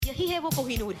यही है वो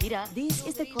कोहिनूर हीरा. This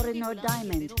is the Koh-i-Noor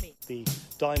diamond. The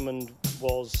diamond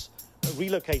was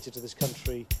relocated to this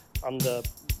country under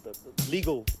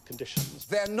legal conditions.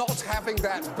 They're not having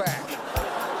that back.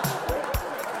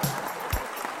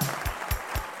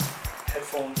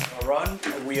 Headphones are on.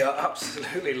 We are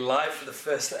absolutely live for the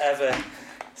first ever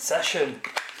session.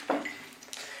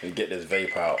 And get this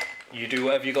vape out. You do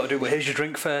whatever you got to do, but here's your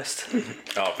drink first.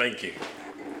 Oh, thank you.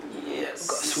 Yes.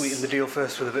 Got to sweeten the deal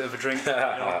first with a bit of a drink.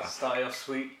 Start it off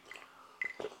sweet.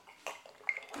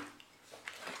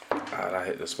 I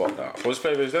hit the spot now. What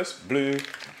flavour is this?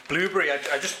 Blueberry. I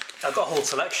got a whole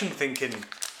selection thinking,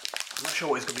 I'm not sure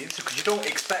what he's going to be into, because you don't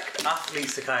expect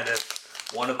athletes to kind of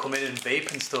want to come in and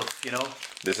vape and stuff, you know?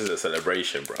 This is a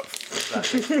celebration, bro.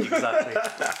 Exactly.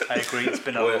 I agree. It's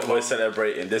been we're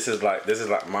celebrating. This is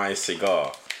like my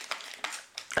cigar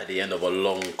at the end of a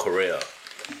long career.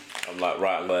 I'm like,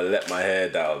 right, I'm gonna let my hair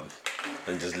down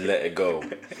and just let it go.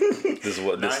 This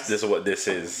is what this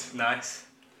is. Nice.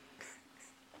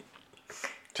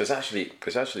 So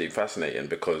it's actually fascinating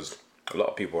because a lot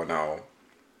of people are now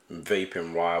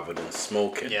vaping rather than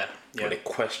smoking. Yeah. But the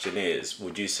question is,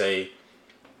 would you say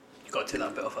you got to take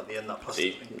that bit off at the end, that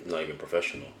plastic thing. Not even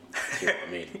professional. See what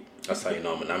I mean? That's how you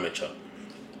know I'm an amateur.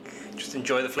 Just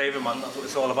enjoy the flavour, man. That's what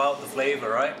it's all about, the flavour,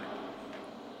 right?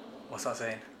 What's that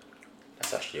saying?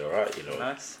 That's actually alright, you know.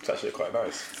 Nice. It's actually quite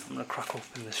nice. I'm gonna crack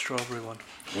open the strawberry one.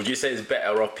 Would you say it's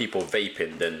better off people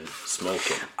vaping than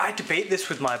smoking? I debate this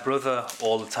with my brother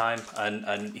all the time,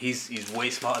 and he's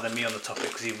way smarter than me on the topic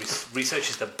because he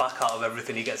researches the back out of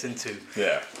everything he gets into.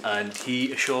 Yeah. And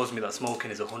he assures me that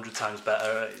smoking is 100 times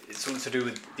better. It's something to do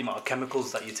with the amount of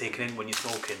chemicals that you're taking in when you're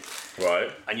smoking.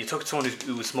 Right. And you talk to someone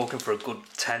who was smoking for a good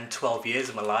 10, 12 years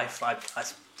of my life.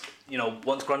 You know,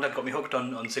 once Grandad got me hooked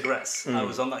on cigarettes, I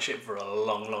was on that shit for a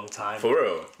long, long time. For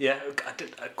real? Yeah, I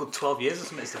did a good 12 years or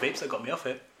something. It's the vapes that got me off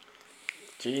it.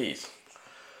 Jeez.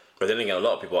 But then again, a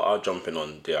lot of people are jumping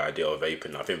on the idea of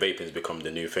vaping. I think vaping's become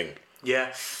the new thing.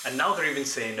 Yeah, and now they're even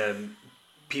saying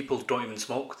people don't even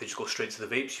smoke; they just go straight to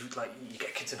the vapes. You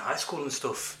get kids in high school and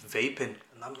stuff vaping,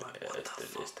 and I'm like, what the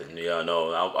fuck? Yeah,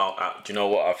 no. Do you know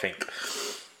what I think?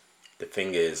 The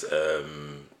thing is,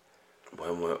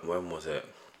 when was it?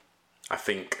 I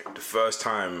think the first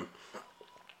time,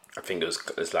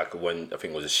 it's like when I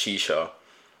think it was a shisha.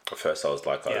 At first I was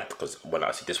like, because when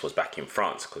I see this was back in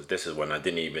France, because this is when I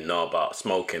didn't even know about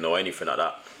smoking or anything like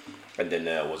that. And then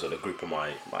there was a group of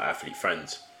my athlete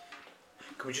friends.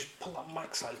 Can we just pull that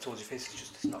mic slightly towards your face?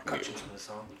 It's not catching some of the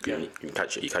sound. You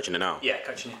catch it? You catching it now? Yeah,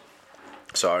 catching it.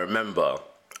 So I remember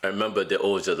they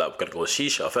always just like, we're gonna go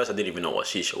shisha. At first I didn't even know what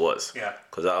shisha was. Yeah.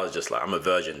 Because I was just like, I'm a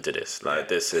virgin to this. Like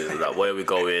this is like, where we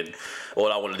going?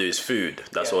 All I want to do is food.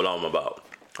 That's all I'm about.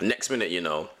 Next minute, you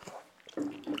know,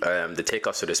 they take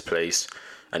us to this place,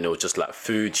 and it was just like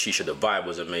food, shisha. The vibe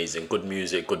was amazing, good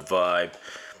music, good vibe,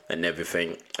 and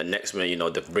everything. And next minute, you know,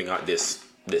 they bring out this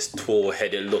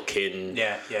tall-headed looking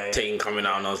thing coming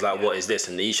out, and I was like, what is this?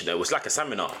 And it was like a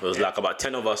seminar. It was like about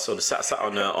 10 of us sat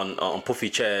on puffy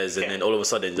chairs, and then all of a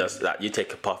sudden, just like, you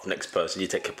take a puff, next person, you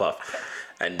take a puff,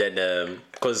 and then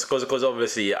because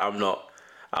obviously I'm not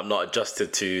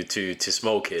adjusted to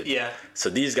smoking. Yeah. So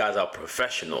these guys are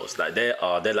professionals. Like they're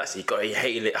like, so you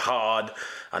hating it hard,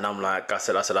 and I'm like, I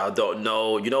said, I don't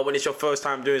know. You know, when it's your first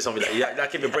time doing something,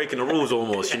 like if you're breaking the rules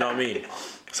almost. You know what I mean?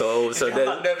 So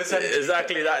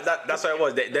exactly that's what it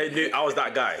was. They knew I was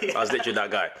that guy. I was literally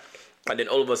that guy. And then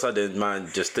all of a sudden, man,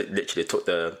 just literally took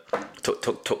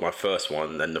my first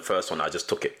one, and the first one I just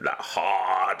took it like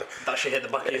hard. That shit hit the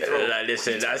back of your throat. Like,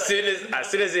 listen, as soon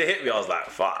as it hit me, I was like,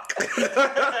 fuck.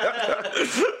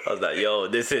 I was like, yo,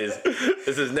 this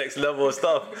is next level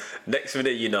stuff. Next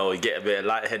minute, you know, you get a bit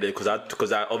lightheaded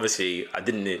because I obviously I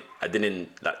didn't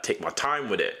like take my time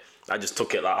with it. I just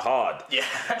took it like hard. Yeah.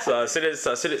 So as soon as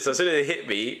it hit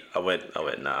me, I went,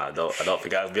 nah, I don't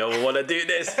think I want to do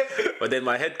this. But then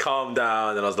my head calmed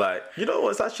down, and I was like, you know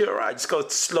what, it's actually alright. Just go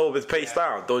slow with pace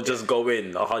down. Don't just go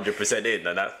in 100% in,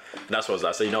 and that's what I was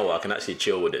like. So you know what, I can actually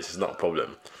chill with this. It's not a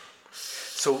problem.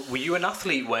 So were you an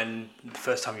athlete when the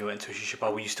first time you went to a shisha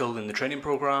bar? Were you still in the training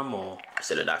program, or?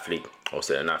 Still an athlete.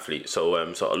 So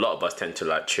a lot of us tend to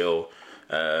like chill.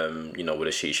 You know, with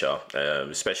a shisha,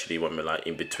 especially when we're like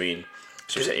in between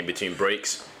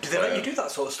breaks. Do they let you do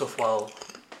that sort of stuff while?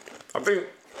 I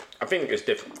think it's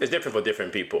different. It's different for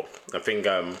different people. I think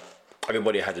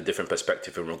everybody has a different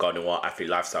perspective in regarding what athlete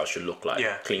lifestyle should look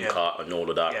like. Clean cut and all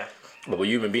of that. Yeah. But we're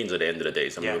human beings at the end of the day.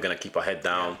 So we're gonna keep our head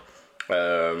down.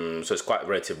 So it's quite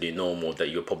relatively normal that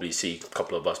you'll probably see a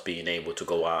couple of us being able to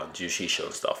go out and do shisha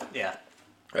and stuff. Yeah.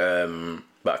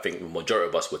 But I think the majority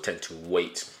of us would tend to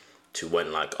wait to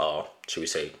when like should we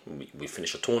say we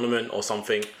finish a tournament or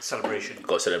something.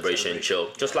 Got a celebration, chill.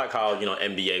 Just like how, you know,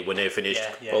 NBA when they finished,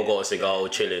 all got a cigar,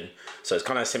 chilling. So it's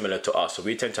kind of similar to us. So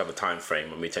we tend to have a time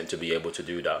frame and we tend to be able to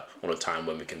do that on a time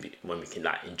when we can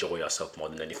like enjoy ourselves more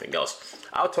than anything else.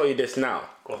 I'll tell you this now.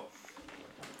 Go on.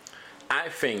 I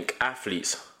think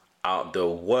athletes are the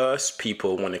worst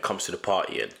people when it comes to the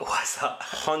partying. What's that?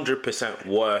 100%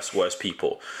 worst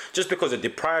people. Just because they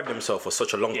deprive themselves for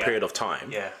such a long period of time.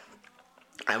 Yeah.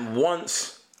 And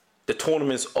once the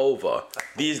tournament's over,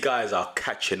 these guys are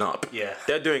catching up. Yeah.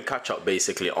 They're doing catch up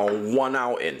basically on one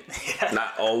outing.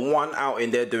 Like on one outing,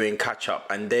 they're doing catch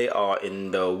up, and they are in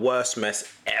the worst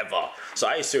mess ever. So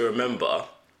I used to remember,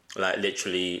 like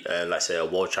literally, let's say a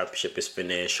world championship is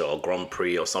finished or a Grand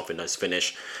Prix or something that's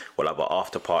finished. We'll have an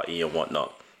after party and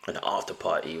whatnot. And the after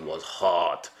party was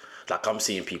hard. Like I'm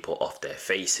seeing people off their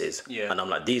faces, and I'm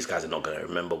like, these guys are not going to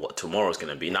remember what tomorrow's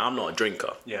going to be. Now I'm not a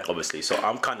drinker, obviously, so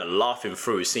I'm kind of laughing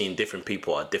through seeing different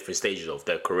people at different stages of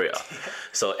their career.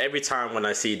 So every time when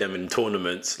I see them in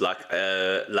tournaments, like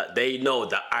they know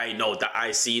that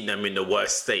I see them in the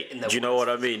worst state. Do you know what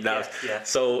I mean? Now,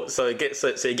 so it gets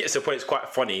to a point. It's quite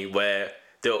funny where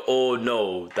they'll all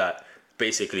know that.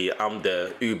 Basically, I'm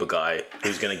the Uber guy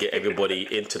who's gonna get everybody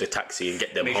into the taxi and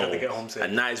get them home.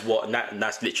 And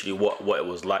that's literally what it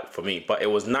was like for me. But it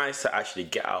was nice to actually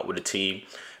get out with the team,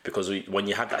 because when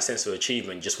you have that sense of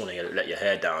achievement, you just want to let your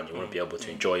hair down. You want to be able to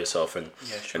enjoy yourself, and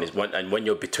when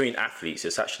you're between athletes,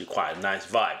 it's actually quite a nice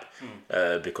vibe,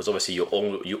 because obviously you're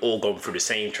all going through the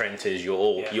same trenches. You're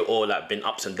all like been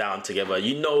ups and downs together.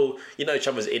 You know each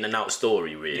other's in and out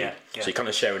story really. So you're kind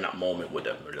of sharing that moment with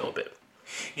them a little bit.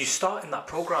 You start in that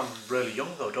program really young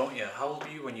though, don't you? How old were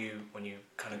you when you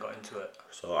kind of got into it?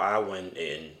 So I went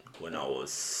in when I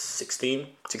was 16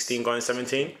 going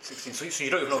 17. 16. So you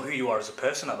don't even know who you are as a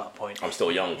person at that point. I'm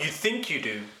still young. You think you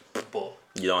do, but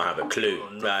you don't have a clue.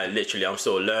 Like, literally, I'm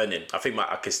still learning. I think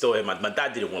I can still hear my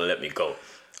dad didn't want to let me go.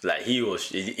 Like he was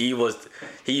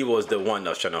the one that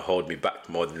was trying to hold me back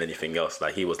more than anything else.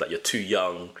 Like he was like, you're too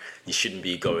young. You shouldn't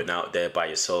be going out there by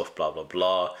yourself. Blah blah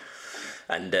blah.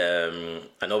 And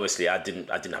obviously I didn't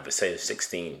have a say at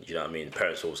 16, you know what I mean?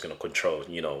 Parents are always going to control,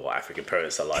 you know, what African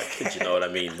parents are like, do you know what I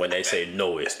mean? When they say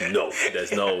no, it's no.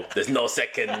 There's no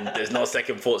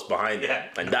second thoughts behind it.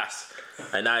 And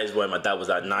that is where my dad was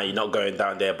like, nah, you're not going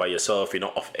down there by yourself, you're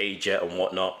not of age yet and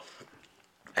whatnot.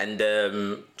 And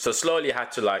so slowly I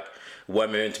had to like work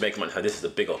me into making money. This is a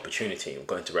big opportunity. I'm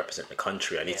going to represent the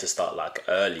country. I need to start like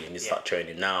early. I need to start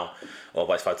training now.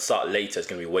 Otherwise, if I start later, it's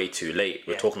going to be way too late.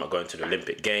 We're talking about going to the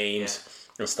Olympic Games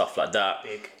and stuff like that.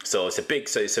 So it's a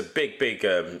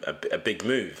big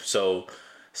move. So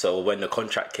when the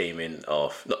contract came in,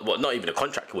 not even a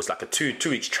contract. It was like a two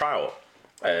weeks trial.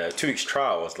 2 weeks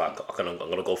trial. I was like, I'm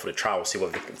gonna go for the trial, see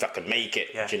if I can make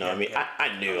it. Do you know what I mean?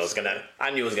 I knew I was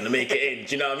gonna make it in.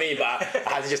 Do you know what I mean? But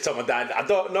I had to just tell my dad, I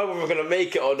don't know if we're gonna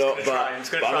make it or not, but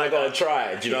I'm gonna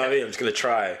try. Do you know what I mean? I'm just gonna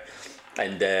try.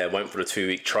 And went for the 2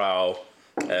 week trial.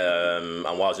 And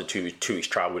while I was in 2 weeks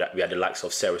trial, we had the likes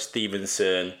of Sarah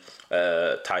Stevenson,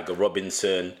 Tiger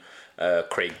Robinson,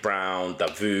 Craig Brown,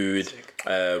 Davoud,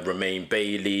 Romain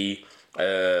Bailey.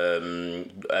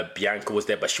 Bianca was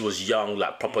there, but she was young,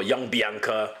 like proper young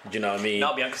Bianca. Do you know what I mean?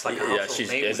 Now Bianca's like a she's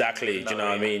exactly. Do you know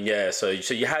what I mean? Yeah. So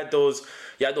you had those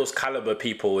caliber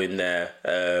people in there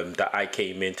that I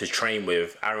came in to train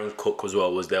with. Aaron Cook as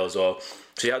well was there as well.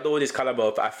 So you had all these caliber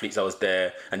of athletes that was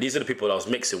there, and these are the people that I was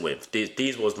mixing with.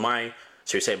 These was my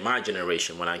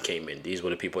generation when I came in. These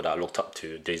were the people that I looked up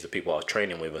to. These are the people I was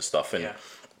training with and stuff.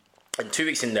 And 2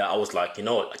 weeks in there, I was like, you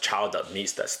know, a child that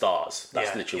meets their stars.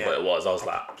 That's literally what it was. I was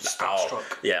like, ow.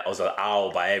 Yeah, I was like,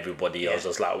 ow by everybody. I was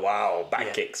just like, wow,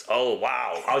 back kicks. Oh,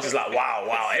 wow. I was just like,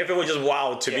 wow. Everyone just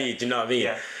wow to me. Do you know what I mean?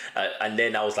 And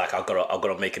then I was like, I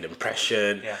gotta make an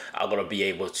impression. I gotta be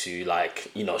able to, like,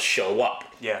 you know, show up.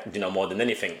 You know, more than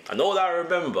anything. And all I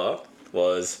remember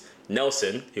was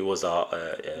Nelson, who was our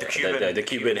the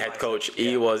Cuban head coach.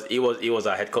 He was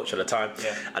our head coach at the time.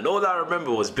 And all I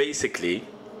remember was basically,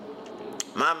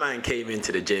 my man came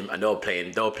into the gym and they were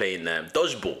playing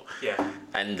dodgeball.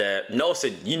 And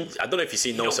Nelson, I don't know if you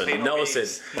see Nelson.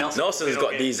 Nelson's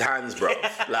got these hands, bro.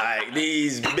 Like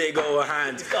these big old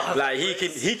hands. Like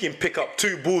he can pick up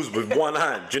 2 balls with one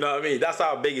hand. Do you know what I mean? That's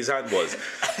how big his hand was.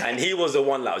 And he was the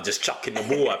one that was just chucking the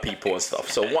ball at people and stuff.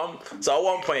 So at one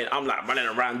point, I'm like running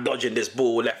around dodging this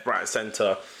ball left, right,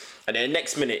 center. And then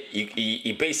next minute,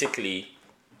 he basically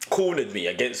cornered me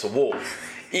against a wall.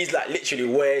 he's like literally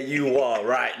where you are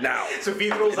right now. So if he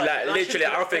throws like literally,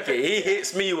 I'm thinking he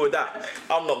hits me with that,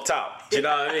 I'm knocked out. Do you know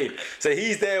what I mean? So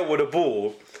he's there with the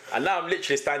ball, and now I'm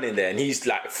literally standing there, and he's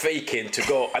like faking to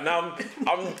go, and I'm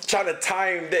trying to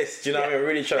time this. Do you know what I mean?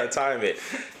 Really trying to time it.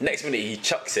 Next minute he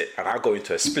chucks it, and I go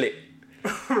into a split.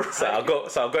 Right. So I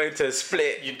go into a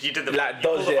split. You did the like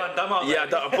dodge it. Van Damme out, yeah,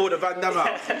 I pulled the Van Damme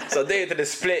out. So they into the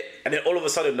split, and then all of a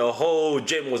sudden the whole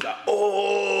gym was like,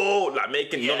 oh, like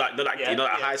making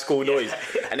high school noise.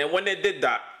 And then when they did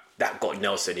that got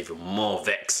Nelson even more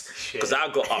vexed, because I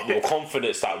got up more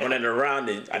confident, started running around,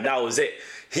 and that was it.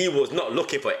 He was not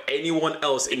looking for anyone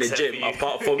else in the gym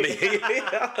apart from me.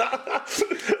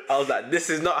 I was like, this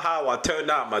is not how I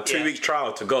turned out my 2 week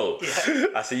trial to go. Yeah.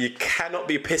 I said, you cannot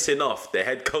be pissing off the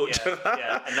head coach. And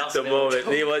that's the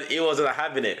moment he wasn't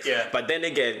having it. Yeah. But then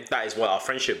again, that is what our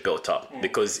friendship built up,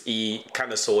 because he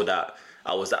kind of saw that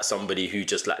I was that somebody who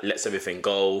just like lets everything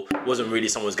go, wasn't really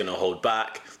someone's gonna hold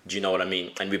back. Do you know what I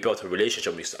mean? And we built a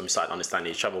relationship. We started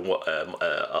understanding each other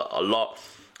a lot.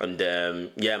 And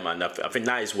yeah, man, I think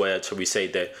that is where, shall we say,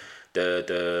 the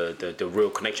real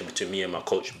connection between me and my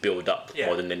coach built up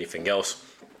more than anything else.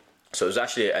 So it was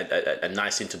actually a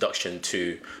nice introduction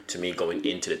to me going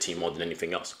into the team more than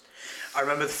anything else. I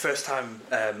remember the first time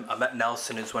I met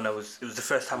Nelson it was the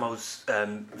first time I was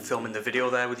filming the video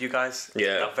there with you guys.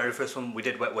 Yeah. That very first one we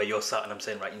did where you're sat and I'm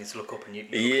saying, right, you need to look up, and you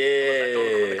look, yeah.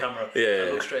 don't look at the camera.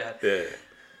 Yeah. Look straight ahead. Yeah.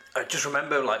 I just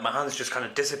remember like my hands just kind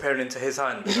of disappearing into his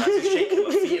hand, and I was just shaking my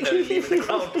feet and then leaving the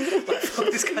ground. Like,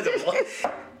 fuck, this guy's a what?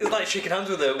 It's like shaking hands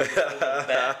with a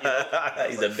bear, you know?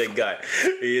 He's a big guy.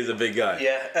 He is a big guy.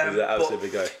 Yeah, he's an absolute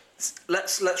big guy.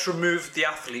 Let's remove the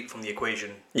athlete from the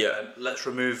equation. Yeah. Let's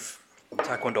remove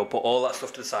taekwondo, put all that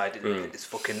stuff to the side. It's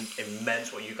fucking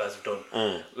immense what you guys have done.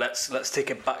 Let's take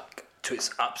it back to its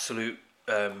absolute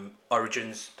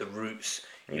origins, the roots.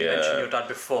 You mentioned your dad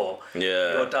before.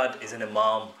 Yeah. Your dad is an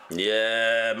imam.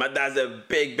 Yeah, my dad's a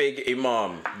big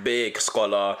imam, big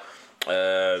scholar,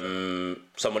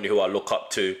 somebody who I look up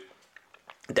to.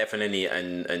 Definitely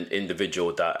an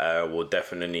individual that I will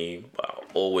definitely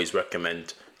always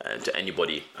recommend to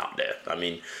anybody out there. I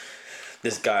mean,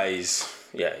 this guy's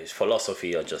his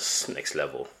philosophy are just next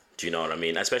level. Do you know what I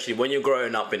mean? Especially when you're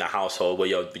growing up in a household where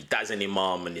your dad's an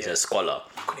imam and he's a scholar.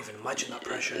 I couldn't even imagine that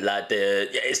pressure. Like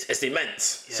it's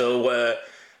immense. Yeah.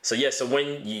 So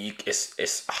when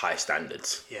it's high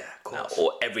standards. Yeah, of course.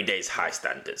 Or every day is high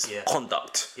standards. Yeah.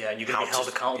 Conduct. Yeah, and you're gonna be held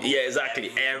accountable. Yeah,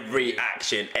 exactly. Every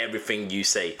action, everything you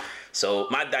say. So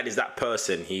my dad is that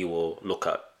person. He will look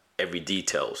at every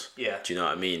details. Yeah. Do you know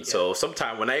what I mean? Yeah. So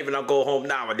sometimes when I go home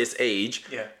now at this age,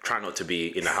 try not to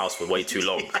be in the house for way too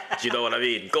long. Do you know what I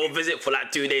mean? Go visit for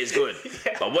like 2 days, good.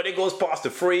 But when it goes past the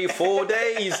 3-4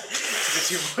 days, it's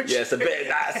too much. Yeah, it's a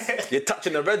bit. You're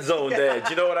touching the red zone there.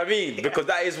 Do you know what I mean? Because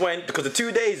that is because the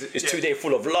 2 days is 2 days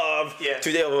full of love.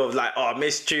 2 days of like, oh, I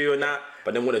missed you and that.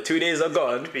 But then when the 2 days are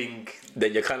gone,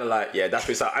 then you're kind of like, that's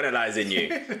when I start analysing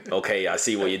you. Okay, I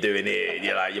see what you're doing here.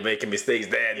 You're like, you're making mistakes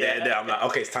there. I'm like,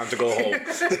 okay, it's time to go home. and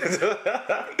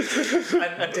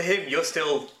to him, I'm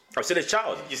still a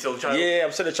child. You're still a child? Yeah,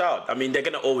 I'm still a child. I mean, they're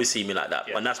going to always see me like that.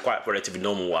 And that's quite relatively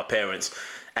normal with our parents.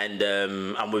 And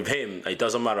with him, it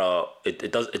doesn't matter.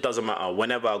 It doesn't matter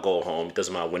whenever I go home. It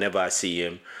doesn't matter whenever I see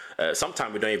him.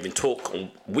 Sometimes we don't even talk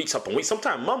on weeks upon weeks.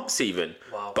 Sometimes months even.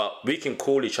 Wow. But we can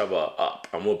call each other up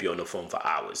and we'll be on the phone for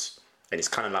hours. And it's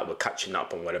kind of like we're catching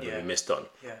up on whatever we missed on.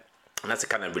 Yeah. And that's the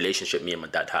kind of relationship me and my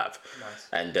dad have. Nice.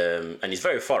 And he's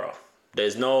very thorough.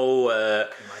 There's no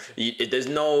there's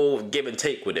no give and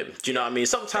take with him. Do you know what I mean?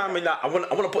 Sometimes I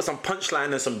want to put some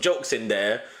punchline and some jokes in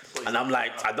there. And I'm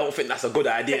like, I don't think that's a good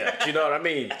idea. Do you know what I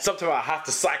mean? Sometimes I have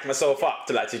to psych myself up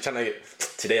to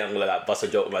today I'm gonna like bust a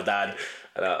joke with my dad.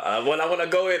 When I want to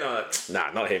go in,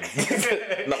 nah, not him,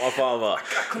 not my father. I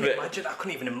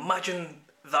couldn't even imagine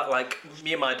that. Like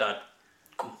me and my dad,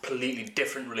 completely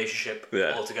different relationship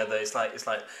altogether. It's like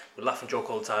we laugh and joke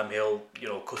all the time. He'll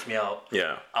cuss me out.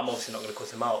 Yeah. I'm obviously not gonna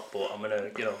cuss him out, but I'm gonna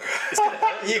it's gonna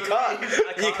hurt. You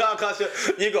can't cuss.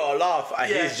 You gotta laugh at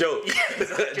his joke. Yeah,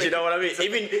 exactly. Do you know what I mean?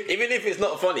 Even if it's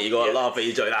not funny, you gotta laugh at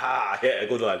his joke. Like,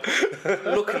 good one.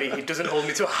 Luckily, he doesn't hold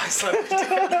me to a high standard. He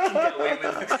can get away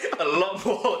with a lot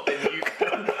more than you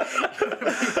can.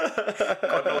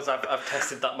 God knows I've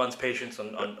tested that man's patience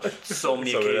on so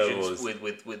many occasions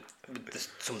with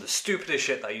some of the stupidest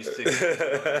shit that I used to do.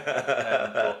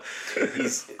 But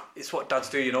it's what dads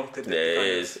do, you know. It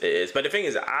is. But the thing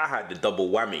is, I had the double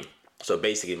whammy. So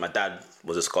basically, my dad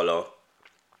was a scholar,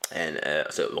 and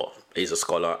he's a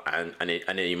scholar and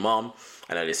an imam,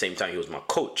 and at the same time, he was my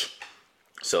coach.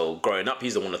 So growing up,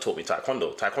 he's the one that taught me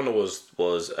taekwondo. Taekwondo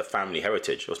was a family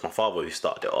heritage. It was my father who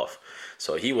started it off.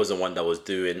 So he was the one that was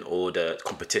doing all the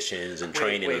competitions and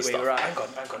training and stuff. Hang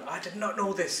on. I did not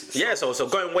know this. Yeah, so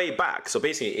going way back. So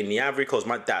basically, in the Ivory Coast,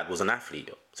 my dad was an athlete.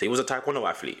 So he was a taekwondo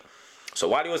athlete. So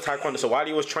while he was a taekwondo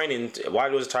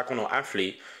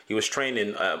athlete, he was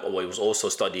training. He was also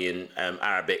studying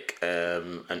Arabic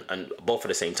and both at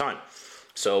the same time.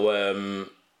 So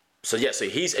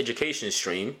his education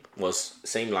stream was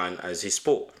same line as his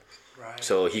sport. Right.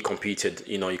 So he competed.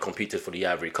 He competed for the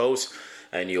Ivory Coast,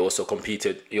 and he also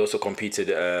competed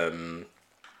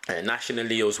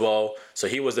nationally as well. So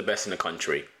he was the best in the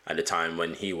country at the time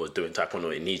when he was doing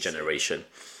taekwondo in his generation.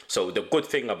 So the good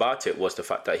thing about it was the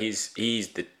fact that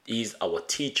he's our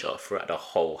teacher throughout the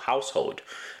whole household,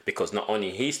 because not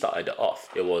only he started it off,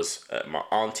 it was my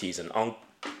aunties and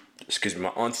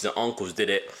uncles did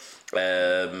it.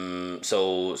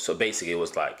 So basically it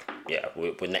was like, yeah,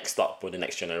 we're next up, we're the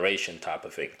next generation type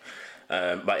of thing.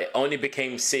 But it only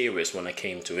became serious when I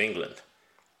came to England,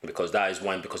 because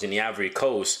in the Ivory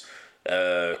Coast,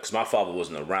 because my father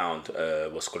wasn't around,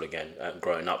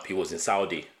 growing up, he was in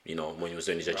Saudi, when he was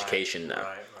doing his education now.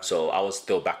 Right. So I was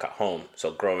still back at home.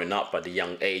 So growing up at a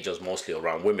young age, I was mostly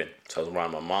around women. So I was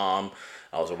around my mom,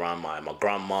 I was around my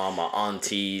grandma, my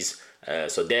aunties.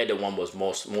 So they're the one was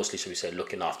mostly, should we say,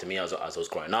 looking after me as I was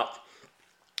growing up.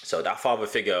 So that father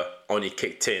figure only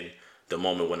kicked in the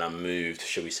moment when I moved,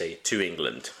 should we say, to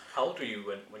England. How old were you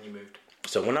when you moved?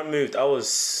 So when I moved, I was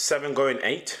 7 going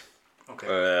 8.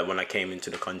 Okay. When I came into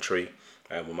the country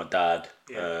with my dad.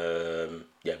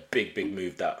 Big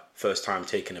move. That first time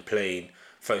taking a plane,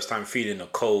 first time feeling the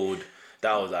cold.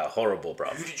 That was like horrible, bro.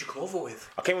 Who did you come over with?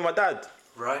 I came with my dad.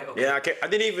 Right. Okay. Yeah, I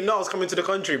didn't even know I was coming to the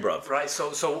country, bro. Right.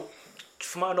 So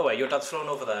from out of nowhere, your dad's flown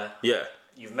over there. Yeah.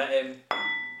 You've met him.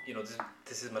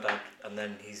 This is my dad, and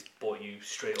then he's brought you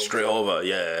straight over. Straight over,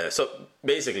 yeah. So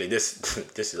basically, this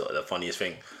is the funniest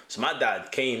thing. So my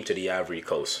dad came to the Ivory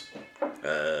Coast.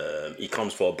 He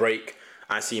comes for a break.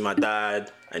 I see my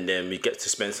dad, and then we get to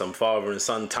spend some father and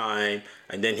son time,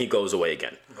 and then he goes away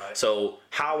again. Right. So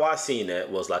how I seen it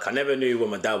was like, I never knew where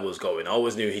my dad was going. I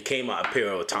always knew he came out a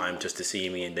period of time just to see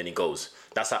me, and then he goes.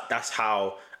 That's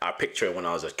how I picture it when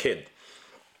I was a kid.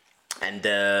 And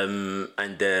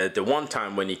the one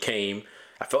time when he came,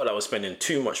 I felt like I was spending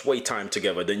too much way time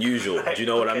together than usual. Right, do you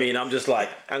know what I mean? I'm just like,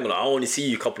 hang on, I only see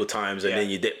you a couple of times and then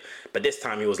you dip. But this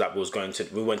time he was like,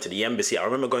 we went to the embassy. I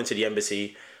remember going to the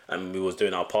embassy and we was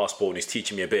doing our passport and he was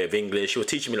teaching me a bit of English. He was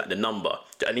teaching me like the number.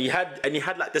 And he had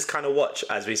like this kind of watch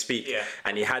as we speak. Yeah.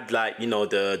 And he had like,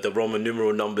 the Roman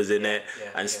numeral numbers in it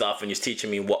and stuff. And he was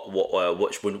teaching me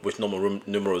which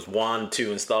numeral was 1,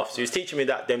 2 and stuff. So he was teaching me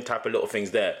them type of little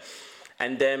things there.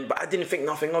 And then, but I didn't think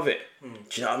nothing of it. Do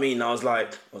you know what I mean? I was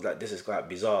like, this is quite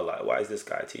bizarre. Like, why is this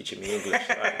guy teaching me English?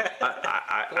 Like,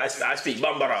 I speak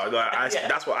Bambara.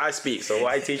 That's what I speak. So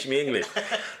why are you teaching me English?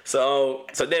 So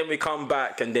then we come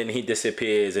back, and then he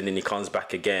disappears, and then he comes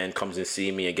back again, comes and see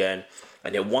me again.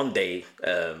 And then one day,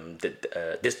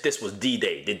 this was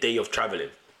D-Day, the day of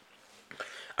traveling.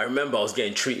 I remember I was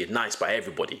getting treated nice by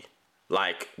everybody.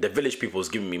 Like, the village people was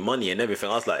giving me money and everything.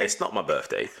 I was like, it's not my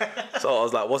birthday. So I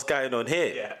was like, what's going on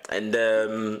here? Yeah. And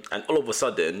all of a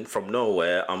sudden, from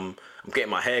nowhere, I'm getting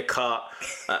my hair cut.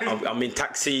 I'm in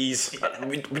taxis. Yeah.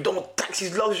 We don't,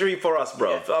 taxis luxury for us,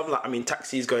 bro. Yeah. I'm in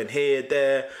taxis going here,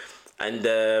 there. And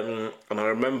I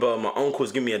remember my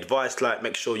uncles giving me advice, like,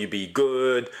 make sure you be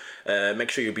good,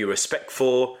 make sure you be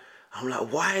respectful. I'm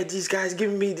like, why are these guys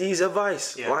giving me these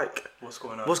advice? Yeah. Like, what's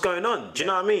going on? Do you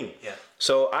know what I mean? Yeah.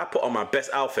 So I put on my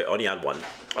best outfit. I only had one,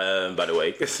 by the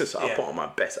way. So I put on my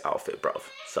best outfit, bro.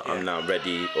 So I'm now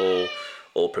ready,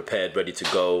 all prepared, ready to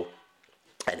go.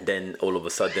 And then all of a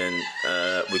sudden,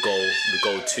 we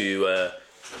go to.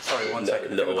 Sorry, one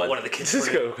second. We've got one of the kids.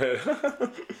 Just go.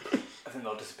 I think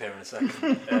they'll disappear in a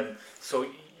second. So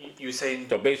you were saying.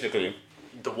 So basically.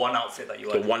 The one outfit that you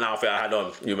had. The one outfit I had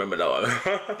on. You remember that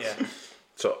one? Yeah.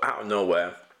 So out of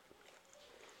nowhere,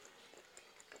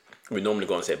 we normally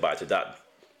go and say bye to dad.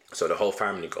 So the whole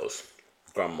family goes.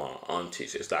 Grandma,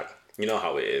 aunties. It's like, you know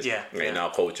how it is. Yeah. In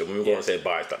our culture, when we go and say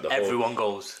bye, it's like everyone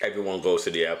goes. Everyone goes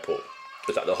to the airport.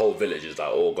 It's like the whole village is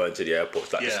like all going to the airport.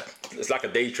 It's like it's like a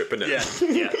day trip, isn't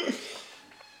it? Yeah.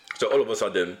 So all of a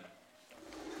sudden,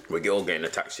 we all get in a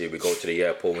taxi. We go to the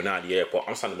airport. We're now at the airport.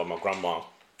 I'm standing by my grandma,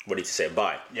 ready to say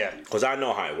bye. Yeah. Because I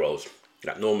know how it rolls.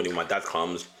 Like normally when my dad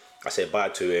comes, I say bye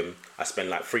to him. I spend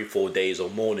like 3-4 days or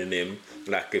mourning him.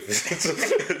 Like if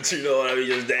do you know what I mean?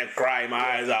 Just there crying my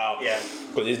eyes out. Yeah.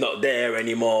 Because he's not there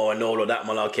anymore and all of that.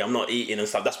 I'm like, okay, I'm not eating and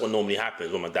stuff. That's what normally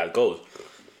happens when my dad goes.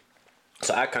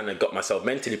 So I kind of got myself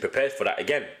mentally prepared for that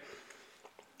again.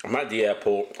 I'm at the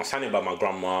airport. I'm standing by my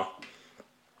grandma,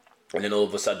 and then all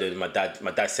of a sudden, my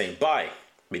dad's saying bye,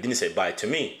 but he didn't say bye to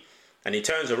me. And he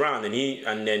turns around, and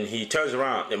he turns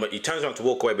around to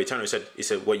walk away. But he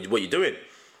said, what you doing?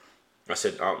 I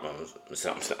said,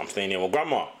 I'm staying here with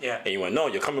grandma. Yeah. And he went, no,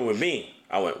 you're coming with me.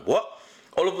 I went, what?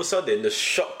 All of a sudden, the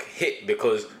shock hit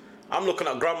because I'm looking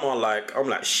at grandma I'm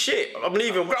like, shit, I'm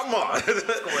leaving grandma.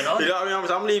 What's going on? You know what I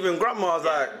mean? I'm leaving grandma.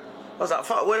 I was like,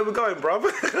 fuck, where are we going, bruv?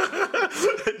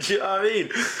 Do you know what I mean?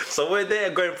 So we're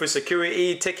there going for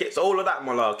security, tickets, all of that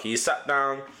malarkey. He sat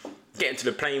down, getting to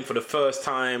the plane for the first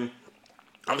time.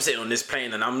 I'm sitting on this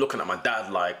plane and I'm looking at my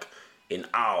dad like in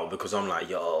awe because I'm like,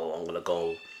 yo, I'm gonna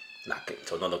go like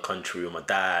to another country with my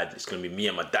dad. It's gonna be me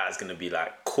and my dad's gonna be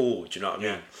like cool. Do you know what I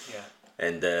mean? Yeah.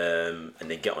 And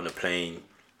they get on the plane.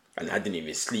 And I didn't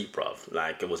even sleep, bruv.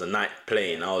 Like, it was a night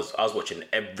plane. I was watching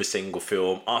every single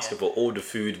film, asking for all the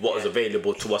food, what was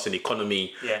available to us in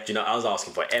economy. Yeah. You know, I was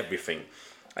asking for everything.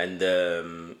 And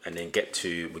then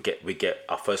we get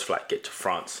our first flight, get to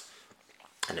France.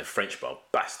 And the French, bro,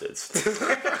 bastards.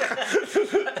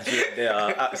 Yeah, they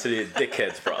are absolute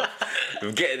dickheads, bro.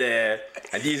 We get there,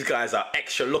 and these guys are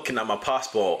extra looking at my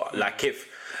passport, like if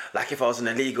I was an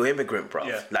illegal immigrant, bro.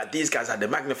 Yeah. Like, these guys had the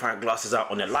magnifying glasses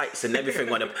out on the lights and everything,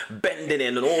 when they're bending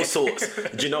in and all sorts.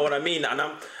 Do you know what I mean? And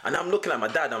I'm looking at my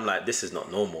dad. I'm like, this is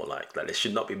not normal. Like they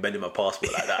should not be bending my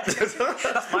passport like that. That's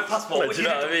my passport. Do you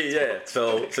know what I mean? Yeah.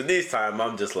 So this time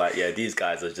I'm just like, yeah, these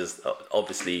guys are just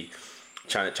obviously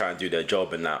trying to do their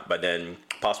job and that. But then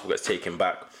passport gets taken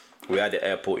back. We're at the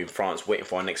airport in France, waiting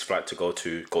for our next flight to go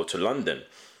to London.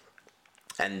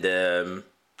 And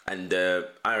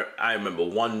I remember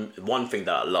one thing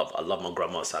that I love my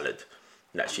grandma's salad.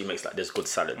 That she makes like this good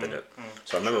salad in it.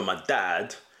 So I remember my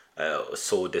dad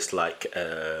saw this like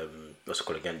what's it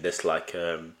called again? This like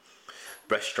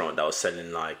restaurant that was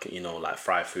selling like, you know, like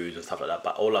fried foods and stuff like that.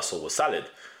 But all I saw was salad.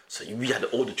 So we had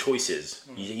all the choices.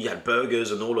 You had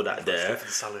burgers and all of that there.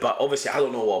 But obviously I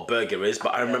don't know what a burger is,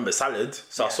 but I remember salad.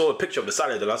 So I saw a picture of the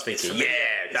salad and I was thinking,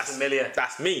 that's familiar.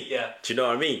 That's me. Yeah. Do you know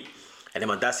what I mean? And then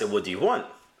my dad said, what do you want?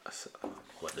 I said, I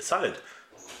want the salad.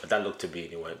 My dad looked at me and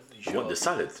he went, you want the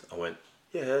salad? I went,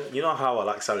 yeah, you know how I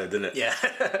like salad, innit? Yeah.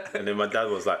 And then my dad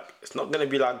was like, it's not going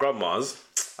to be like grandma's.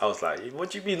 I was like,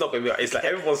 what do you mean not going to be like? It's like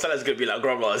everyone's salad's going to be like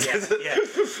grandma's. Yeah.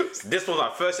 This was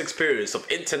my first experience of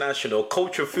international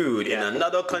culture food in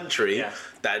another country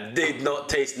that did not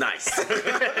taste nice.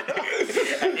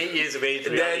 At 8 years of age.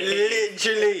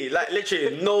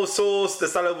 Literally, no sauce. The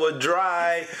salad was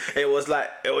dry. It was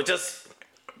just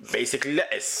basically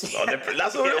lettuce.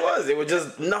 That's all it was. It was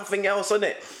just nothing else on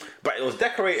it. But it was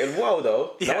decorated well,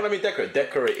 though. Yeah. Now, what I mean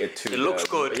decorated too. It looks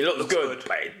good. It looks good,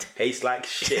 but it tastes like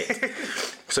shit.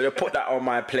 So they put that on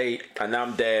my plate, and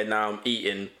I'm there, now I'm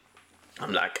eating.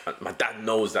 I'm like, my dad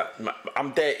knows that.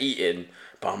 I'm there eating,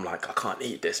 but I'm like, I can't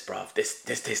eat this, bruv. This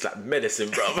tastes like medicine,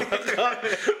 bruv. I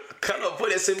cannot put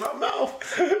this in my mouth.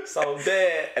 So I'm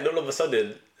there, and all of a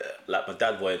sudden, like my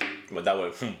dad went,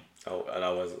 Oh, and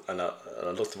I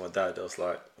looked at my dad. I was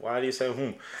like, "Why are you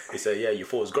saying He said, "Yeah, you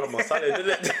thought it was grandma's salad,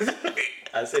 didn't it?"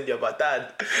 I said, "Yeah, but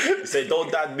dad." He said,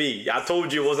 "Don't dad me. I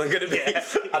told you it wasn't gonna be.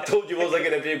 I told you it wasn't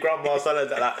gonna be grandma's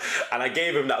salad." And I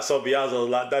gave him that sobby eyes. I was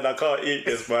like, "Dad, I can't eat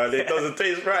this, man. It doesn't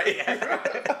taste right."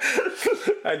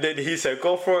 And then he said,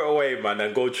 "Go throw it away, man,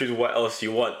 and go choose what else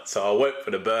you want." So I went for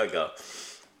the burger.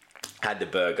 Had the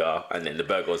burger, and then the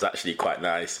burger was actually quite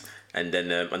nice. And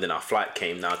then our flight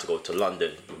came now to go to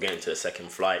London. We're getting to the second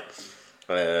flight,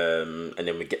 and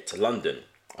then we get to London.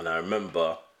 And I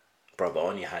remember, brother, I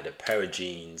only had a pair of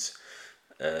jeans.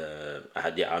 I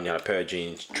only had a pair of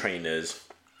jeans, trainers,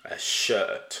 a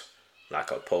shirt, like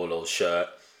a polo shirt,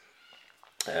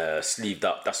 sleeved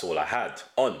up. That's all I had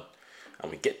on.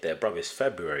 And we get there, bruv. It's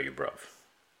February, bruv.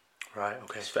 Right.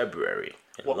 Okay. It's February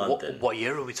in London. What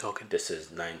year are we talking? This is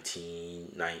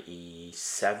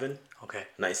 1997. Okay.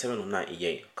 97 or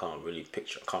 98. Can't really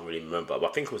remember.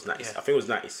 But I think it was 90. Yeah. I think it was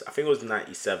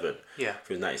 97. Yeah. I think it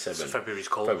was 97. So February's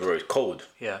cold. February's cold.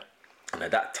 Yeah. And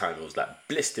at that time it was like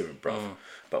blistering, bro.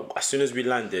 But as soon as we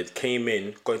landed, came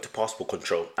in, going to passport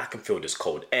control, I can feel this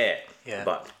cold air. Yeah.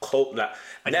 But cold, like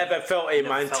never felt it in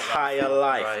my entire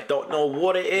life. Right. Don't know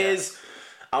what it is.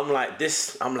 I'm like,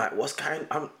 what's going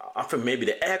on? I think maybe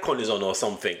the aircon is on or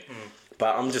something.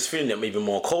 But I'm just feeling them even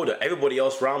more colder. Everybody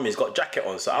else around me has got jacket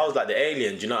on. So I was like the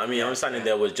alien, do you know what I mean? Yeah, I'm standing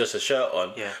there with just a shirt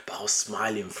on. Yeah. But I was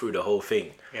smiling through the whole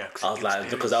thing. Yeah, I was like,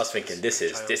 because I was thinking, this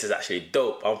is actually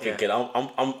dope. I'm thinking,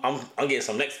 I'm getting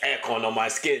some next aircon on my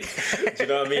skin. Do you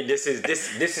know what I mean? This is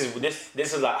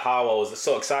like how I was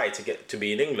so excited to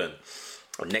be in England.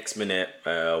 Next minute,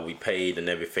 we paid and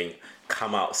everything.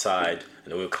 Come outside,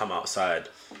 and then we'll come outside.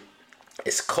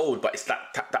 it's cold, but it's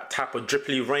that type of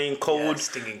dripply rain cold,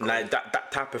 stinging cold. like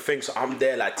that type of thing. So I'm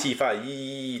there like teeth out,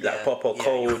 like proper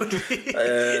cold.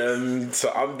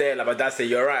 So I'm there like my dad said,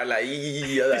 "You're right," like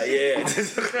like yeah.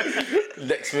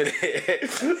 next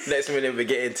minute we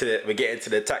get into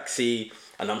the taxi,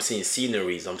 and I'm seeing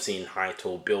sceneries. I'm seeing high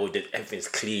tall buildings. Everything's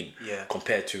clean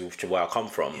compared to where I come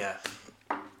from. Yeah.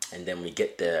 And then we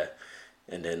get there,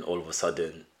 and then all of a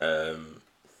sudden, I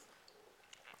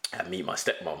meet my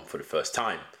stepmom for the first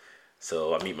time.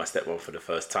 So I meet my stepmom for the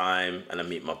first time, and I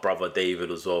meet my brother David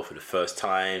as well for the first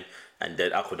time. And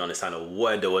then I couldn't understand a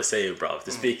word they were saying, bro.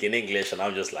 They're speaking English, and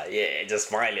I'm just like, yeah, just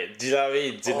smiling. Do you know what I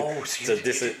mean? So you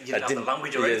didn't have the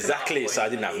language or anything? Exactly. So I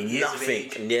didn't have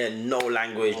nothing. Yeah, no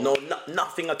language,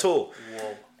 nothing at all.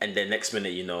 Whoa. And then next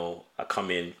minute, I come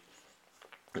in.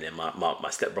 And then my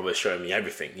stepbrother's showing me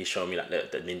everything. He's showing me like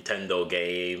the Nintendo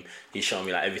game. He's showing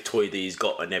me like every toy that he's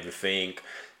got and everything.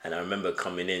 And I remember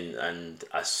coming in and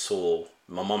I saw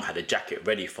my mum had a jacket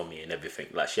ready for me and everything.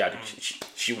 Like she had,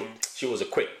 she was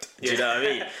equipped. Do you know what I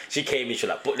mean? She came in, she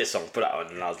was like, put this on, put that on.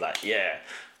 And I was like, yeah.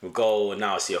 We go, and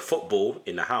now I see a football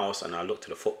in the house, and I looked at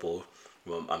the football.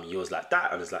 He was like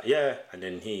that. I was like, yeah. And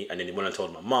then he went and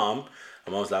told my mum.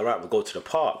 And mum was like, right, we'll go to the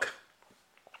park.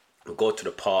 We'll go to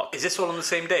the park. Is this all on the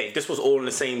same day? This was all on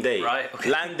the same day. Right,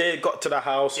 okay. Landed, got to the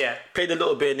house, played a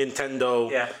little bit of Nintendo,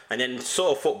 and then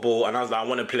saw football, and I was like, I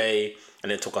want to play,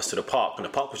 and then took us to the park. And the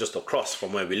park was just across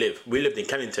from where we live. We lived in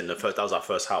Kennington, that was our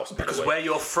first house. Because where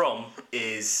you're from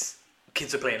is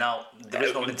kids are playing out.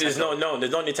 There's no Nintendo.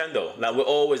 There's no Nintendo. Like, we're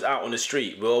always out on the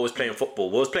street. We're always playing football.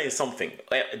 We're always playing something.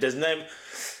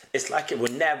 It's like we're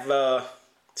never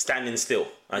standing still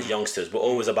as youngsters. We're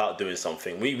always about doing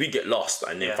something. We get lost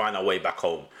and then find our way back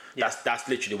home. That's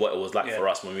literally what it was like for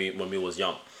us when we was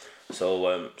young.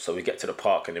 So we get to the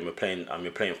park, and then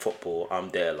we're playing football. I'm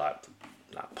there like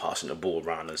passing the ball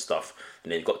around and stuff.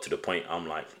 And then it got to the point I'm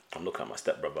looking at my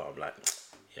stepbrother. I'm like,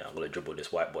 yeah, I'm gonna dribble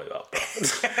this white boy up.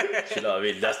 You know what I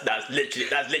mean? That's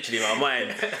literally my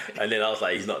mind. And then I was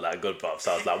like, he's not that good, bro.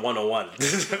 So I was like, 1-on-1.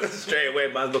 Straight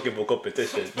away, man's looking for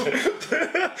competition.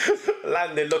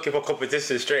 Landed looking for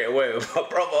competition straight away with my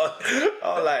brother.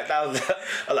 I was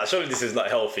like, surely this is not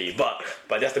healthy. But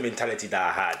that's the mentality that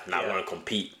I had. And I want to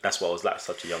compete. That's what I was like at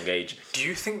such a young age. Do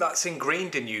you think that's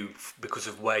ingrained in you because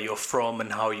of where you're from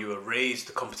and how you were raised?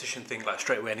 The competition thing, like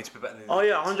straight away, I need to be better than Oh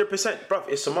yeah, 100%, bro.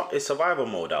 It's survival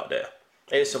mode out there.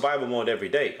 It's survival mode every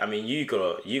day. I mean, you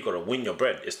gotta win your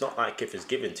bread. It's not like if it's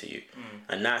given to you,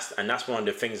 and that's one of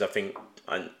the things I think,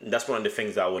 and that's one of the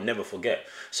things that I will never forget.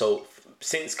 So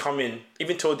since coming,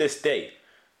 even till this day,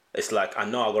 it's like I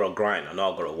know I gotta grind. I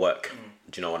know I gotta work.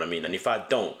 Do you know what I mean? And if I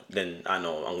don't, then I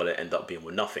know I'm gonna end up being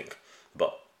with nothing.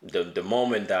 But the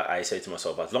moment that I say to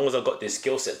myself, as long as I got this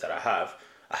skill set that I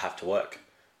have to work.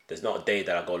 There's not a day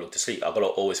that I gotta look to sleep. I gotta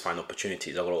always find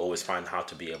opportunities. I gotta always find how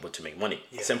to be able to make money.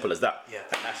 Yeah. Simple as that. Yeah.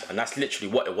 And that's literally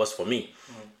what it was for me.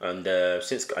 And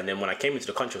then when I came into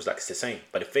the country, it was like it's the same.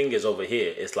 But the thing is, over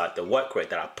here, it's like the work rate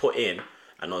that I put in,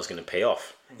 I know it's gonna pay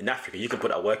off. In Africa, you can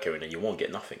put that work in and you won't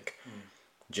get nothing.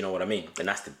 Do you know what I mean? And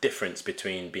that's the difference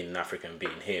between being in Africa and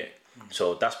being here.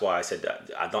 So that's why I said that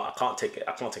I can't take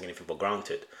anything for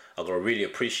granted. I gotta really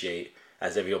appreciate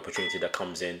as every opportunity that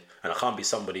comes in, and I can't be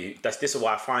somebody. This is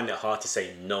why I find it hard to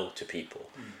say no to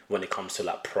people when it comes to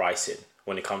like pricing,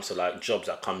 when it comes to like jobs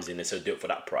that comes in and say do it for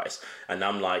that price, and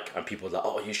I'm like, and people are like,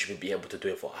 oh, you should be able to do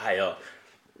it for higher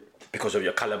because of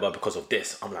your caliber, because of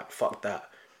this. I'm like, fuck that.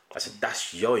 I said,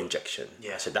 that's your injection.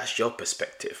 I said, that's your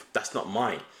perspective. That's not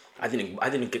mine. I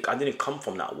didn't come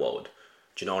from that world.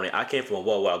 Do you know what I mean? I came from a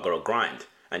world where I got to grind.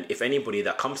 And if anybody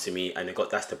that comes to me and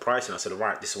that's the price, and I said,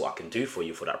 right, this is what I can do for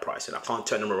you for that price, and I can't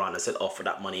turn them around and say, oh, for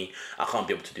that money, I can't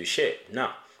be able to do shit.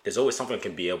 No, there's always something I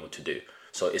can be able to do.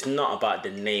 So it's not about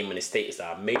the name and the status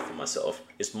that I've made for myself.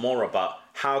 It's more about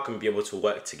how I can be able to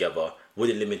work together with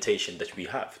the limitation that we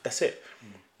have. That's it.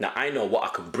 Now, I know what I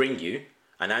can bring you,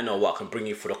 and I know what I can bring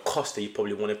you for the cost that you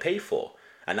probably want to pay for.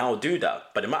 And I'll do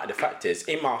that. But the matter of the fact is,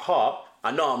 in my heart,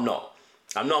 I know I'm not.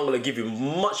 I'm not going to give you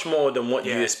much more than what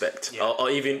you expect, or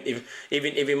even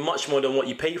much more than what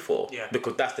you pay for,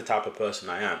 because that's the type of person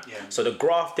I am. So the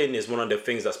grafting is one of the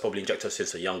things that's probably injected us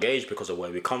since a young age because of where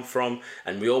we come from,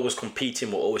 and we're always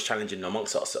competing, we're always challenging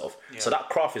amongst ourselves. So that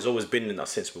craft has always been in us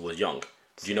since we was young.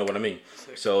 Do you know what I mean?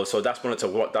 So that's one of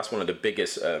the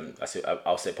biggest.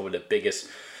 I'll say probably the biggest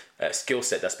skill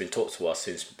set that's been taught to us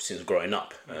since growing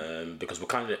up, because we're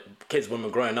kind of kids when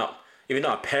we're growing up. Even though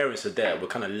our parents are there, we're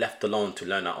kind of left alone to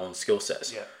learn our own skill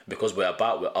sets because we're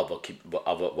about with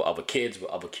other kids, with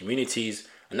other communities,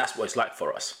 and that's what it's like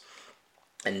for us.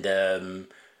 And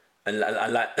And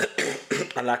like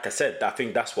and like I said, I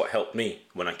think that's what helped me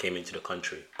when I came into the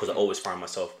country, because I always find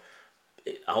myself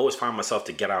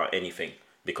to get out of anything,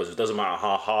 because it doesn't matter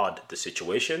how hard the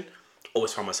situation,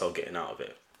 always find myself getting out of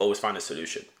it. Always find a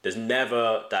solution. There's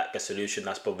never a solution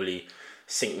that's probably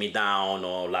sink me down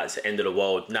or like it's the end of the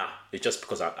world. Nah, it's just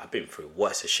because I've been through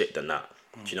worse shit than that.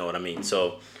 Do you know what I mean?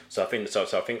 So I think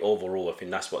overall, I think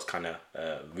that's what's kind of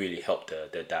really helped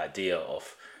the idea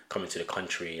of coming to the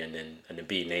country and then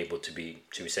being able to be,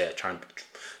 should we say,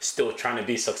 still trying to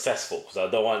be successful. Because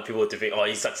I don't want people to think, oh,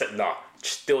 he's successful. Nah,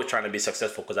 still trying to be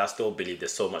successful, because I still believe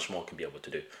there's so much more I can be able to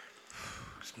do.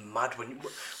 It's mad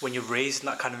when you're raised in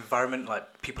that kind of environment,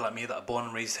 like people like me that are born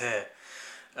and raised here.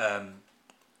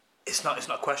 It's not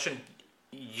a question.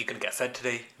 You're gonna get fed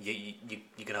today.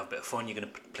 You're gonna have a bit of fun. You're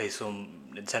gonna play some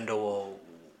Nintendo or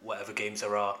whatever games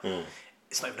there are.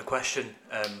 It's not even a question.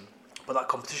 But that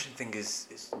competition thing is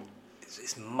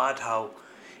mad how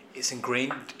it's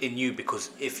ingrained in you,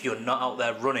 because if you're not out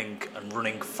there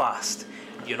running fast,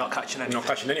 you're not catching anything. You're not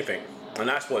catching anything, and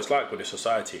that's what it's like with the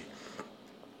society.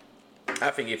 I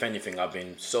think if anything, I've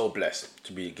been so blessed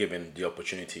to be given the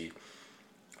opportunity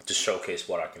to showcase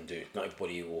what I can do. Not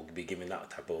everybody will be given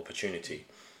that type of opportunity.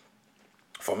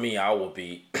 For me, I will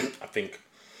be. I think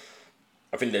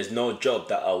there's no job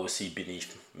that I will see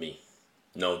beneath me.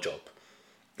 No job.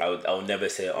 I will never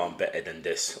say, oh, I'm better than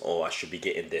this, or I should be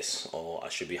getting this, or I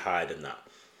should be higher than that.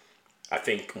 I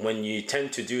think when you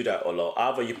tend to do that a lot,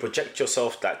 either you project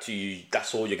yourself that's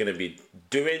all you're going to be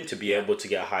doing to be able to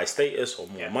get a high status or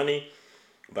more money.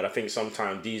 But I think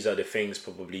sometimes these are the things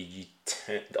probably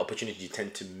the opportunity you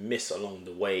tend to miss along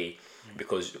the way,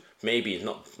 because maybe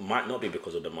might not be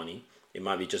because of the money. It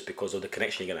might be just because of the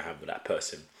connection you're going to have with that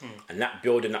person. And that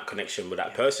building that connection with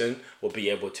that person will be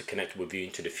able to connect with you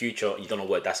into the future. You don't know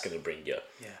where that's going to bring you.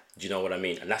 Yeah. Do you know what I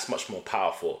mean? And that's much more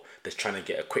powerful than trying to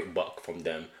get a quick buck from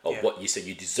them, or what you said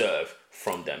you deserve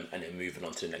from them, and then moving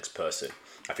on to the next person.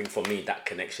 I think for me, that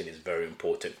connection is very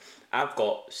important. I've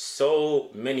got so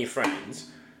many friends.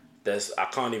 There's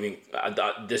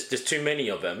too many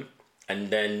of them. And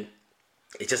then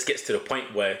it just gets to the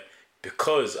point where,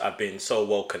 because I've been so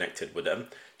well connected with them,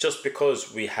 just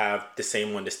because we have the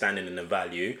same understanding and the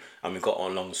value, and we got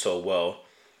along so well,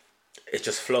 it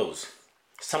just flows.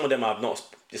 Some of them I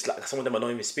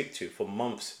don't even speak to for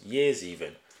months, years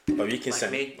even. But you can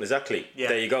send me. Exactly. Yeah.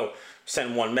 There you go.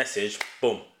 Send one message,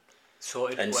 boom.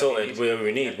 Sorted. Whatever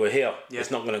we need. We're here. Yeah.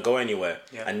 It's not gonna go anywhere.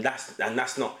 Yeah. And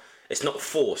that's not. It's not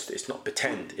forced, it's not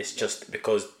pretend, it's just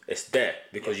because it's there.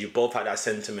 Because you both had that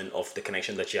sentiment of the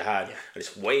connection that you had, and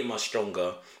it's way much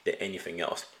stronger than anything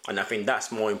else. And I think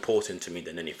that's more important to me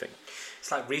than anything. It's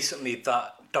like recently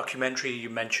that documentary you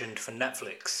mentioned for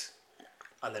Netflix,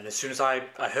 and then as soon as I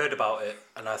heard about it,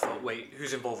 and I thought, wait,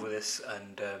 who's involved with this?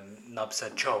 And Nab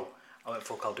said Cho. I went,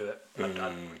 fuck, I'll do it. I'm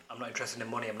not interested in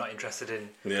money, I'm not interested in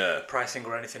pricing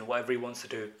or anything, whatever he wants to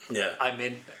do. Yeah. I'm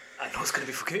in. I know it's going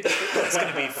to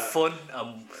be fun.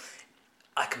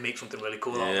 I can make something really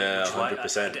cool out of it. Which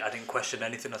 100%. I didn't question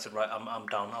anything. I said, right, I'm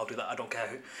down. I'll do that. I don't care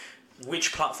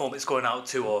which platform it's going out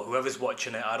to or whoever's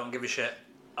watching it. I don't give a shit.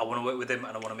 I want to work with him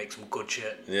and I want to make some good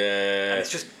shit. Yeah. And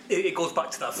it's just, it goes back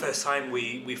to that first time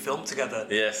we filmed together.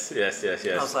 Yes. And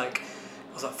I was like,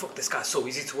 fuck, this guy's so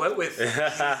easy to work with.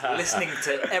 He's listening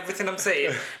to everything I'm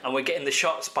saying, and we're getting the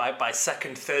shots by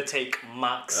second, third take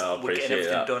max. We're getting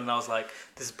everything done, and I was like,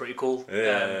 this is pretty cool.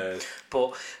 Yeah.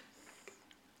 But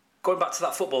going back to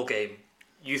that football game,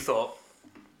 you thought,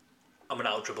 I'm going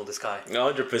to out-dribble this guy.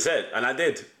 100%, and I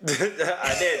did.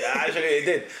 I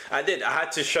did. I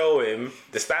had to show him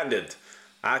the standard.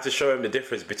 I had to show him the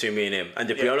difference between me and him. And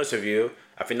to be honest with you,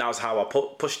 I think that was how I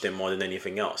pushed him more than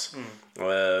anything else.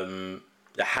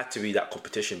 There had to be that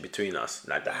competition between us.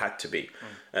 Like, there had to be.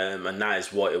 And that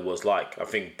is what it was like. I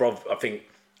think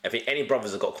any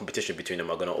brothers that got competition between them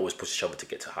are going to always push each other to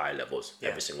get to higher levels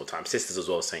every single time. Sisters as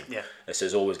well, same. Yeah. So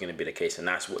it's always going to be the case. And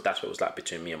that's what it was like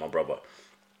between me and my brother.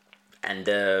 And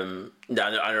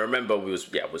I remember we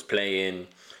was playing,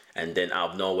 and then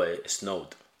out of nowhere it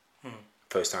snowed.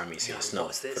 First time you see it snow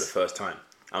for the first time.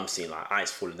 I'm seeing like ice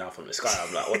falling down from the sky.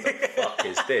 I'm like, what the fuck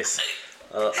is this?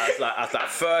 I was like,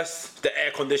 first the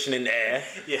air conditioning air,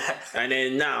 and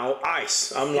then now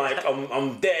ice. I'm like,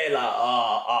 I'm there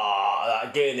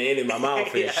like getting it in my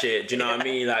mouth and shit. Do you know what I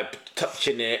mean? Like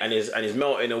touching it, and it's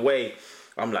melting away.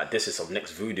 I'm like, this is some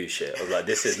next voodoo shit. I was like,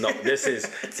 this is not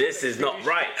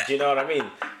right. Do you know what I mean?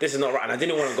 This is not right. And I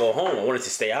didn't want to go home. I wanted to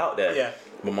stay out there. Yeah.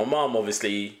 But my mom,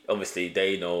 obviously,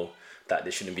 they know that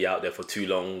they shouldn't be out there for too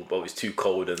long, but it's too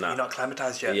cold and that. You're not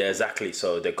acclimatized yet. Yeah, exactly.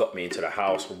 So they got me into the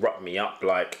house, wrapped me up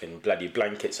like in bloody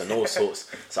blankets and all sorts.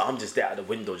 So I'm just there at the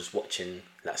window just watching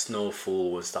like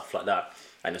snowfall and stuff like that.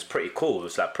 And it's pretty cool. It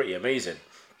was like pretty amazing.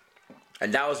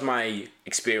 And that was my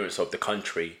experience of the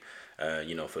country,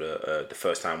 you know, for the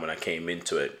first time when I came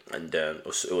into it. And it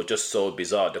was just so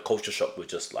bizarre. The culture shock was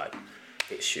just like,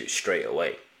 it shoots straight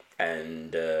away.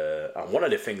 And one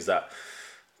of the things that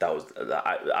was,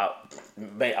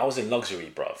 mate, I was in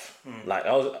luxury, bruv. Like,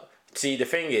 see, the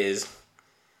thing is,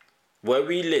 where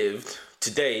we lived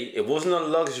today, it wasn't a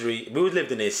luxury. We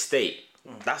lived in an estate.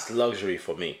 That's luxury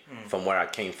for me, from where I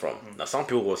came from. Now, some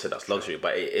people will say that's luxury,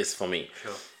 but it is for me.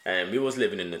 Sure. And we was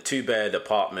living in a 2-bed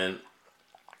apartment,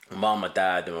 mom, my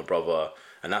dad, and my brother,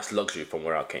 and that's luxury from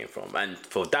where I came from. And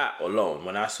for that alone,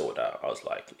 when I saw that, I was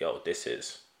like, yo, this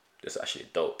is actually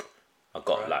dope. I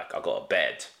got a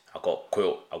bed, I got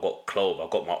quilt, I got clothes, I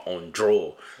got my own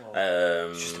drawer.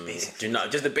 Just the basics.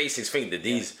 Just the basics thing that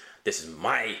this is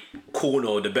my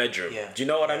corner of the bedroom. Yeah. Do you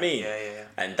know what I mean? Yeah.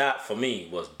 And that for me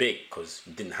was big because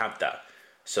we didn't have that.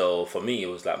 So for me, it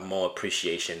was like more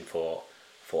appreciation for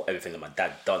everything that my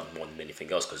dad done more than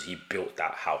anything else, because he built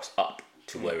that house up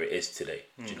to where it is today.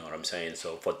 Do you know what I'm saying?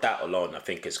 So for that alone, I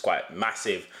think it's quite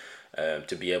massive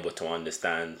to be able to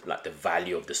understand like the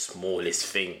value of the smallest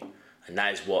thing. And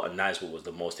that is what was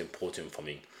the most important for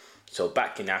me. So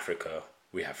back in Africa,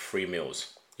 we have free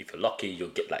meals. If you're lucky, you'll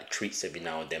get like treats every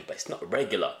now and then, but it's not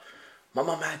regular. My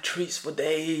mum had treats for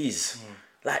days.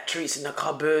 Like treats in the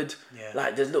cupboard. Yeah.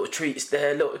 Like there's little treats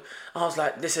there. I was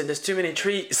like, listen, there's too many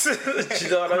treats. Do you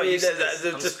know what I mean?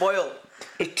 I'm just spoiled.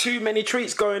 It's too many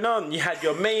treats going on. You had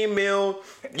your main meal.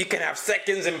 You can have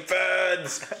seconds and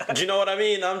thirds. Do you know what I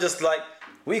mean? I'm just like,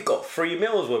 we've got free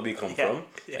meals where we come from.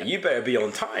 Yeah. And you better be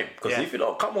on time. Because if you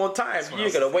don't come on time,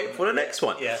 you're going to wait for the next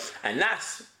one. Yeah. And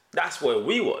that's where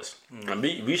we was. And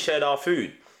we shared our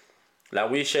food.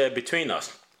 Like we shared between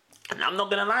us. And I'm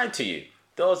not going to lie to you.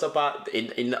 There was about,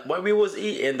 when we was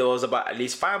eating, there was about at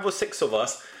least 5 or 6 of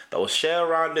us that will share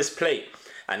around this plate.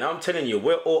 And I'm telling you,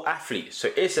 we're all athletes,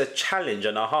 so it's a challenge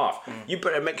and a half. You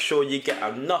better make sure you get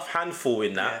enough handful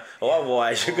in that, or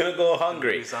otherwise you're gonna go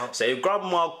hungry. So if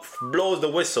grandma blows the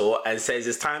whistle and says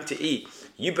it's time to eat,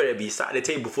 you better be sat at the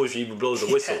table before she even blows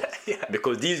the whistle.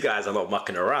 Because these guys are not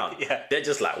mucking around. They're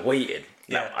just like waiting.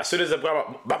 Now, as soon as the grandma,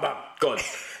 bam, bam, gone.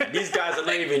 These guys are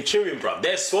not even chewing, bro.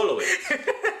 They're swallowing.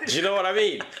 Do you know what I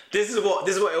mean? This is what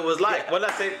it was like. When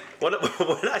I say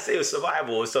it was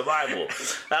survival, it was survival.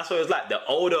 That's what it was like.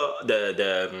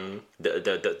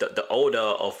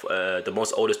 The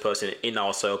most oldest person in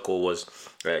our circle was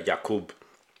Yakub,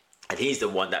 and he's the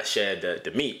one that shared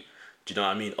the meat. Do you know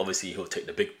what I mean? Obviously, he'll take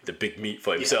the big meat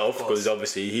for himself because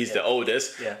obviously he's the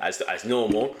oldest, as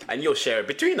normal, and you'll share it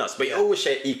between us, but you always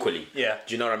share it equally. Yeah.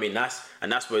 Do you know what I mean? That's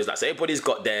where it's like, so everybody's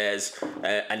got theirs,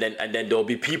 and then there'll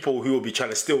be people who will be trying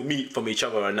to steal meat from each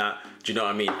other and that. Do you know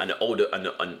what I mean? And the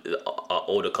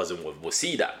older cousin will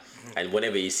see that. And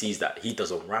whenever he sees that, he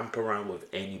doesn't ramp around with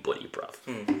anybody,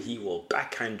 bruv. He will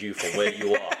backhand you from where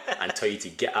you are and tell you to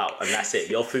get out, and that's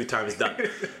it. Your food time is done.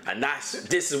 And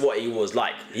this is what he was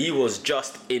like. He was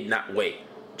just in that way.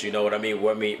 Do you know what I mean?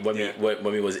 When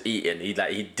we was eating, he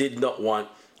did not want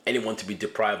anyone to be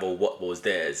deprived of what was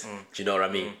theirs. Do you know what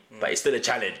I mean? But it's still a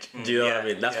challenge. Do you know what I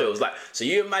mean? That's what it was like. So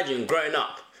you imagine growing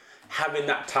up, having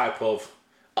that type of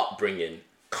upbringing,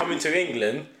 coming to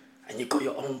England, and you got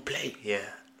your own plate. Yeah.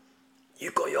 You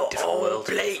got your own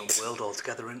plate. Different world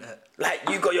altogether, isn't it? Like,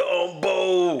 you got your own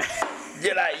bowl.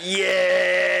 You're like,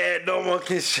 yeah, no one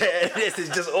can share this. It's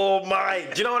just all mine.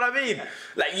 Do you know what I mean?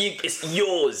 Like, it's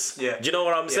yours. Yeah. Do you know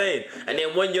what I'm saying? And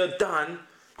then when you're done,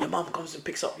 your mum comes and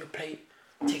picks up your plate,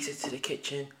 takes it to the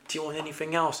kitchen. Do you want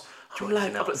anything else? I'm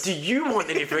like, do you want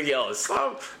anything else?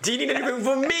 Do you need anything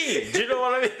from me? Do you know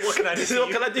what I mean? What can I do? What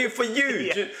can I do for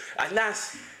you?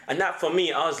 And that for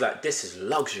me, I was like, this is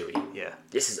luxury. Yeah.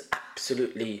 This is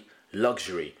absolutely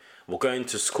luxury. We're going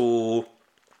to school,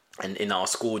 and in our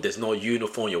school, there's no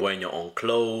uniform. You're wearing your own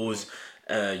clothes.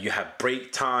 You have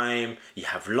break time. You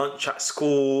have lunch at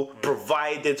school,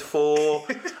 provided for.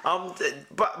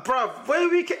 But bruv,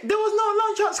 there was no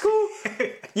lunch at school.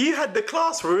 You had the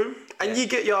classroom, and you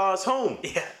get your ass home.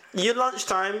 Yeah. Your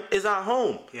lunchtime is at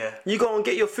home. Yeah. You go and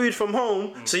get your food from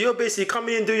home. So you're basically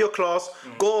coming in, do your class,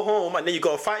 go home, and then you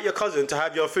go fight your cousin to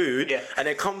have your food, and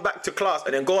then come back to class,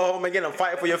 and then go home again and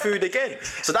fight for your food again.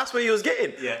 So that's what you was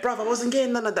getting. Yeah. Bruv, I wasn't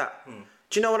getting none of that.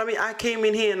 Do you know what I mean? I came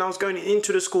in here and I was going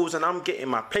into the schools and I'm getting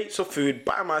my plates of food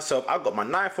by myself. I got my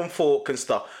knife and fork and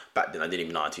stuff. Back then, I didn't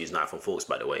even know how to use knife and forks,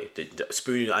 by the way. The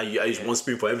spoon, I used one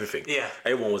spoon for everything. Yeah.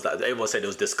 Everyone said it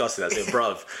was disgusting. I said,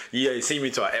 bruv, you see me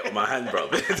till I ate with my hand,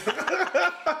 bruv.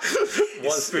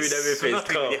 One spoon, everything.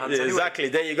 Yeah, exactly.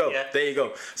 There you go. Yeah. There you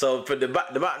go. So for the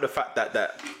fact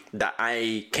that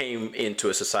I came into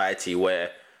a society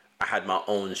where I had my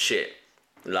own shit,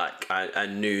 like I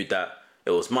knew that it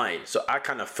was mine, so I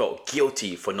kind of felt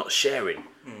guilty for not sharing.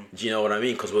 Do you know what I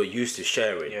mean? Because we're used to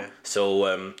sharing. Yeah.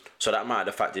 So so that matter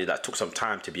the fact that took some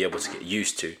time to be able to get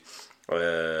used to.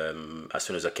 As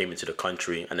soon as I came into the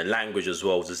country, and the language as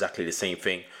well was exactly the same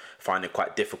thing. Find it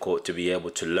quite difficult to be able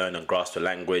to learn and grasp the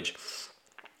language.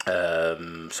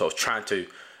 So I was trying to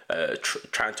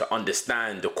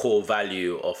understand the core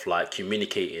value of like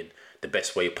communicating the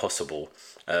best way possible.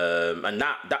 And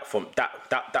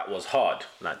that was hard.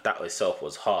 Like that itself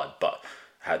was hard, but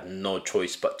I had no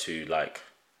choice but to like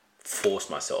force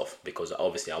myself, because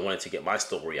obviously I wanted to get my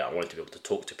story out. I wanted to be able to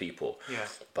talk to people. Yeah.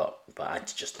 But I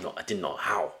didn't know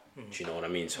how. Do you know what I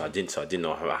mean? So I didn't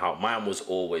know how. Mine was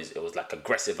always, it was like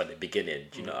aggressive at the beginning.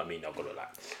 Do you know what I mean? I've got to like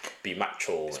be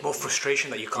macho. It's more frustration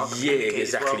that you can't communicate. Yeah,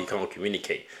 exactly. Well. You can't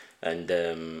communicate. And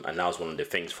that was one of the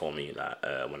things for me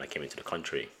that when I came into the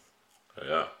country.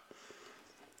 Yeah.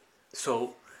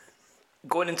 So,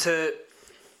 going into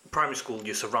primary school,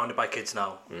 you're surrounded by kids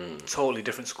now. Totally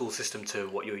different school system to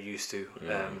what you're used to.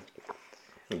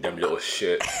 Them little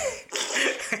shit.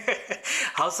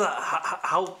 How's that?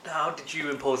 How did you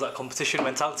impose that competition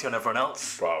mentality on everyone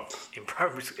else? Bruv. In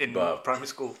primary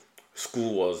school.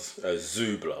 School was a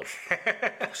zoo, bruv.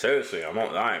 Seriously, I'm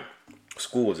not lying.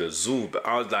 School was a zoo, but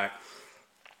I was like.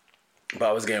 But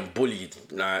I was getting bullied.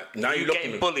 Like, now you're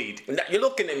looking bullied. You're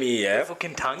looking at me, yeah.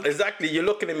 Fucking tank. Exactly. You're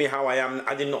looking at me how I am.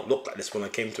 I did not look like this when I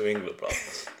came to England, bro.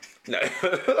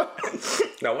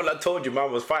 Now, when I told you,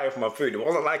 man was fighting for my food, it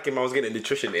wasn't like him. I was getting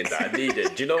nutrition in that I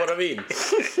needed. Do you know what I mean?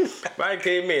 When I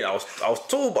came in, I was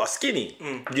tall but skinny.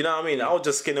 Do you know what I mean? I was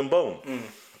just skin and bone,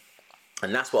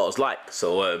 and that's what I was like.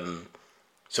 So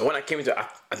when I came into it,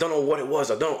 I don't know what it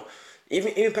was. I don't.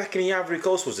 Even back in the Ivory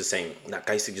Coast was the same. Like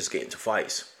I used to just get into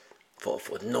fights. For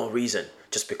no reason,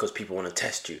 just because people want to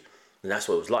test you, and that's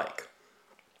what it was like.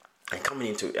 And coming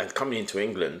into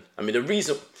England, I mean the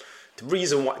reason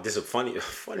why this is the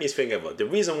funniest thing ever. The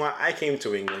reason why I came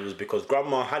to England was because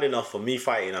Grandma had enough of me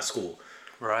fighting at school.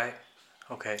 Right.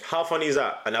 Okay. How funny is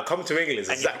that? And I come to England, it's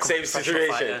the exact same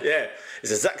situation. Fighter. Yeah,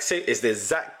 it's the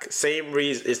exact same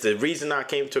reason. It's the reason I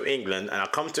came to England, and I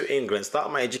come to England, start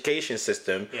my education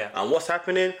system. Yeah. And what's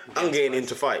happening? I'm getting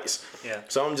into fights. Yeah.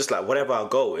 So I'm just like, wherever I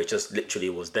go, it just literally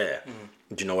was there.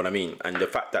 Do you know what I mean? And the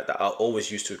fact that I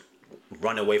always used to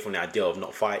run away from the idea of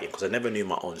not fighting because I never knew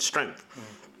my own strength.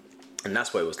 And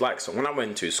that's what it was like. So when I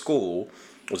went to school,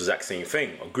 it was the exact same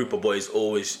thing. A group of boys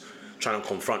always trying to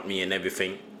confront me and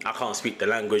everything. I can't speak the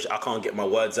language. I can't get my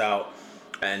words out.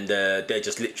 And they're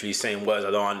just literally saying words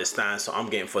I don't understand. So I'm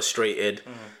getting frustrated.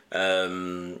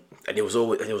 And it was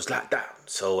like that.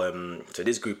 So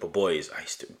this group of boys, I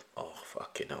used to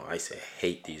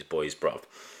hate these boys, bruv.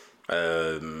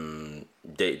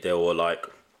 They were like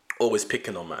always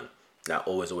picking on man. Like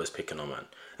always picking on man.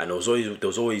 And there was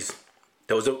always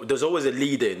a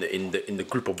leader in the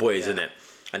group of boys, innit?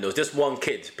 And there was this one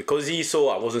kid, because he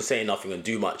saw I wasn't saying nothing and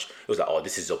do much, it was like, oh,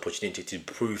 this is an opportunity to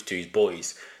prove to his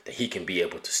boys that he can be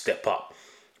able to step up.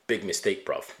 Big mistake,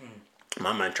 bruv.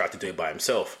 My man tried to do it by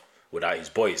himself without his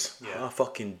boys. Yeah. How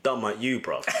fucking dumb are you,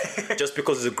 bruv? Just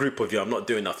because there's a group of you, I'm not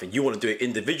doing nothing. You want to do it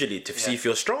individually to see if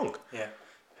you're strong. Yeah.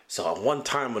 So at one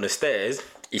time on the stairs,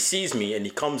 he sees me and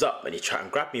he comes up and he tried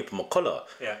and grab me from my collar.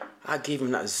 Yeah. I gave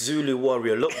him that Zulu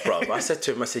warrior look, bruv. I said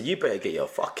to him, you better get your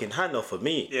fucking hand off of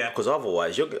me. Yeah. Because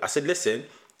otherwise, I said, listen,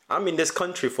 I'm in this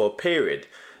country for a period.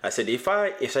 I said, if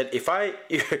I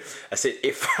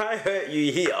hurt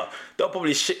you here, they'll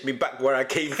probably ship me back where I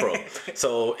came from.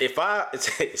 So if I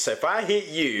hit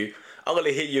you, I'm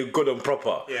gonna hit you good and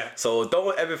proper. Yeah. So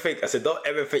don't ever think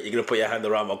you're gonna put your hand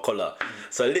around my collar.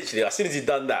 So literally, as soon as he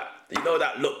done that, you know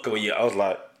that look when I was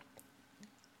like,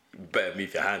 you better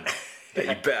move your hand. You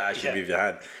better actually move your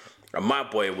hand. And my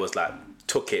boy was like,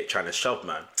 took it, trying to shove,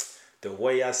 man. The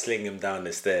way I sling him down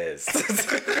the stairs,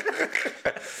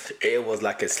 it was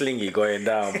like a slingy going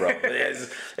down, bro.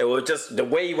 It was just the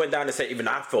way he went down the stairs. Even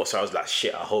I thought so. I was like,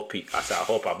 shit. I hope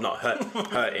I've not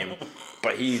hurt him.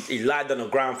 But he lied on the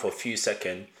ground for a few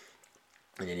seconds,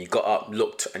 and then he got up,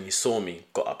 looked, and he saw me,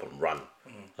 got up and run,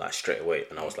 like straight away.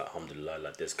 And I was like, alhamdulillah,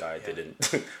 like this guy didn't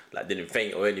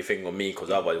faint or anything on me, because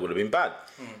otherwise it would have been bad.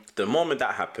 The moment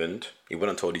that happened, he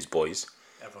went and told his boys.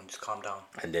 Just calm down.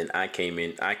 And then I came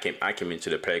into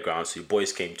the playground. So the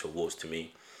boys came towards to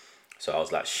me. So I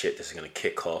was like, shit, this is gonna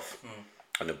kick off.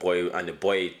 And the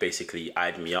boy basically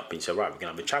eyed me up and said, right, we're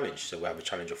gonna have a challenge. So we have a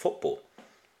challenge of football.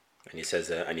 And he said,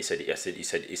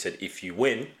 if you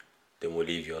win, then we'll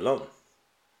leave you alone.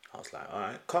 I was like, all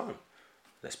right, calm,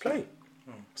 let's play.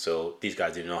 So these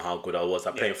guys didn't know how good I was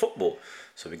at playing football.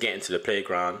 So we get into the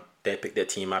playground. They pick their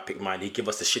team, I pick mine. He give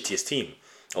us the shittiest team,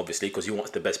 obviously, because he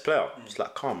wants the best player. It's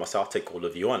like, calm, I said, I'll take all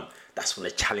of you on. That's when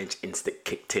the challenge instinct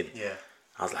kicked in. Yeah.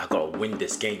 I was like, I gotta win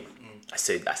this game. I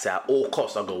said at all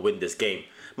costs, I gotta win this game.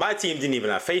 My team didn't even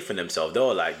have faith in themselves. They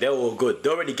were like, they were all good. They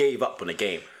already gave up on the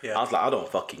game. Yeah. I was like, I don't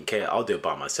fucking care. I'll do it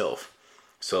by myself.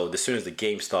 So as soon as the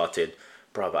game started,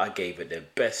 bruv, I gave it the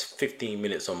best 15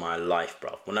 minutes of my life,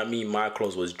 bruv. When I mean my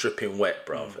clothes was dripping wet,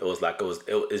 bruv. It was like, it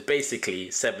was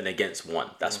basically 7 against 1.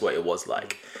 That's what it was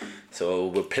like. So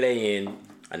we're playing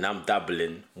and I'm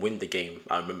dabbling, win the game.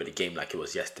 I remember the game like it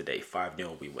was yesterday.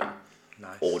 5-0 we win.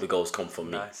 Nice. All the goals come from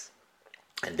me. Nice.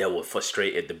 And they were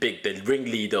frustrated. The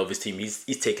ringleader of his team, he's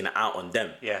taking it out on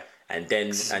them. Yeah. And then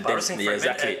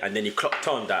exactly. And then he clocked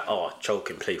on that, Cho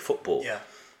can play football. Yeah.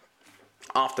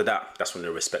 After that, that's when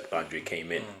the respect boundary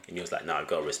came in, and he was like, "Nah, I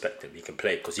gotta respect him. He can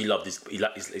play because he loved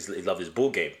his ball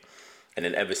game." And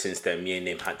then ever since then, me and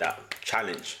him had that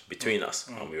challenge between us,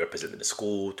 and we represented the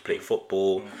school to play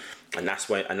football, and that's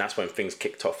when things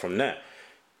kicked off from there.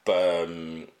 But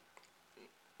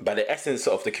the essence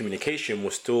of the communication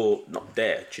was still not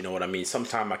there. Do you know what I mean?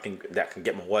 Sometimes I can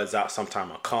get my words out.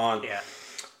 Sometimes I can't. Yeah.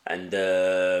 And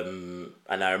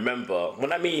I remember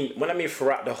when I mean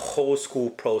throughout the whole school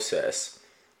process,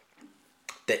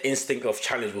 the instinct of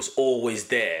challenge was always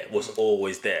there.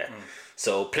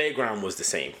 So playground was the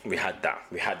same. We had that.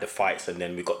 We had the fights, and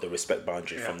then we got the respect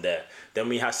boundary from there. Then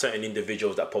we had certain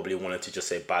individuals that probably wanted to just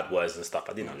say bad words and stuff.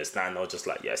 I didn't understand. I was just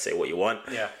like, yeah, say what you want.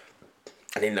 Yeah.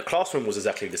 And in the classroom was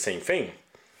exactly the same thing.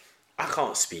 I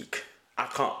can't speak. I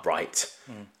can't write.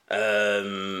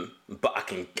 But I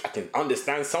can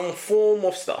understand some form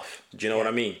of stuff. Do you know what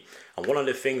I mean? And one of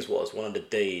the things was, one of the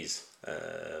days,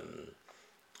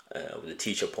 the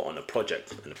teacher put on a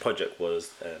project. And the project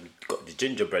was, got the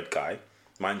gingerbread guy.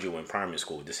 Mind you, in primary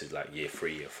school, this is like year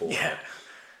 3, year 4. Yeah. Right?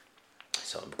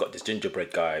 So we've got this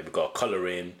gingerbread guy, we've got a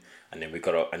colouring, and then we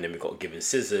got to give him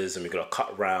scissors, and we got to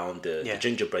cut round the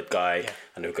gingerbread guy,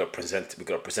 and then we got to present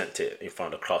it in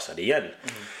front of the class at the end.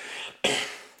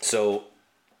 So,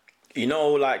 you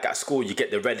know, like at school, you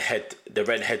get the red head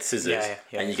scissors,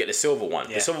 and you get the silver one.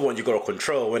 The silver one you got to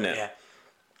control, innit? Yeah.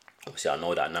 Obviously, I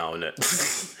know that now, innit?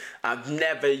 I've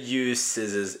never used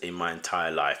scissors in my entire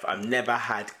life. I've never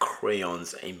had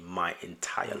crayons in my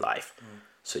entire life.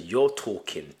 So you're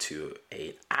talking to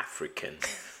an African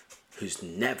who's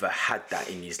never had that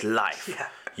in his life. Yeah.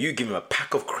 You give him a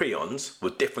pack of crayons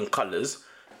with different colours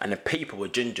and a paper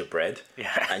with gingerbread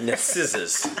and the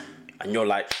scissors, and you're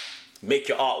like, make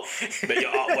your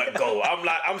artwork go.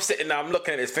 I'm sitting there, I'm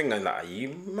looking at this thing and like, are you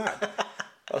mad?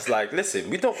 I was like,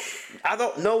 listen, I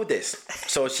don't know this.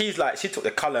 So she took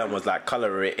the colour and was like,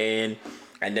 colour it in,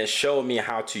 and then showed me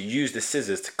how to use the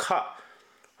scissors to cut.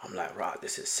 I'm like, right,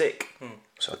 this is sick.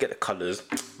 So I get the colours.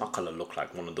 My colour looked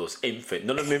like one of those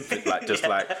like just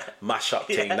like mash up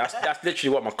thing. That's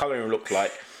literally what my colouring looked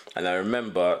like. And I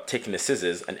remember taking the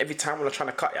scissors, and every time when I was trying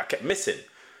to cut it, I kept missing.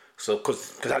 So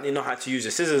because I didn't know how to use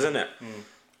the scissors, innit?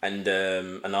 And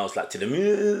I was like to them,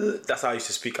 that's how I used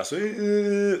to speak. I was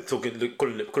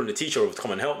calling the teacher over to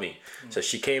come and help me. So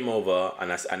she came over,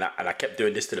 and I kept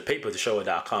doing this to the paper to show her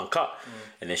that I can't cut.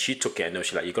 And then she took it, and then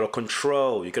she's like, you gotta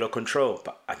control.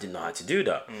 But I didn't know how to do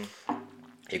that.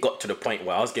 It got to the point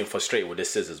where I was getting frustrated with the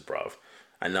scissors, bruv.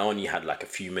 And I only had like a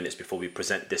few minutes before we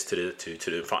present this to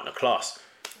the front of the class.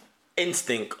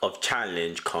 Instinct of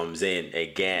challenge comes in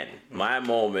again. My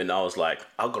moment, I was like,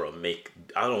 I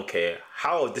don't care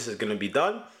how this is gonna be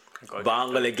done, but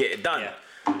I'm gonna get it done.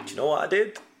 Do you know what I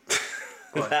did?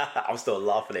 I'm still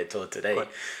laughing at it till today.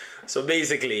 So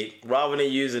basically, rather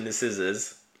than using the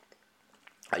scissors,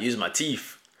 I used my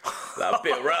teeth. Like a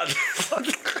bit around.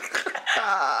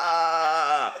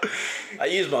 I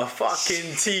used my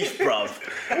fucking teeth, bruv.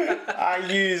 I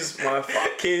used my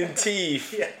fucking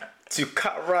teeth to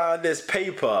cut around this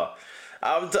paper.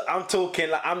 I'm talking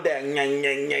like I'm there,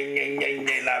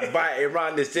 like biting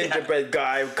around this gingerbread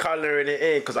guy, colouring it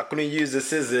in because I couldn't use the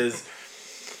scissors.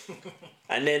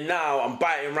 And then now I'm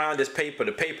biting around this paper.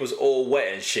 The paper's all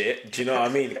wet and shit. Do you know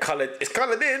what I mean? It's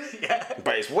coloured in,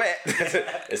 but it's wet.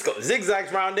 It's got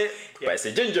zigzags around it, but it's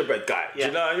a gingerbread guy. Do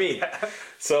you know what I mean?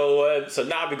 So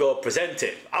now we go present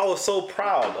it. I was so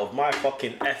proud of my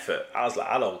fucking effort. I was like,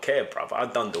 I don't care, bruv.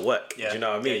 I've done the work. Do you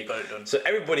know what I mean? You got it done. So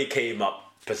everybody came up.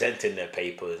 presenting their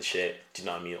paper and shit. Do you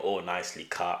know what I mean? All nicely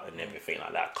cut and everything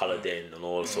like that, coloured in and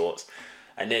all sorts.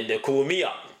 And then they called me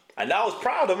up. And I was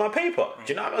proud of my paper.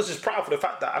 Do you know what I mean? I was just proud for the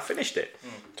fact that I finished it.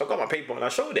 So I got my paper and I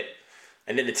showed it.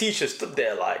 And then the teacher stood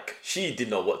there like she didn't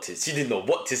know what to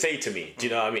say to me. Do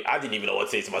you know what I mean? I didn't even know what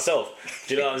to say to myself.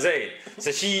 Do you know what I'm saying?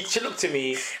 So she looked at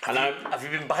me and have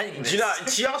you been biting this? Do you know?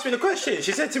 She asked me the question.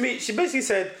 She said to me, she basically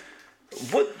said,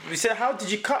 "What?" You said, "How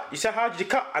did you cut?" You said, "How did you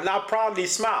cut?" And I proudly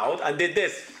smiled and did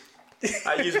this.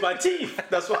 I used my teeth.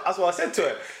 That's what I said to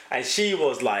her. And she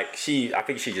was like, I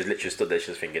think she just literally stood there.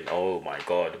 She was thinking, "Oh my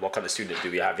God, what kind of student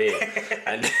do we have here?"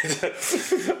 and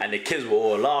and the kids were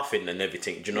all laughing and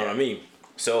everything. Do you know what I mean?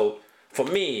 So for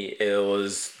me, it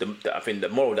was I think the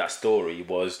moral of that story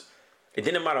was, it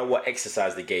didn't matter what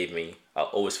exercise they gave me, I'll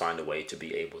always find a way to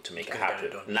be able to make it happen.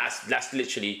 And that's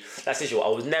literally what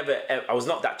I was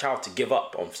not that child to give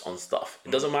up on stuff.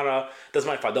 It doesn't matter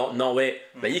if I don't know it.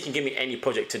 Like, you can give me any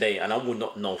project today and I would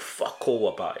not know fuck all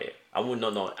about it. I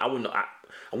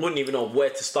wouldn't even know where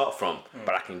to start from.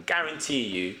 But I can guarantee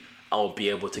you I'll be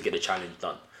able to get the challenge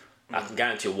done. I can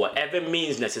guarantee you, whatever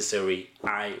means necessary,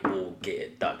 I will get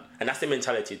it done. And that's the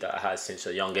mentality that I had since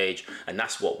a young age. And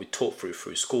that's what we taught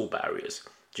through school barriers.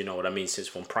 Do you know what I mean? Since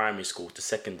from primary school to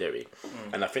secondary.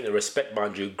 And I think the respect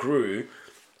boundary grew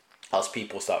as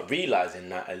people start realising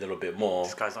that a little bit more.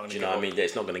 This guy's not do you know what I mean? That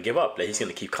it's not going to give up. Like, he's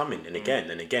going to keep coming and again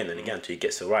and again and again until he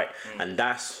gets it right. And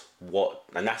that's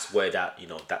where that, you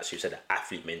know, that's, you said, the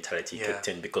athlete mentality kicked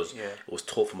in, because it was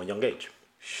taught from a young age.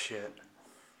 Shit.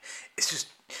 It's just,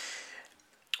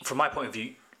 from my point of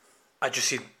view, I just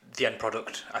see the end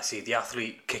product. I see the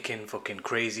athlete kicking fucking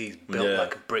crazy. He's built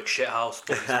like a brick shit house,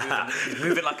 but he's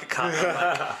moving like a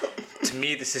cat. Like, to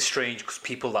me, this is strange, because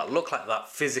people that look like that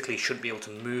physically shouldn't be able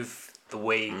to move the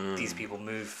way these people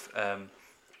move.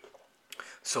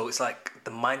 So it's like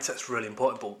the mindset's really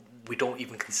important, but we don't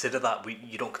even consider that.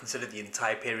 You don't consider the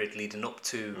entire period leading up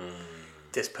to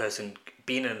this person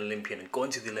being an Olympian and going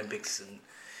to the Olympics. And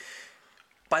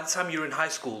by the time you were in high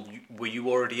school, were you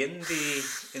already in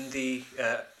the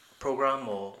program,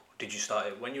 or did you start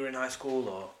it when you were in high school?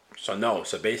 Or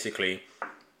So basically,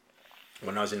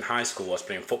 when I was in high school, I was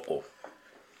playing football,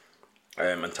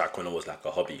 and taekwondo was like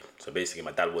a hobby. So basically,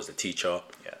 my dad was the teacher,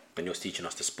 and he was teaching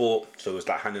us the sport. So it was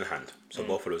like hand in hand. So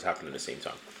both of those happened at the same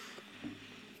time.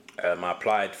 I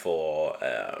applied for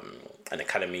an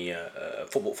academy,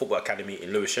 football academy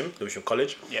in Lewisham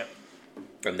College. Yeah.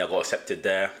 And I got accepted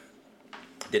there.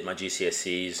 Did my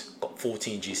GCSEs, got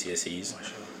 14 GCSEs.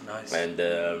 Nice. And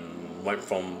went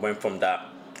from that,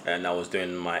 and I was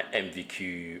doing my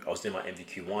MVQ. I was doing my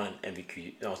MVQ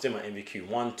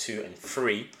 1, 2, and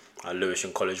 3 at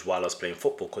Lewisham College while I was playing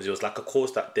football, because it was like a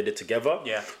course that did it together.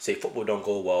 Yeah. Say football don't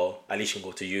go well, at least you can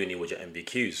go to uni with your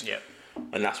MVQs. Yeah.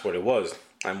 And that's what it was.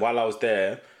 And while I was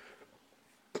there,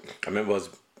 I remember I was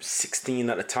 16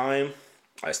 at the time.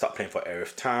 I started playing for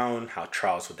Erith Town, had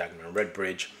trials for Dagenham and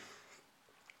Redbridge.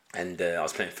 And I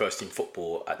was playing first team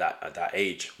football at that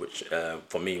age, which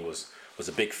for me was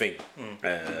a big thing.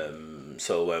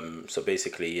 So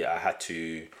basically I had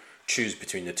to choose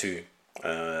between the two,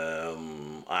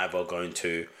 either going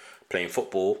to playing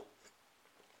football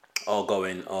or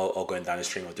going down the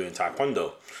stream of doing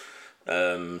taekwondo.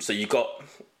 So you got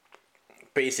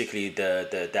basically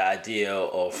the idea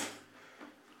of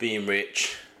being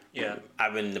rich,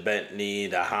 having the Bentley,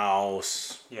 the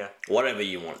house, whatever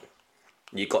you want.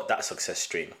 You got that success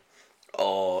stream,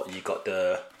 or you got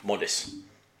the modest,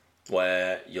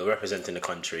 where you're representing the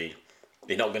country.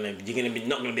 You're not gonna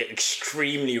be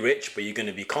extremely rich, but you're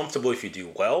gonna be comfortable if you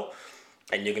do well,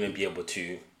 and you're gonna be able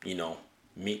to, you know,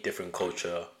 meet different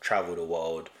culture, travel the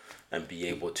world, and be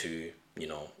able to, you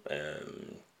know,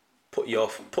 put your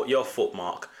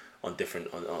footmark on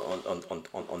different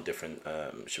different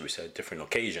should we say different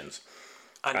occasions.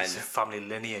 And it's a family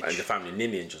lineage. And the family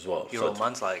lineage as well. Your old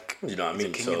man's like, you know what I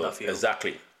mean? king in that field.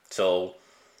 Exactly. So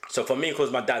for me, because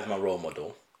my dad's my role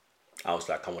model, I was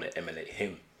like, I want to emulate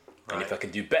him. Right. And if I can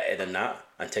do better than that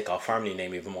and take our family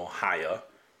name even more higher,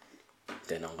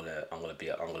 then I'm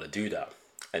gonna do that.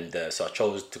 And so I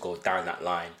chose to go down that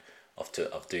line of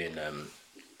doing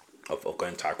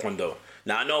going taekwondo.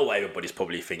 Now I know what everybody's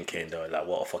probably thinking, though, like,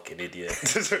 what a fucking idiot.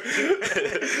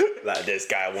 Like, this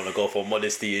guy want to go for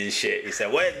modesty and shit. He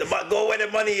said, go where the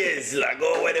money is. Like,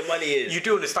 go where the money is. You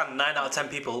do understand 9 out of 10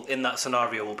 people in that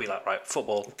scenario will be like, right,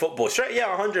 football straight,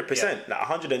 100%, like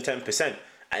 110%.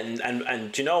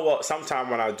 And do you know what? Sometimes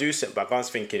when I do sit back, I was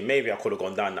thinking maybe I could have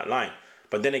gone down that line.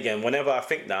 But then again, whenever I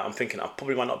think that, I'm thinking I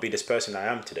probably might not be this person I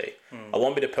am today. I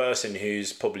won't be the person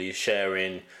who's probably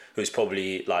sharing, who's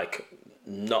probably like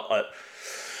not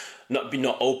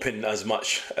not open as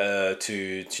much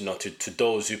to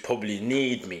those who probably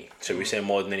need me. So we say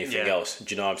more than anything else.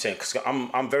 Do you know what I'm saying? Because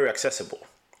I'm very accessible.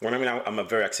 When I mean I'm a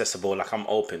very accessible, like I'm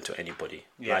open to anybody.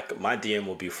 Yeah. Like my DM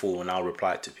will be full and I'll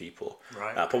reply to people.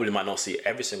 Right. I probably might not see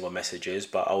every single messages,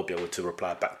 but I'll be able to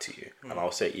reply back to you. And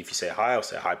I'll say, if you say hi, I'll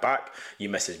say hi back. You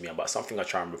message me about something, I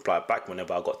try and reply back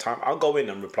whenever I got time. I'll go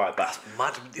in and reply back. That's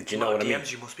mad. Do you know what I mean?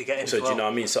 DMs you must be getting. So do you know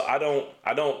what I mean? So I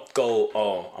don't go,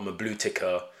 oh, I'm a blue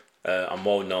ticker. I'm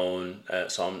well known,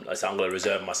 so I'm going to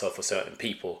reserve myself for certain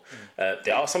people.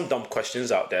 There are some dumb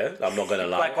questions out there. I'm not going to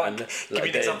lie. Like what? Give me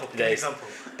an example. There's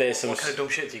some. What kind of dumb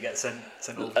shit do you get sent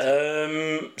over?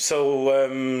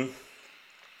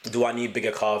 Do I need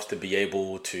bigger calves to be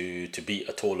able to beat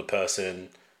a taller person?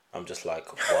 I'm just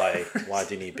like, why? Why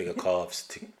do you need bigger calves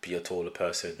to be a taller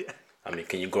person? Yeah. I mean,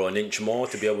 can you grow an inch more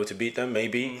to be able to beat them?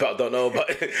 Maybe, but I don't know.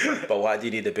 But why do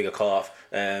you need a bigger calf?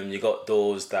 You got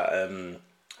those that.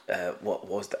 What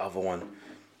was the other one?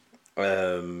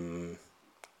 There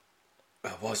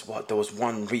was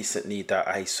one recently that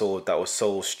I saw that was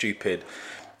so stupid.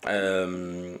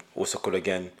 What's it called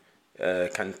again?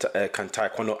 Can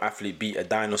taekwondo athlete beat a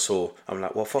dinosaur? I'm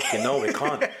like, well, fucking no, it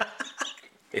can't.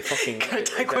 It fucking can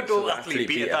taekwondo athlete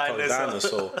beat a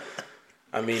dinosaur?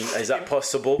 I mean, is that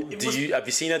possible? Have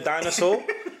you seen a dinosaur?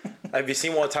 Have you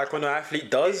seen what a taekwondo athlete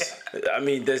does? I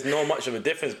mean, there's not much of a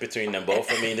difference between them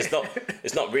both. I mean, it's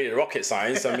not really rocket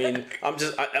science. I mean,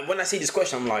 when I see this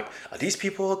question, I'm like, are these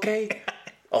people okay?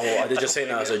 Or are they just saying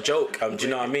that as a joke? Do you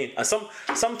know what I mean? And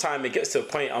sometimes it gets to a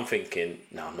point I'm thinking,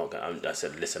 no, I'm not going to. I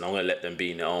said, listen, I'm going to let them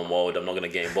be in their own world. I'm not going to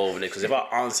get involved in it. Because if I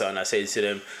answer and I say to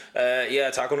them,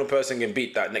 yeah, taekwondo person can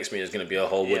beat that, next minute is going to be a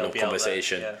whole window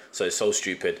conversation. Yeah. So it's so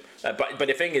stupid. But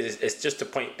the thing is, it's just the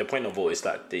point of all is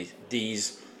that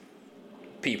these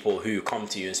people who come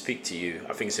to you and speak to you,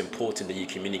 I think it's important that you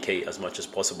communicate as much as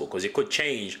possible, because it could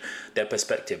change their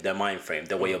perspective, their mind frame,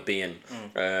 their way of being,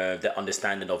 their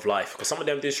understanding of life. Because some of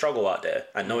them do struggle out there,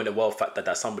 and knowing the well fact that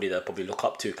that's somebody that probably look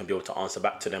up to can be able to answer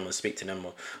back to them and speak to them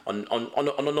on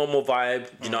a normal vibe.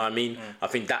 Do you know what I mean? I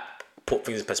think that put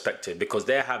things in perspective, because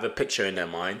they have a picture in their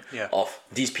mind of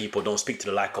these people don't speak to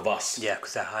the like of us. Yeah,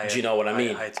 because they're higher. Do you know what I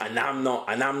mean? And I'm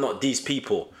not these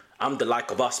people. I'm the like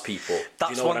of us people.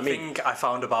 That's Do you know one what I mean? thing I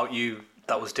found about you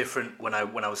that was different when I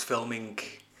was filming.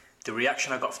 The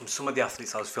reaction I got from some of the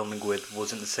athletes I was filming with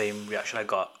wasn't the same reaction I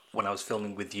got when I was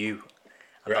filming with you.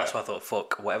 And that's why I thought,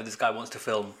 fuck, whatever this guy wants to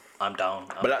film, I'm down.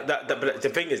 But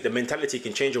the thing is, the mentality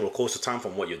can change over the course of time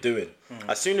from what you're doing.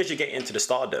 As soon as you get into the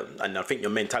stardom, and I think your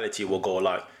mentality will go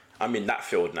like, I'm in that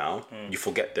field now. You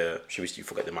forget the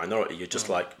minority. You're just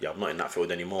like, yeah, I'm not in that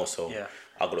field anymore. So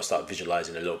I've got to start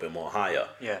visualizing a little bit more higher.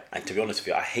 Yeah. And to be honest with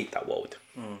you, I hate that world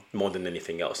more than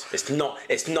anything else. It's not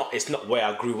where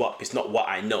I grew up. It's not what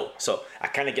I know. So I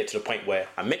kind of get to the point where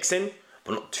I'm mixing,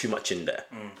 but not too much in there.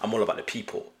 I'm all about the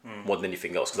people more than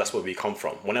anything else, because that's where we come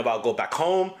from. Whenever I go back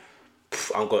home,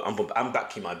 I'm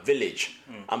back in my village.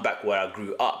 I'm back where I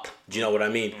grew up. Do you know what I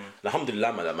mean?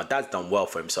 Alhamdulillah, my dad's done well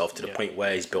for himself to the point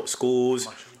where he's built schools,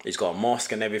 he's got a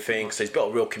mosque and everything, so he's built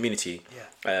a real community.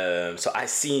 So I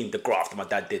seen the graft that my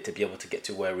dad did to be able to get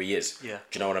to where he is. Do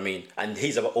you know what I mean? And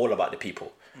he's all about the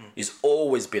people. He's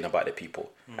always been about the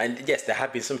people. And yes, there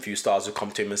have been some few stars who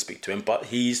come to him and speak to him, but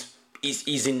he's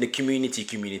in the community.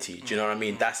 Do you know what I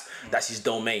mean? That's his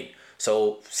domain.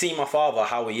 So seeing my father,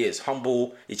 how he is,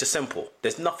 humble, it's just simple.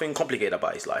 There's nothing complicated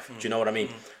about his life. Do you know what I mean?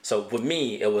 So with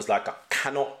me, it was like, I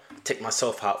cannot take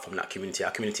myself out from that community.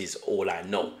 That community is all I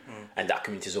know. And that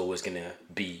community is always going to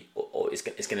be,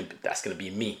 that's going to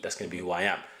be me. That's going to be who I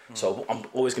am. So I'm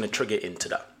always going to trigger into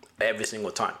that every single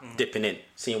time, dipping in,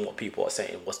 seeing what people are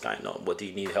saying, what's going on, what do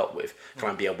you need help with, can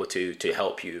I be able to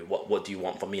help you, what do you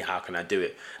want from me, how can I do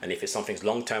it, and if it's something's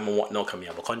long term and whatnot, can we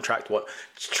have a contract,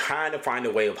 trying to find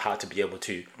a way of how to be able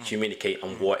to communicate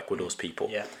and work with those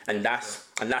people. And that's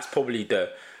probably the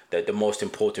most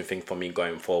important thing for me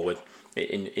going forward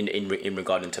in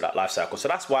regarding to that life cycle. So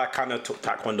that's why I kind of took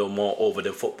taekwondo more over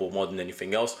than football, more than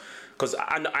anything else, because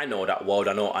I know that world,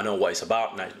 I know what it's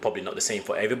about, and it's probably not the same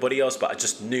for everybody else, but I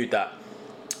just knew that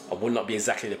I would not be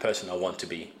exactly the person I want to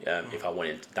be if I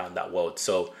went down that world.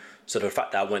 So the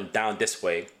fact that I went down this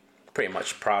way, pretty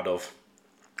much proud of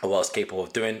what I was capable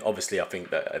of doing. Obviously, I think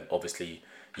that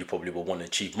you probably will want to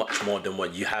achieve much more than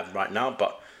what you have right now,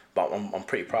 but I'm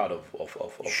pretty proud of where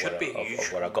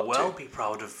I got to. Well, be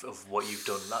proud of what you've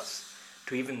done. That's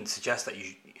to even suggest that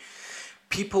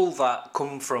people that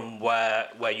come from where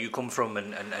you come from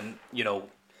and you know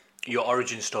your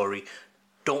origin story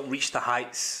don't reach the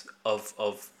heights of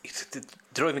they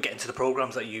don't even get into the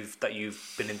programs that you've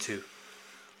been into.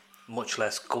 much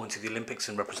less going to the Olympics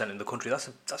and representing the country. That's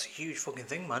a huge fucking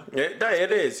thing, man. Yeah,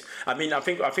 it is. I mean, I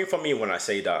think for me, when I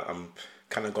say that, I'm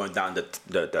kind of going down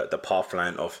the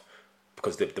pathline of,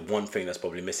 because the one thing that's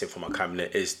probably missing from my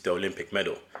cabinet is the Olympic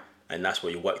medal, and that's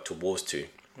what you work towards to,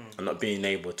 and not being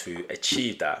able to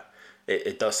achieve that.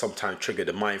 It does sometimes trigger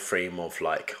the mind frame of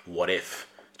like, what if?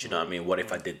 Do you know what I mean? What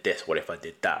if I did this? What if I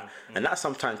did that? And that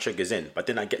sometimes triggers in. But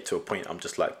then I get to a point, I'm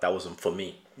just like, that wasn't for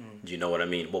me. Do you know what I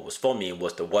mean? What was for me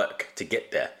was the work to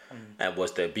get there, and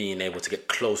was the being able to get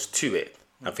close to it.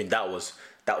 I think that was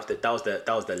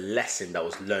the lesson that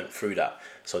was learned through that.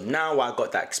 So now I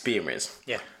got that experience.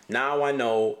 Yeah. Now I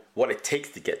know what it takes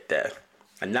to get there.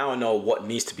 And now I know what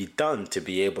needs to be done to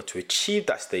be able to achieve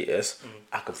that status.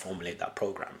 I can formulate that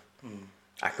program.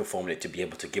 I can formulate to be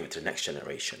able to give it to the next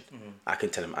generation. I can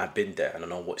tell them I've been there and I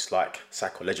know what it's like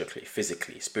psychologically,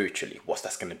 physically, spiritually, what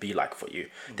that's going to be like for you,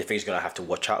 the things you're going to have to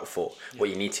watch out for, what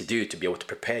you need to do to be able to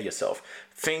prepare yourself,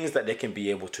 things that they can be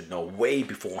able to know way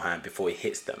beforehand before it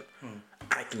hits them.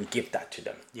 I can give that to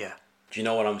them. Yeah. Do you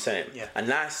know what I'm saying? Yeah. And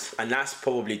that's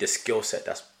probably the skill set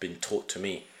that's been taught to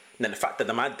me. And then the fact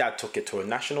that my dad took it to a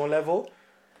national level,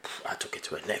 I took it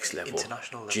to a next level.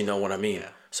 International level. Do you know what I mean? Yeah.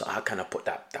 So I kind of put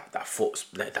that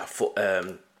footstep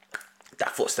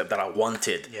that I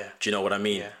wanted. Yeah. Do you know what I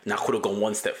mean? Yeah. And I could have gone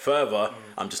one step further.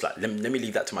 I'm just like, let me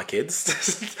leave that to my kids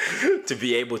to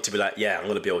be able to be like, yeah, I'm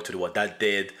gonna be able to do what Dad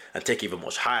did and take even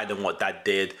much higher than what Dad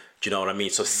did. Do you know what I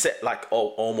mean? So set like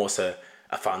almost a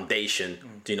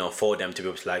foundation, you know, for them to be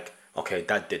able to like, okay,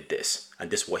 Dad did this, and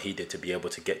this is what he did to be able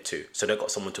to get to. So they've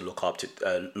got someone to look up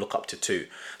to too.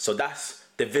 So that's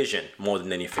the vision more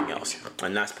than anything else,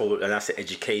 and that's the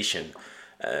education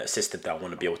system that I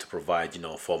want to be able to provide, you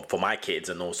know, for my kids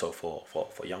and also for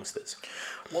youngsters.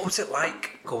 What was it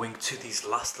like going to these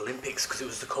last Olympics? Because it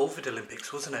was the COVID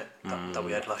Olympics, wasn't it? That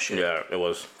we had last year. Yeah, it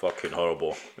was fucking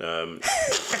horrible. It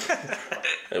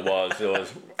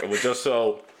was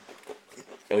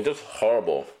just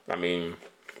horrible. I mean,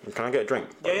 can I get a drink?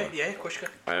 Yeah, of course you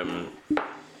can.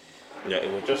 Yeah,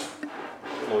 it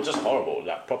was just horrible,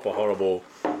 like proper horrible.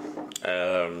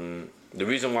 The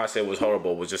reason why I say it was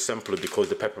horrible was just simply because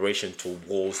the preparation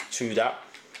towards to that,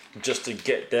 just to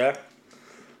get there,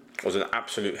 was an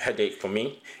absolute headache for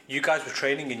me. You guys were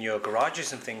training in your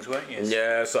garages and things, weren't you?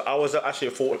 Yeah, so I was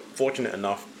actually fortunate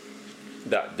enough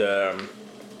that the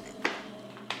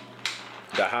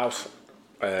house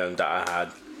that I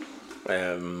had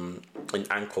in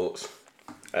Ancoats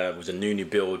was a newly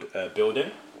built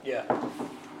building. Yeah.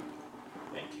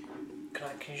 Thank you.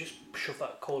 Can you just shove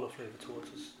that cola flavour towards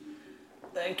us?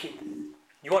 Thank you.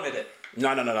 You wanted it? No,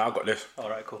 I got this.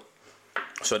 Alright, cool.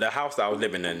 So the house that I was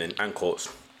living in Ancoats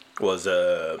was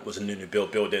a newly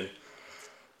built building,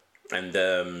 and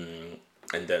then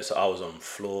so I was on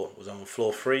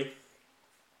floor 3.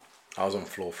 I was on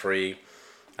floor 3,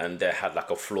 and they had like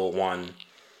a floor 1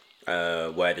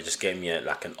 where they just gave me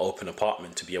like an open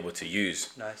apartment to be able to use.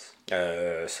 Nice.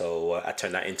 So I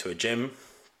turned that into a gym.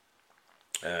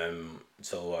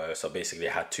 So basically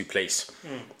I had 2 places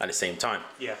at the same time.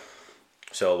 Yeah.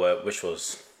 So which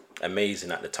was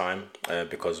amazing at the time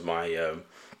because my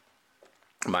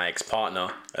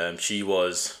ex-partner, she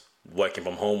was working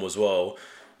from home as well,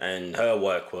 and her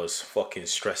work was fucking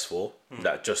stressful.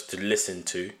 That just to listen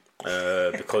to.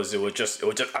 Because it was just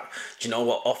you know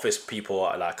what, office people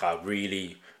are like, I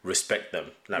really respect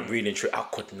them, like really and truly. I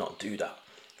could not do that,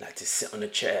 like to sit on a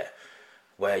chair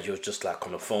where you're just like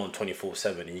on the phone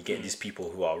 24/7, and you get these people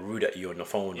who are rude at you on the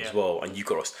phone as well, and you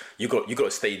gotta stay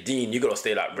you gotta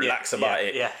stay like relaxed about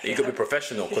it. You gotta be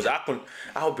professional, because I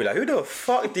would be like, who the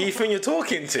fuck do you think you're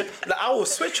talking to? Like I will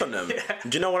switch on them.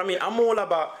 Do you know what I mean? I'm all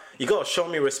about, you gotta show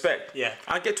me respect.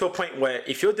 I get to a point where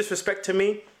if you're disrespecting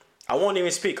me, I won't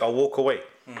even speak. I'll walk away.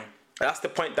 That's the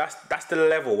point. That's the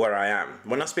level where I am.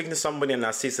 When I'm speaking to somebody and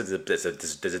I see there's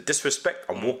a disrespect,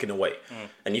 I'm walking away.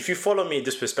 And if you follow me,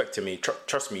 disrespecting me,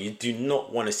 trust me, you do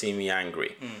not want to see me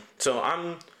angry. So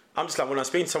I'm just like, when I'm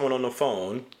speaking to someone on the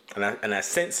phone and I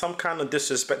sense some kind of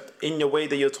disrespect in your way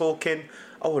that you're talking,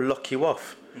 I will lock you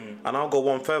off. And I'll go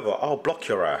one further. I'll block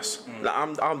your ass.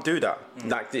 Like I'll do that.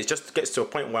 Like it just gets to a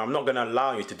point where I'm not gonna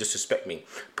allow you to disrespect me,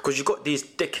 because you got these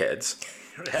dickheads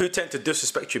who tend to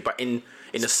disrespect you, but in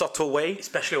a subtle way,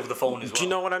 especially over the phone as well. Do you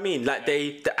know what I mean? Like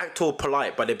they act all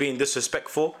polite, but they're being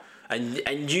disrespectful,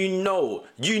 and you know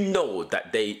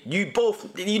that they're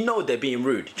being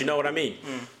rude. Do you know what I mean?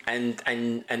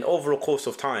 And over a course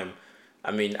of time,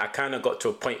 I mean, I kind of got to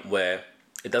a point where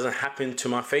it doesn't happen to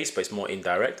my face, but it's more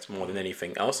indirect, more than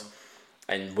anything else.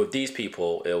 And with these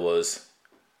people, it was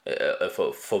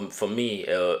for me,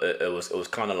 it was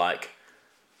kind of like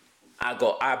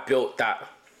I built that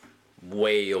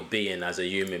way of being as a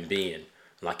human being.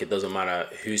 Like, it doesn't matter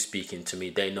who's speaking to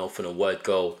me, they know from the word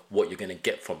go what you're gonna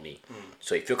get from me.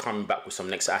 So if you're coming back with some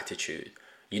next attitude,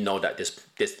 you know that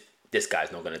this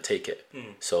guy's not gonna take it.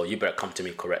 So you better come to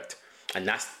me correct. And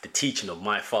that's the teaching of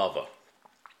my father.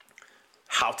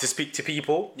 How to speak to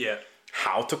people. Yeah.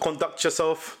 How to conduct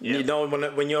yourself, you know,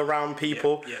 when you're around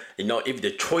people. You know, if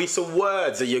the choice of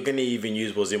words that you're gonna even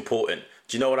use was important.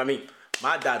 Do you know what I mean?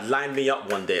 My dad lined me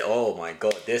up one day. Oh my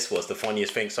God, this was the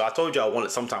funniest thing. So I told you I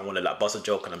wanted like bust a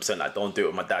joke, and I'm saying like, don't do it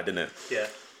with my dad, innit? Yeah.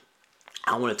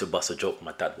 I wanted to bust a joke with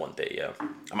my dad one day, yeah.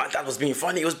 And my dad was being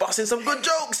funny. He was busting some good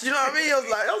jokes. You know what I mean? I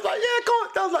was like, yeah, go on.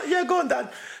 I was like, yeah, go on,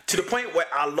 Dad. To the point where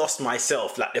I lost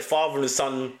myself. Like the father and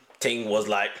the thing was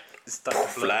like,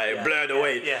 blurred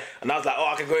away. Yeah. And I was like, oh,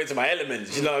 I can go into my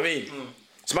elements. You know what I mean?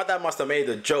 So my dad must have made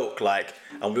a joke, like,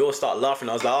 and we all start laughing.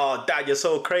 I was like, oh, Dad, you're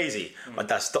so crazy. My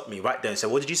dad stopped me right there and said,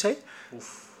 what did you say?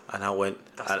 Oof. And I went,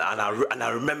 and I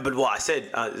remembered what I said.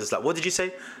 It was like, what did you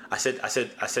say? I said,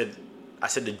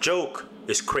 the joke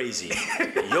is crazy.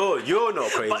 You're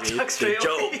not crazy.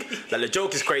 The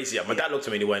joke is crazy. And my dad looked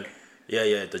at me and he went,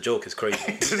 yeah, the joke is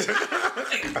crazy.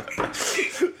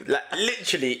 Like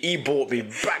literally, he brought me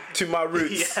back to my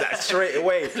roots, like straight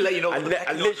away. Let you know and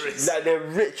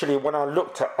literally, when I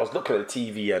was looking at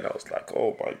the TV and I was like,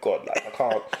 oh my God, like I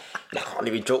can't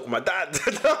even joke with my dad.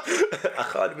 I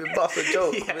can't even bust a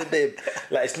joke with him.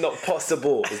 Like it's not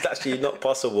possible. It's actually not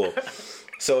possible.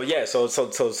 So yeah, so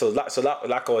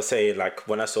like I was saying, like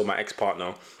when I saw my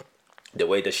ex-partner, the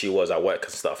way that she was at work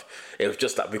and stuff, it was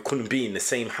just like we couldn't be in the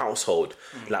same household.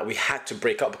 Like we had to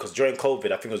break up because during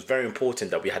COVID, I think it was very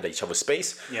important that we had each other's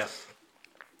space. Yeah.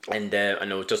 And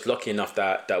I was just lucky enough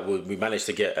that we managed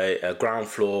to get a ground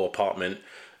floor apartment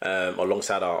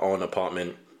alongside our own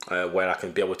apartment. Where I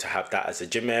can be able to have that as a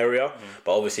gym area,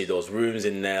 but obviously there was rooms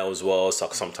in there as well, so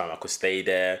sometimes I could stay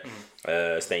there,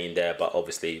 but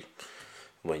obviously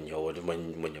when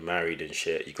you're married and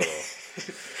shit, you gotta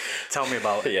tell me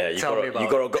about it. Yeah, you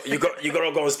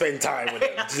gotta go and spend time with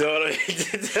them. Do you know what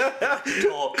I mean?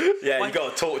 Talk. Yeah, you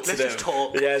gotta talk to them. Let's just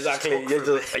talk. Yeah, exactly.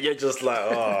 You're just like,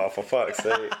 oh, for fuck's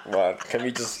sake, man. Can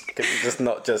we just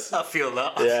not just? I feel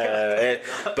that. Yeah.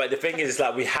 But the thing is,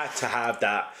 like, we had to have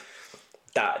that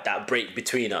break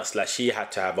between us. Like, she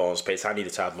had to have her own space, I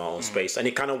needed to have my own space, and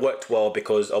it kind of worked well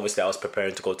because obviously I was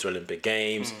preparing to go to Olympic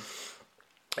Games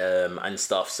and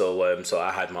stuff, so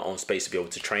I had my own space to be able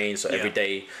to train. So every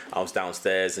day I was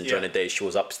downstairs, and during the day she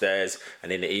was upstairs,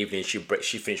 and in the evening she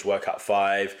finished work at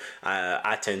 5.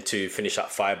 I tend to finish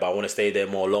at 5, but I want to stay there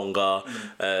more longer.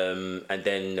 And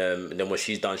then when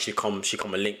she's done, she come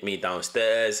and link me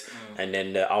downstairs, and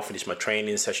then I'll finish my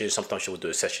training session. Sometimes she will do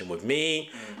a session with me,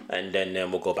 and then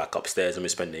we'll go back upstairs and we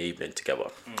spend the evening together.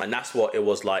 And that's what it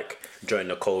was like during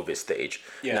the COVID stage.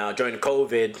 Now during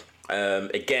COVID,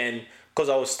 again, because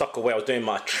I was stuck away, I was doing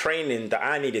my training that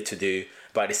I needed to do,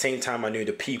 but at the same time I knew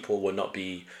the people would not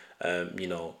be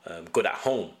good at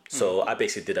home. So I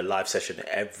basically did a live session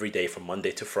every day from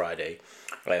Monday to Friday,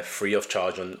 free of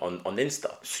charge on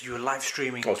Insta. So you were live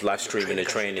streaming? I was live streaming a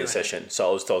training session. So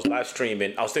I was live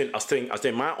streaming. I was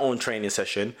doing my own training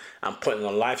session and putting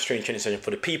on a live stream training session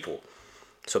for the people.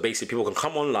 So basically people can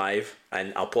come on live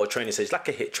and I'll put a training session. It's like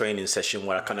a HIIT training session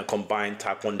where I kind of combine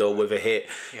taekwondo with a HIIT,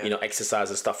 exercise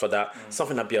and stuff like that.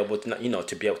 Something I'd be able to,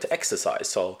 to be able to exercise.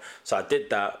 So I did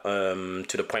that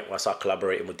to the point where I started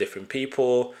collaborating with different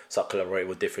people, started collaborating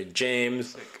with different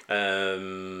gyms.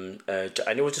 And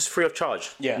it was just free of charge.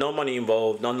 Yeah. No money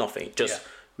involved, nothing. Just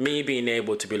me being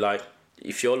able to be like,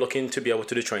 if you're looking to be able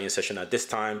to do a training session at this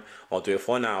time, I'll do it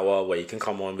for an hour where you can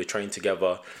come on, we train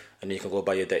together, and then you can go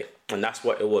by your day. And that's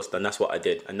what it was, and that's what I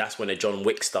did. And that's when the John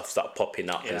Wick stuff started popping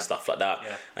up and stuff like that.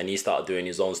 Yeah. And he started doing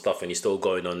his own stuff, and he's still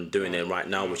going on doing it right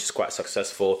now, which is quite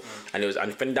successful. And I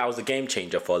think that was a game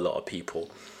changer for a lot of people.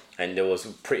 And it was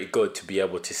pretty good to be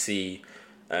able to see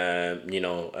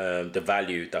the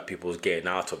value that people was getting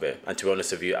out of it. And to be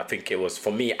honest with you, I think it was,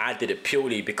 for me, I did it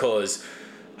purely because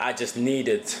I just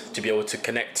needed to be able to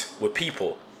connect with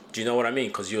people. Do you know what I mean?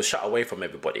 Because you're shut away from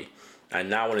everybody. And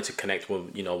now I wanted to connect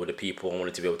with, with the people. I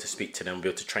wanted to be able to speak to them, be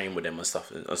able to train with them and stuff,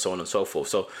 and so on and so forth.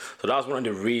 So that was one of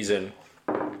the reasons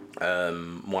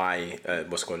why I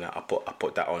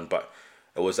put that on. But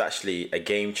it was actually a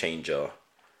game changer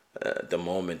the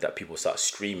moment that people start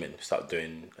streaming, start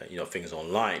doing things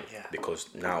online, because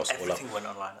now it's everything went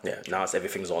online. Now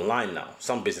everything's online now.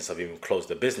 Some businesses have even closed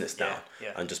the business now,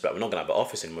 and just we're not gonna have an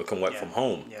office anymore. We can work from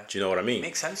home. Yeah. Do you know what I mean?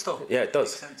 Makes sense though. Yeah, it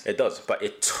does. It does. But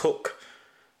it took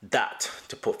that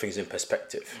to put things in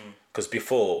perspective, because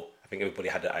before I think everybody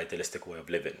had an idealistic way of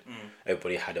living.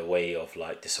 Everybody had a way of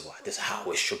like, this is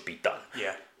how it should be done.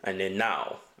 Yeah. And then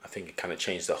now I think it kind of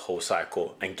changed the whole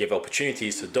cycle and give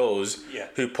opportunities to those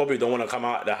who probably don't want to come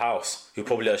out of the house, who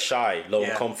probably are shy, low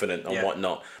confident and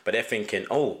whatnot. But they're thinking,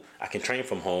 oh, I can train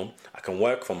from home, I can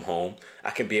work from home, I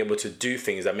can be able to do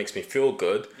things that makes me feel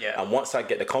good. Yeah. And once I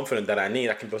get the confidence that I need,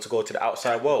 I can be able to go to the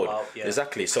outside world.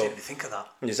 Exactly. So I didn't think of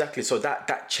that. Exactly. So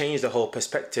that changed the whole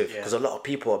perspective, because a lot of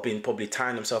people have been probably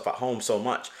tying themselves at home so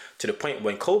much to the point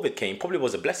when COVID came, probably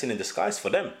was a blessing in disguise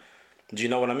for them. Do you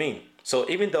know what I mean? So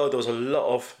even though there was a lot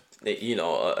of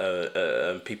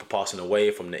people passing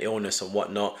away from the illness and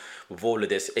whatnot, with all of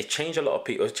this, it changed a lot of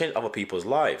people. It changed other people's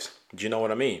lives. Do you know what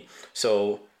I mean?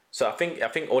 So I think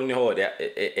all in all,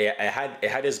 it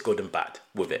had its good and bad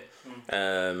with it,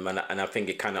 and I think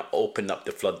it kind of opened up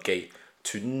the floodgate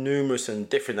to numerous and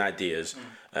different ideas,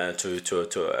 to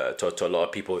a lot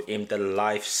of people in the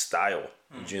lifestyle.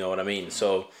 Do you know what I mean?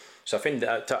 So I think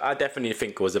that I definitely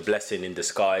think it was a blessing in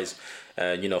disguise,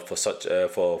 for such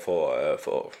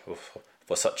for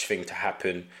such thing to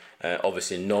happen.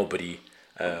 Obviously, nobody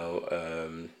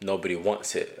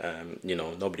wants it.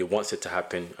 Nobody wants it to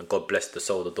happen. And God bless the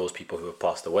soul of those people who have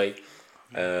passed away.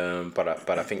 But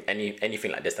I think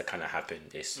anything like this that kind of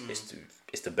happened is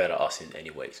to better us in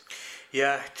any ways.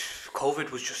 Yeah, COVID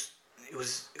was it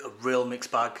was a real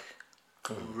mixed bag.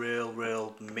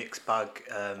 Real mixed bag.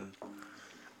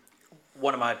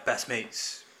 One of my best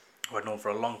mates, who I'd known for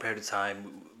a long period of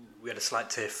time, we had a slight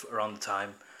tiff around the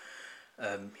time.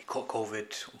 He caught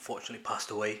COVID, unfortunately passed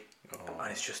away.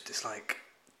 And it's like,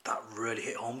 that really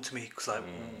hit home to me, because like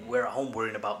we're at home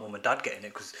worrying about mum and dad getting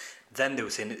it, because then they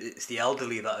were saying it's the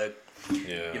elderly that are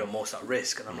most at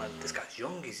risk, and I'm like, this guy's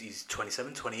young, he's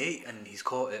 27, 28, and he's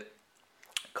caught it,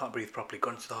 can't breathe properly,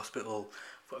 gone to the hospital,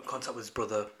 got in contact with his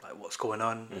brother, like, what's going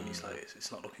on? And he's like,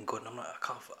 it's not looking good. And I'm like,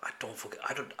 I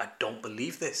don't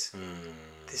believe this.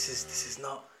 This is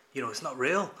not, it's not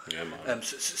real. Yeah, man.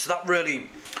 So that really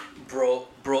brought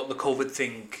the COVID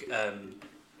thing.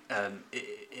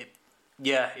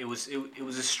 It was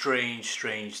a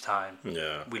strange time.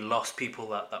 Yeah. We lost people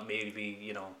that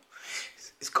maybe,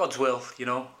 it's God's will,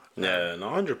 Yeah, no,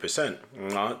 100%.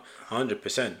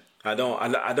 100%. I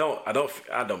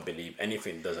don't believe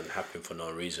anything doesn't happen for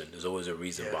no reason. There's always a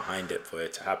reason behind it for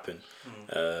it to happen.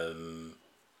 And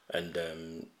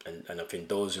I think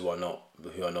those who are not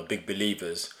big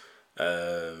believers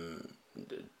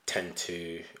tend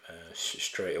to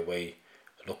straight away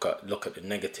look at the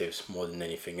negatives more than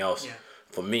anything else. Yeah.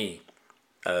 For me,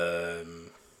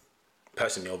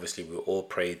 personally, obviously, we all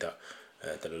pray that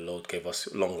the Lord gave us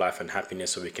long life and happiness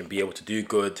so we can be able to do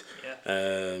good,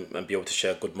 and be able to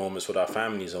share good moments with our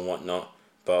families and whatnot.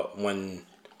 But and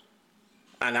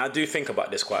I do think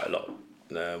about this quite a lot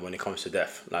when it comes to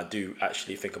death. And I do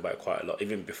actually think about it quite a lot,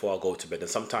 even before I go to bed. And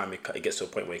sometimes it gets to a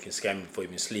point where it can scare me before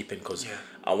even sleeping, because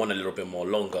I want a little bit more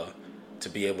longer to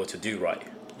be able to do right.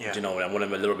 Yeah. Do you know what I want? A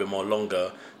little bit more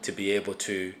longer to be able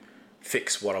to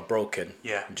fix what I've broken.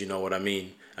 Yeah. Do you know what I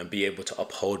mean? And be able to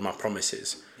uphold my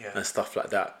promises and stuff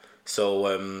like that.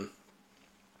 So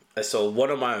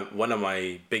one of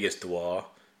my biggest dua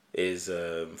is,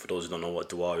 for those who don't know what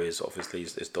dua is, obviously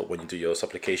is when you do your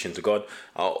supplication to God.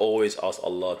 I'll always ask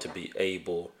Allah to be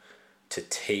able to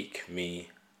take me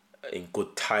in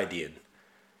good tidying.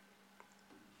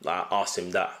 I ask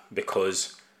Him that,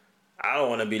 because I don't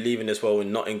want to be leaving this world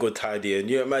not in good tidying.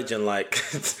 You imagine like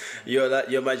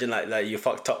you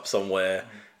fucked up somewhere.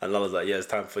 And Allah's like, it's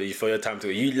time for your time to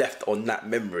go. You left on that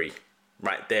memory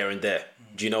right there and there.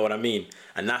 Do you know what I mean?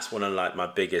 And that's one of like my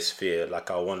biggest fear. Like,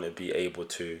 I want to be able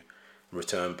to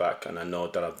return back, and I know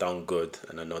that I've done good,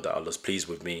 and I know that Allah's pleased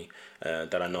with me.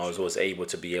 That I know I was always able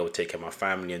to be able to take care of my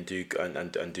family and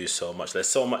do so much. There's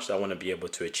so much that I want to be able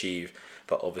to achieve,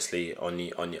 but obviously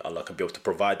only Allah can be able to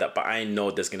provide that. But I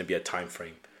know there's going to be a time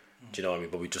frame. Do you know what I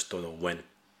mean? But we just don't know when. Do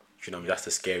you know what I mean? That's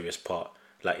the scariest part.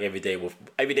 Like every day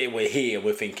we're here,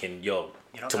 we're thinking,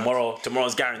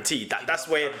 tomorrow's guaranteed. That's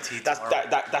where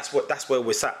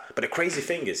we're sat. But the crazy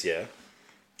thing is, and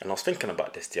I was thinking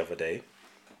about this the other day.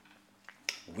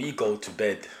 We go to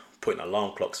bed putting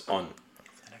alarm clocks on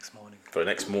for the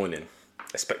next morning,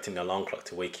 expecting the alarm clock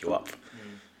to wake you up.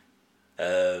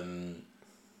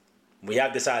 We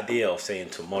have this idea of saying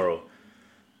tomorrow,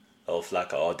 of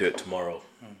like, I'll do it tomorrow,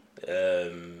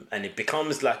 and it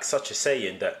becomes like such a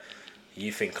saying that you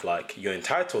think like you're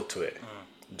entitled to it.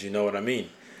 Do you know what I mean?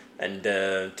 And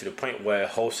to the point where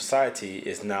whole society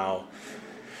is now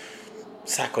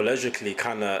psychologically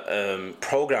kind of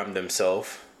programmed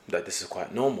themselves that this is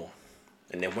quite normal.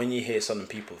 And then when you hear some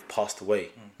people have passed away,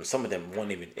 and some of them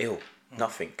weren't even ill,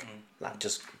 nothing, like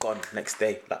just gone next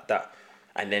day like that.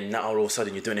 And then now all of a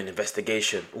sudden you're doing an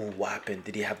investigation. Oh, what happened?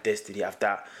 Did he have this? Did he have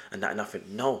that? And that, nothing.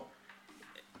 No.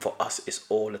 for us, it's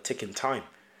all a ticking time.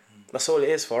 That's all it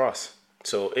is for us.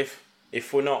 So if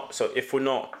we're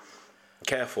not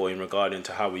careful in regarding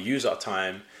to how we use our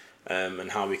time, and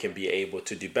how we can be able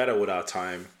to do better with our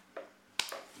time,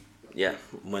 yeah,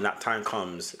 when that time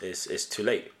comes, it's too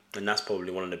late. And that's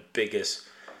probably one of the biggest,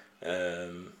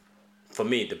 for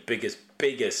me, the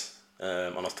biggest,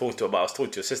 and I was talking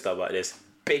to your sister about this,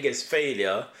 biggest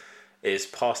failure is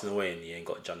passing away and you ain't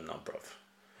got Jannah, bruv.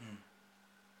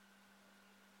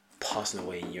 Passing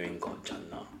away and you ain't got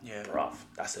Jannah, bruv.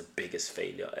 That's the biggest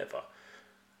failure ever.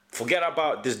 Forget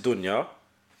about this dunya.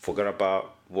 Forget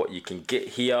about what you can get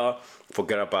here.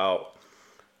 Forget about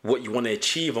what you want to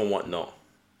achieve and whatnot.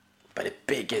 But the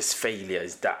biggest failure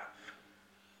is that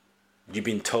you've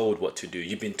been told what to do.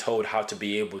 You've been told how to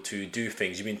be able to do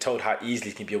things. You've been told how easily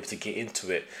you can be able to get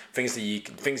into it. Things that you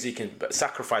can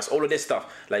sacrifice. All of this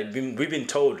stuff. Like we've been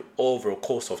told over a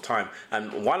course of time.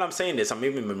 And while I'm saying this, I'm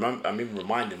even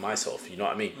reminding myself. You know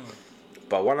what I mean?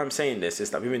 But while I'm saying this, is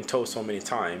that we've been told so many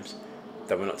times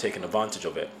that we're not taking advantage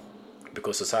of it,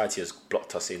 because society has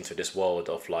blocked us into this world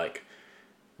of like,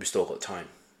 we still got time.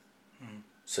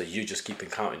 So you just keep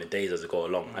counting the days as they go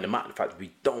along, and the matter of fact,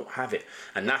 we don't have it,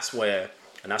 and that's where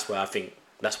I think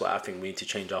we need to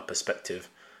change our perspective.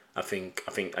 I think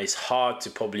it's hard to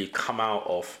probably come out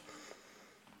of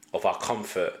our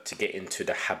comfort to get into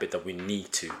the habit that we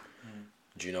need to.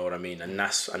 Do you know what I mean? And I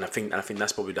think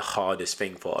that's probably the hardest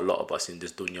thing for a lot of us in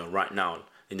this dunya right now,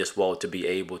 in this world, to be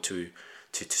able to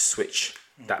switch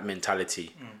that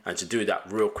mentality and to do that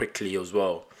real quickly as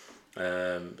well.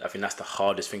 I think that's the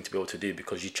hardest thing to be able to do,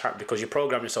 because you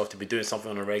program yourself to be doing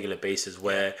something on a regular basis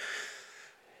where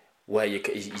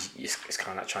it's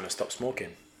kind of like trying to stop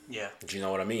smoking. Yeah. Do you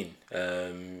know what I mean?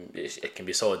 It can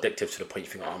be so addictive to the point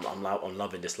you think, I'm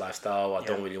loving this lifestyle. I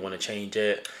don't really want to change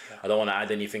it. I don't want to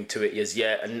add anything to it as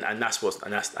yet. And that's what's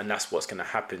going to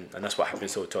happen. And that's what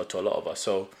happens to a lot of us.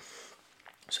 So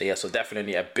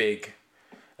definitely a big.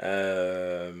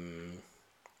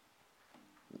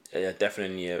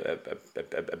 Definitely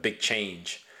a big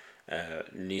change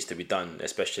needs to be done,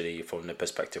 especially from the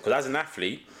perspective, because as an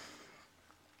athlete,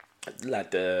 like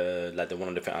the one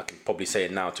of the things I can probably say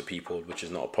it now to people, which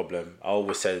is not a problem. I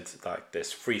always said, like,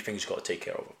 there's 3 things you got to take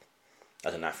care of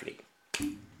as an athlete.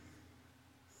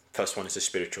 First one is the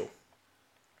spiritual,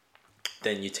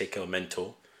 then you take care of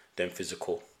mental, then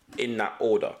physical, in that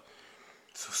order.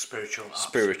 So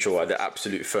spiritual at the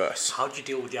absolute first. How do you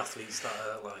deal with the athletes that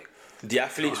are like, the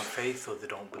athletes don't have faith or they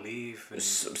don't believe?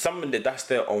 Some that's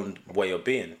their own way of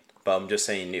being. But I'm just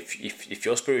saying, if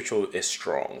your spiritual is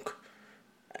strong,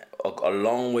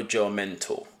 along with your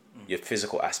mental, your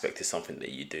physical aspect is something that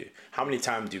you do. How many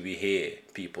times do we hear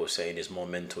people saying it's more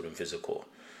mental than physical?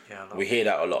 Yeah, we hear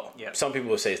that a lot. Yeah. Some people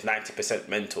will say it's 90%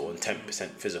 mental and 10%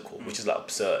 physical, which is like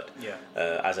absurd. Yeah.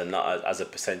 As a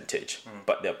percentage,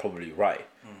 but they're probably right.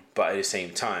 But at the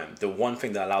same time, the one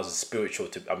thing that allows the spiritual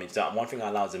one thing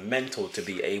that allows the mental to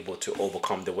be able to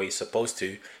overcome the way it's supposed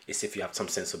to is if you have some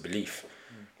sense of belief.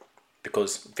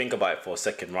 Because think about it for a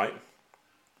second, right?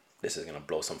 This is going to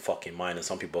blow some fucking mind, and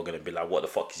some people are going to be like, what the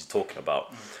fuck is he talking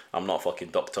about? I'm not a fucking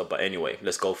doctor, but anyway,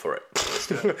 let's go for it. Let's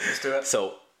do it.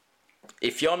 So,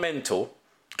 if your mental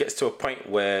gets to a point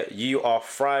where you are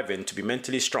thriving to be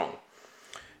mentally strong,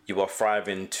 you are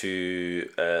thriving to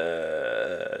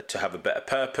have a better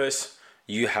purpose,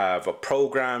 you have a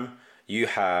program, you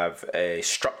have a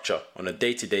structure on a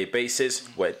day-to-day basis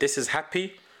where this is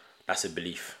happy, that's a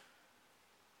belief.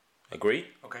 Agree?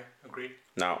 Okay, agreed.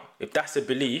 Now, if that's a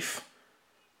belief,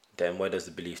 then where does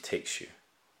the belief take you?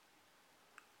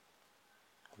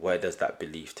 Where does that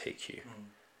belief take you?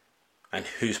 And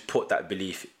who's put that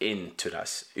belief into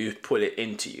that? Who's put it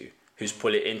into you? Who's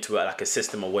put it into it like a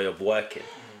system, a way of working?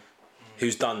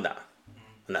 Who's done that?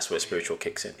 And that's where spiritual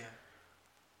kicks in. Yeah.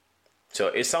 So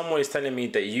if someone is telling me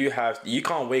that you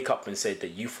can't wake up and say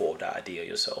that you thought of that idea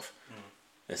yourself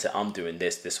and say, I'm doing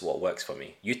this is what works for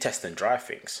me. You test and try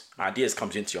things. Ideas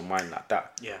comes into your mind like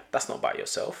that. Yeah. That's not by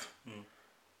yourself.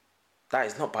 That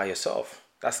is not by yourself.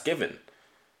 That's given.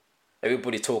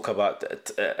 Everybody talk about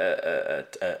it's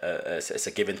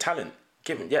a given talent.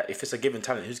 If it's a given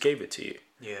talent, who's gave it to you?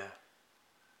 Yeah.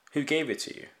 Who gave it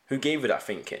to you? Who gave you that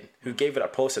thinking? Who gave you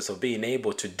that process of being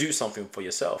able to do something for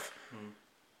yourself?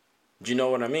 Do you know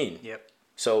what I mean? Yep.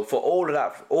 So for all of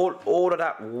that,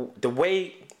 the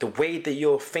way that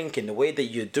you're thinking, the way that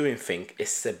you're doing things,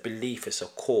 it's a belief, it's a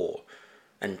core,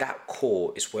 and that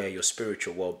core is where your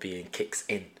spiritual well-being kicks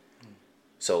in.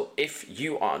 So if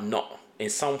you are not in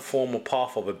some form or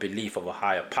path of a belief of a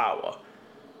higher power,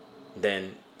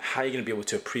 then how are you going to be able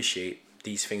to appreciate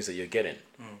these things that you're getting?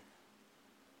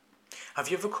 Have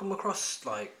you ever come across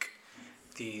like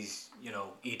these, you know,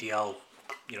 EDL,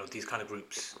 you know, these kind of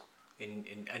groups in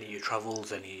any of your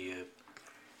travels, any?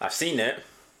 I've seen it,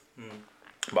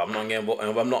 but I'm not getting.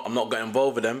 I'm not getting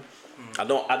involved with them. I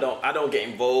don't get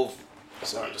involved.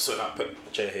 Sorry, just so that I put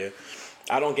a chair here.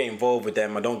 I don't get involved with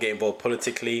them. I don't get involved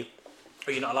politically.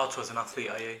 Are you not allowed to as an athlete?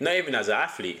 Are you? Not even as an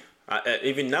athlete.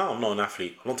 Even now, I'm not an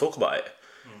athlete. I don't talk about it.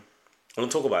 I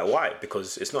don't talk about it. Why?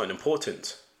 Because it's not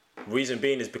important. Reason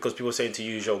being is because people are saying to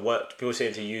use your work. People are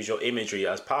saying to use your imagery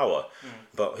as power.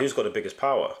 But who's got the biggest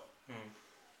power?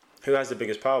 Who has the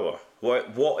biggest power?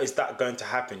 What is that going to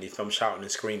happen if I'm shouting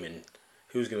and screaming?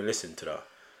 Who's going to listen to that?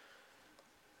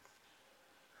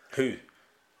 Who?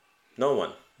 No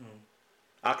one.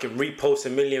 I can repost a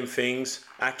million things.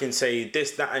 I can say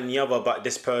this, that, and the other about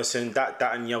this person, that,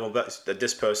 and the other about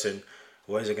this person.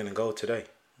 Where's it going to go today?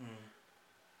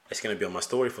 It's going to be on my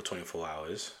story for 24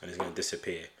 hours and it's going to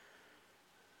disappear.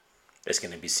 It's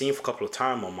going to be seen for a couple of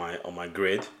times on my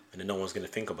grid and then no one's going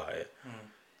to think about it.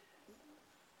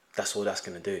 That's all that's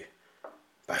going to do.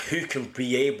 But who can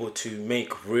be able to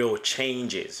make real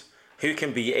changes? Who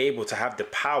can be able to have the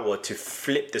power to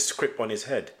flip the script on his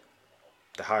head?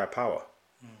 The higher power.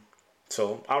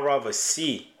 So I'd rather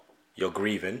see your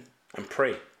grieving and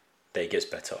pray that it gets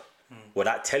better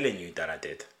without telling you that I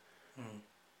did.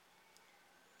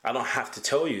 I don't have to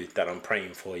tell you that I'm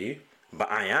praying for you,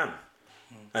 but I am.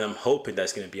 And I'm hoping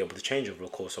that's going to be able to change over the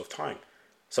course of time.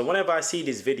 So whenever I see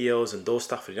these videos and those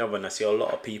stuff and the other, and I see a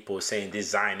lot of people saying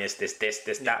this Zionist, this,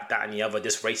 that, and the other,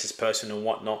 this racist person and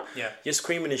whatnot, you're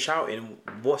screaming and shouting,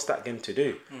 what's that going to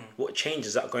do? What change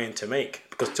is that going to make?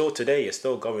 Because till today, it's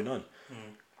still going on.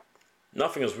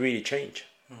 Nothing has really changed.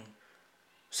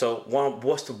 So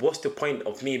what's the point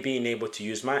of me being able to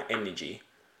use my energy,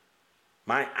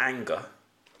 my anger,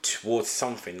 towards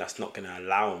something that's not going to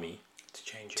allow me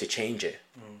to change it?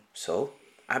 So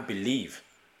I believe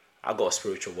I got a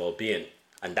spiritual well-being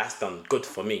and that's done good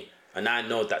for me, and I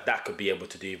know that could be able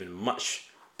to do even much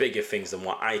bigger things than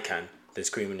what I can than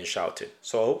screaming and shouting.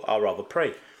 So I'll rather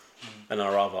pray and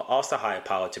I'll rather ask the higher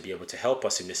power to be able to help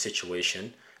us in this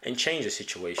situation and change the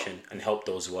situation and help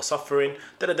those who are suffering.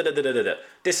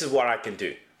 This is what I can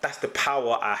do. That's the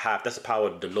power I have. That's the power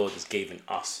the Lord has given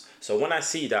us. So when I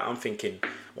see that, I'm thinking,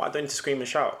 why do I need to scream and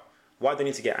shout? Why do I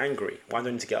need to get angry? Why do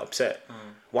I need to get upset?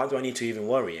 Why do I need to even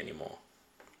worry anymore?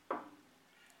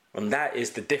 And that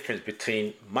is the difference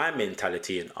between my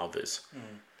mentality and others.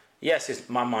 Yes,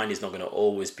 my mind is not going to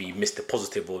always be Mr.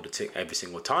 Positive all every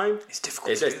single time. It's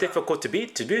difficult. It's difficult to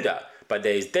do that. But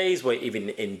there's days where even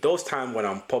in those times when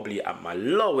I'm probably at my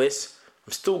lowest,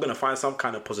 I'm still going to find some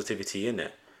kind of positivity in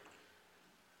it.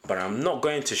 But I'm not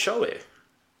going to show it.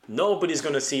 Nobody's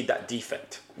going to see that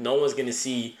defect. No one's going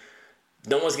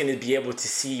to be able to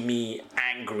see me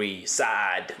angry,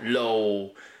 sad,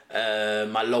 low,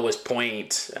 my lowest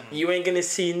point. You ain't going to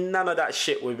see none of that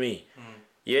shit with me.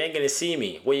 You ain't going to see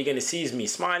me. What you're going to see is me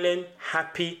smiling,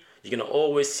 happy. You're going to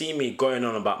always see me going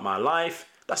on about my life.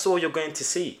 That's all you're going to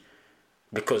see.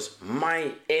 Because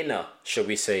my inner, shall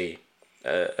we say,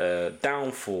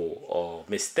 downfall or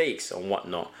mistakes and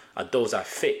whatnot are those I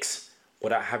fix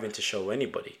without having to show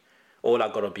anybody. All I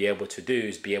got to be able to do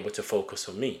is be able to focus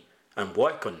on me and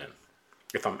work on them.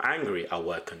 If I'm angry, I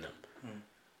work on them.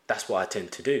 That's what I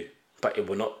tend to do. But it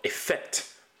will not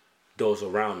affect those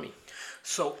around me.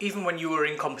 So even when you were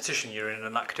in competition, you're in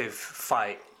an active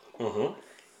fight,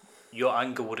 your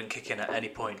anger wouldn't kick in at any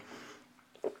point?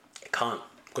 It can't.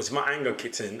 Because if my anger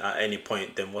kicks in at any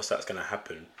point, then what's that's going to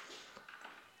happen?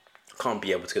 I can't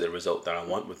be able to get the result that I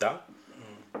want with that.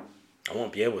 I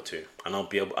won't be able to, and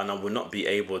I will not be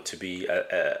able to be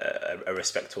a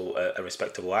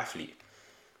respectable athlete.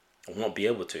 I won't be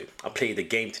able to. I play the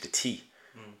game to the T.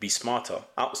 Be smarter,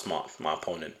 outsmart my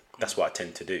opponent. That's what I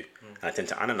tend to do. And I tend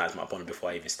to analyze my opponent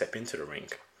before I even step into the ring.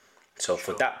 So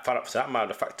for that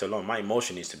matter of fact alone, my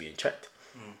emotion needs to be in check.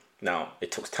 Now,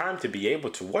 it took time to be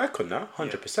able to work on that,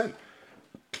 100%.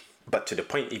 But to the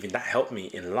point, even that helped me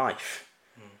in life.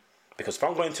 Because if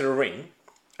I'm going to the ring,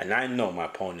 and I know my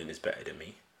opponent is better than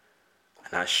me,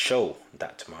 and I show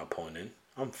that to my opponent,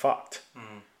 I'm fucked.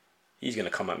 He's going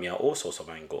to come at me at all sorts of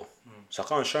angle. So I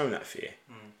can't show him that fear.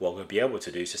 What I'm going to be able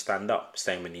to do is to stand up,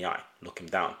 stare him in the eye, look him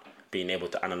down, being able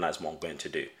to analyze what I'm going to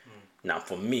do. Now,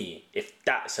 for me, if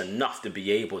that's enough to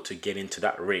be able to get into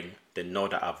that ring, then know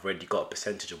that I've already got a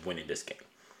percentage of winning this game.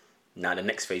 Now, the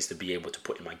next phase is to be able to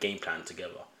put in my game plan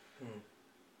together.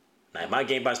 Now, if my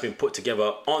game plan's been put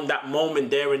together on that moment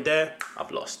there and there,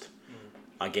 I've lost.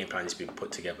 My game plan has been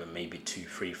put together maybe 2,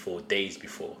 3, 4 days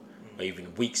before, or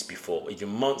even weeks before, or even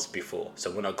months before. So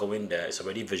when I go in there, it's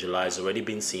already visualized, already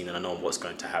been seen, and I know what's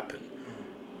going to happen.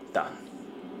 Done.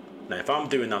 Now, if I'm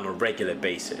doing it on a regular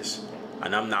basis,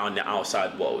 and I'm now in the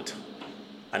outside world,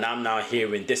 and I'm now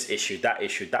hearing this issue,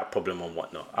 that problem and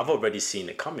whatnot, I've already seen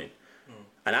it coming.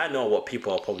 And I know what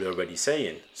people are probably already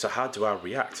saying. So how do I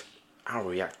react? I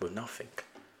react with nothing.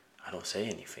 I don't say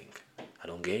anything. I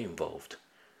don't get involved.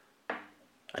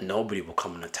 And nobody will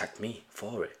come and attack me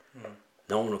for it.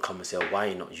 No one will come and say, oh, why are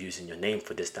you not using your name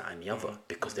for this, that and the other?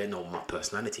 Because they know what my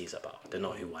personality is about. They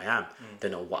know who I am. They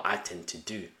know what I tend to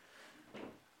do.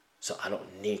 So I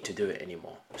don't need to do it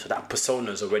anymore. So that persona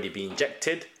has already been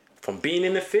injected from being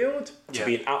in the field to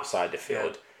being outside the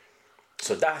field.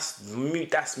 So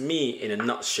that's me in a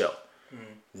nutshell.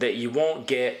 That you won't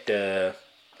get the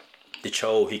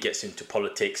Cho who gets into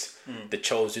politics, the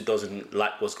Cho who doesn't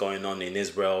like what's going on in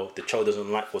Israel, the Cho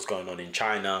doesn't like what's going on in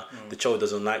China, the Cho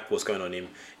doesn't like what's going on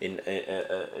in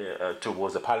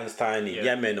towards the Palestine, in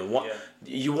Yemen and what.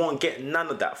 You won't get none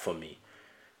of that from me.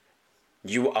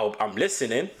 I'm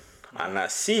listening and I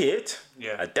see it.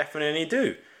 I definitely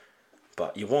do.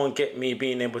 But you won't get me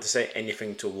being able to say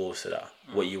anything towards that.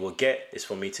 What you will get is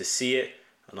for me to see it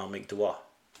and I'll make dua.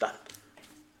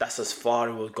 That's as far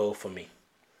it will go for me.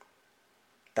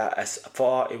 I'm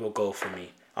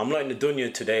not in the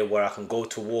dunya today where I can go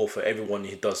to war for everyone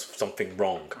who does something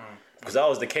wrong. Because that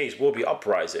was the case, we'll be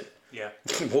uprising.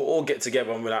 We'll all get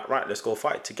together and we're like, right, let's go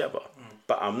fight together.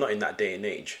 But I'm not in that day and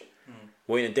age.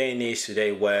 We're in a day and age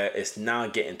today where it's now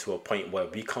getting to a point where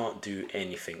we can't do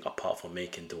anything apart from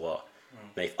making dua.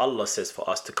 Now, if Allah says for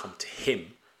us to come to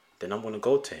Him, then I'm going to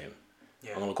go to Him.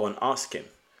 I'm going to go and ask Him.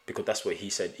 Because that's what He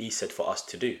said for us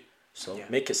to do. So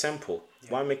make it simple.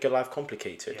 Why make your life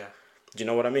complicated? Do you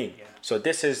know what I mean? So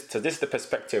this is the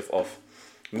perspective of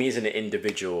me as an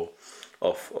individual,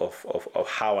 of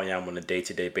how I am on a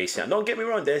day-to-day basis. And don't get me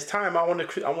wrong, there's time I want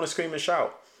to scream and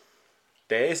shout.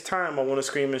 There is time I want to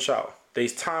scream and shout.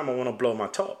 There's time I want to blow my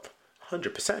top,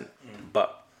 100%.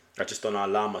 But I just don't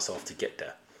allow myself to get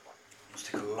there. It must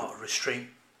take a lot of restraint.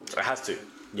 It has to.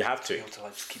 You have to. You have to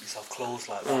just keep yourself closed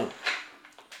like that.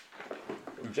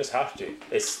 You just have to.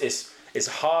 It's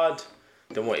hard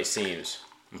than what it seems,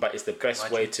 but it's the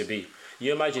best way to be.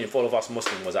 You imagine if all of us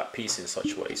Muslims was at peace in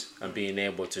such ways and being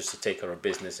able just to take care of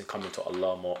business and coming to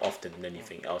Allah more often than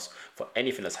anything else. For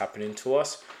anything that's happening to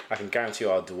us, I can guarantee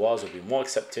you our du'as will be more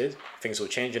accepted. Things will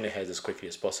change in their heads as quickly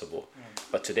as possible.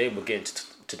 But today we're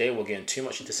getting too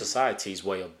much into society's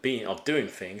way of doing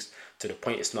things to the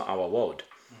point it's not our world.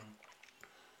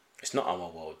 It's not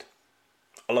our world.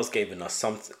 Allah has given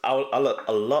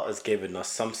us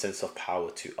some sense of power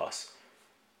to us.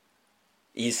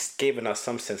 He's given us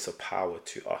some sense of power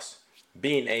to us.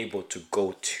 Being able to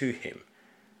go to Him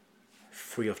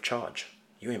free of charge.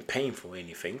 You ain't paying for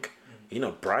anything. You're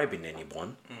not bribing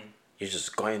anyone. You're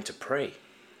just going to pray.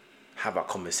 Have a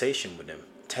conversation with Him.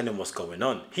 Tell Him what's going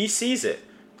on. He sees it.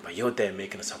 But you're there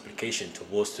making a supplication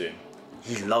towards Him.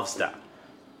 He loves that.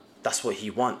 That's what He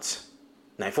wants.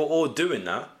 Now if we're all doing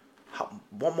that,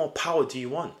 what more power do you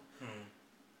want?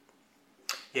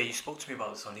 Yeah, you spoke to me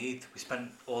about this on Eid. We spent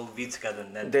all Eid together,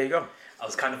 and then there you go. I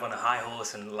was kind of on a high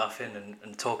horse and laughing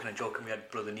and talking and joking. We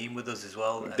had Brother Neem with us as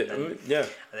well, and then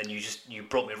you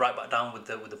brought me right back down with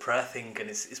the prayer thing, and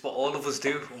it's what all of us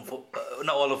do.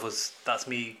 Not all of us. That's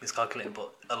me miscalculating,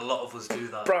 but a lot of us do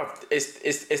that. Bruv,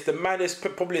 it's the maddest,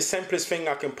 probably the simplest thing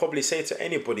I can probably say to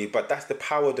anybody, but that's the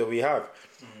power that we have.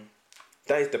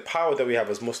 That is the power that we have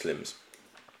as Muslims.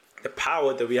 The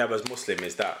power that we have as Muslims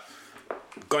is that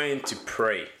going to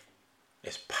pray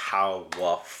is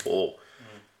powerful.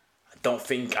 I don't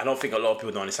think a lot of people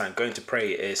don't understand. Going to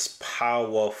pray is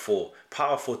powerful.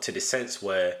 Powerful to the sense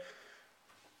where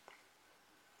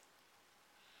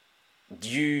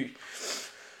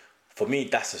for me,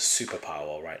 that's a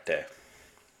superpower right there.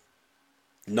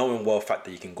 Knowing well the fact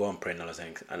that you can go and pray and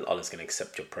Allah's going to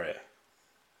accept your prayer.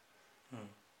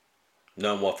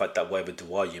 Knowing what fact that whatever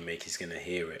dua you make, He's going to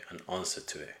hear it and answer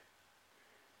to it.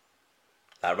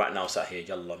 Like right now, sat here,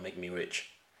 Yallah, make me rich.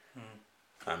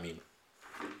 I mean,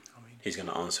 He's going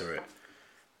to answer it.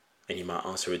 And He might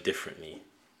answer it differently.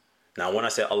 Now, when I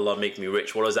say Allah, make me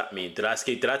rich, what does that mean? Did I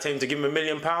tell Him to give him £1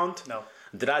 million? No.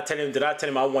 Did I tell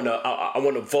him I want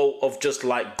a vote of just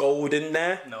like gold in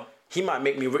there? No. He might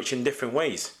make me rich in different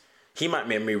ways. He might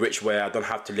make me rich where I don't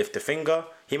have to lift a finger.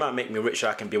 He might make me rich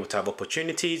where I can be able to have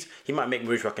opportunities. He might make me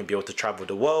rich where I can be able to travel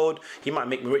the world. He might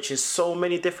make me rich in so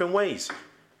many different ways.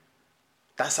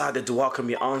 That's how the dua can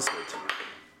be answered.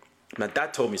 My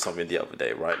dad told me something the other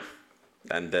day, right?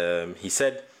 And he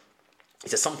said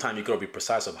sometimes you got to be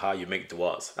precise of how you make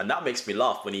duas. And that makes me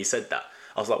laugh when he said that.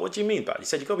 I was like, what do you mean by it? He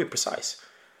said, you got to be precise.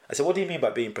 I said, what do you mean by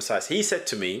being precise? He said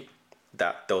to me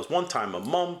that there was one time a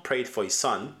mom prayed for his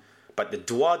son, But the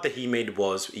dua that he made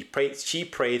was she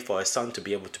prayed for her son to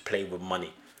be able to play with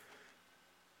money.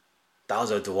 That was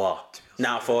her dua.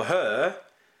 Now for her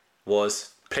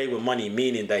was play with money,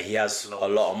 meaning that he has a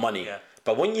lot of money. Yeah.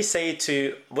 But when you say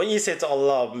to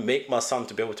Allah, make my son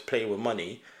to be able to play with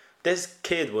money, this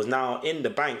kid was now in the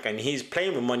bank and he's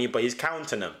playing with money, but he's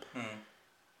counting them.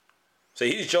 So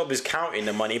his job is counting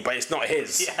the money, but it's not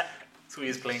his. Yeah. So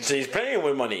he's playing. So he's playing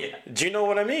with money. Yeah. Do you know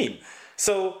what I mean?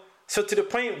 So to the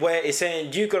point where it's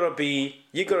saying you gotta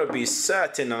be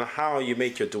certain on how you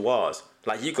make your du'as.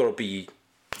 Like you gotta be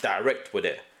direct with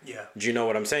it. Yeah. Do you know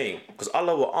what I'm saying? Because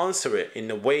Allah will answer it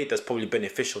in a way that's probably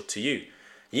beneficial to you.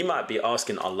 You might be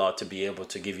asking Allah to be able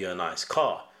to give you a nice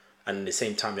car, and at the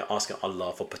same time you're asking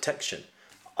Allah for protection.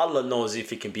 Allah knows if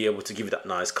He can be able to give you that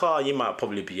nice car, you might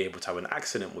probably be able to have an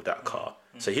accident with that car.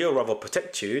 So He'll rather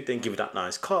protect you than give you that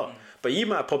nice car. But you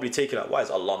might probably take it like, why is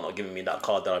Allah not giving me that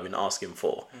car that I've been asking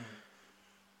for?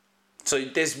 So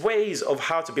there's ways of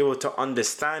how to be able to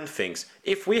understand things.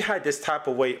 If we had this type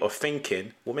of way of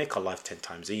thinking, we'll make our life 10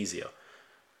 times easier.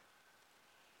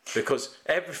 Because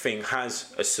everything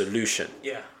has a solution.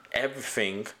 Yeah.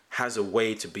 Everything has a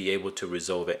way to be able to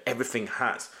resolve it. Everything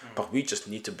has. But we just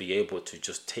need to be able to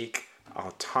just take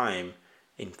our time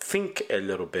and think a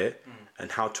little bit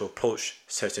and how to approach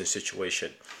certain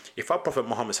situation. If our Prophet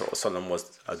Muhammad ﷺ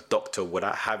was a doctor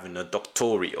without having a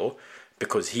doctoral,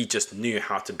 because he just knew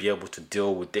how to be able to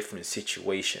deal with different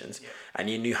situations, and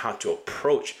he knew how to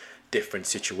approach different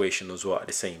situations as well at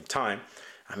the same time.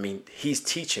 I mean, his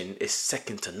teaching is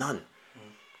second to none.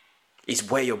 His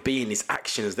way of being, his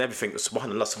actions, and everything.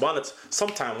 Subhanallah.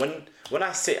 Sometimes when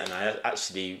I sit and I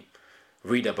actually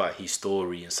read about his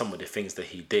story and some of the things that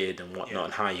he did and whatnot,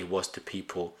 and how he was to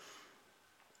people,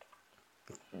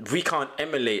 we can't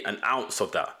emulate an ounce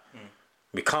of that.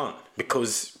 We can't,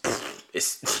 because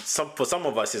for some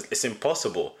of us it's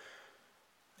impossible.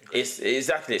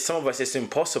 Some of us it's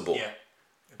impossible. Yeah,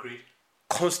 agreed.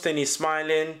 Constantly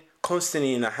smiling,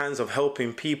 constantly in the hands of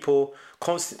helping people,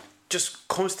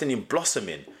 constantly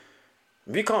blossoming.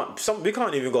 We can't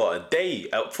even go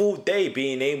a full day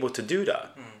being able to do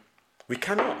that. We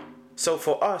cannot. So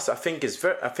for us, I think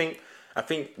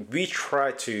we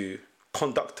try to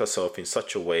conduct ourselves in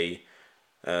such a way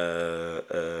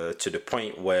to the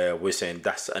point where we're saying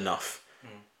that's enough.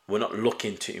 We're not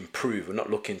looking to improve. We're not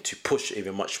looking to push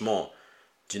even much more.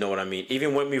 Do you know what I mean?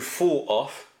 Even when we fall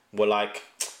off, we're like,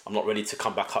 I'm not ready to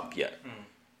come back up yet.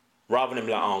 Rather than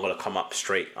be like, oh, I'm going to come up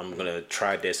straight. I'm going to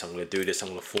try this. I'm going to do this. I'm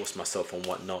going to force myself and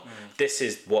whatnot. This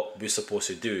is what we're supposed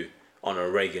to do on a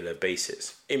regular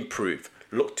basis. Improve.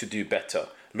 Look to do better.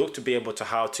 Look to be able to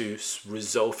how to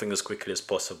resolve things as quickly as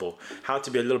possible. How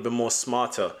to be a little bit more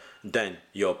smarter than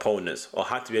your opponents, or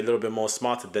how to be a little bit more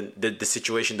smarter than the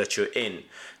situation that you're in.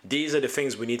 These are the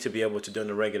things we need to be able to do on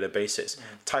a regular basis.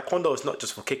 Taekwondo is not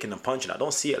just for kicking and punching. I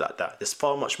don't see it like that. There's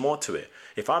far much more to it.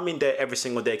 If I'm in there every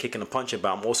single day kicking and punching,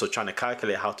 but I'm also trying to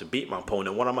calculate how to beat my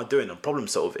opponent, what am I doing? I'm problem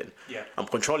solving. Yeah. I'm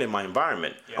controlling my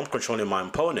environment. Yeah. I'm controlling my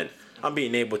opponent. I'm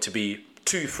being able to be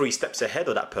 2-3 steps ahead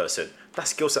of that person. That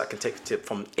skill set I can take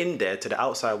from in there to the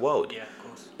outside world. Yeah, of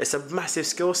course. It's a massive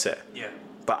skill set. Yeah.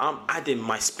 But I'm adding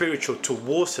my spiritual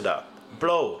towards that.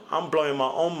 I'm blowing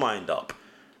my own mind up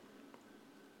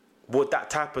with that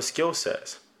type of skill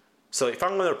sets. So if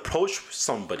I'm going to approach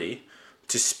somebody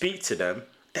to speak to them,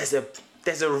 there's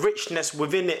a richness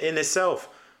within it in itself.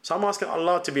 So I'm asking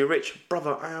Allah to be rich.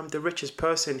 Brother, I am the richest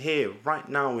person here right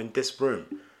now in this room.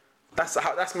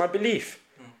 That's my belief.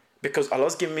 Because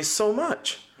Allah's given me so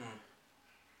much.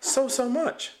 So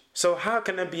much. So how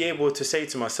can I be able to say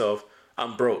to myself,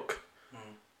 I'm broke?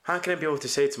 How can I be able to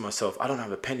say to myself, I don't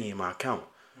have a penny in my account?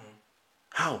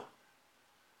 How?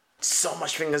 So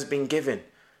much thing has been given.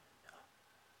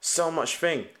 So much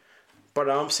thing. But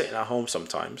I'm sitting at home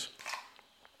sometimes.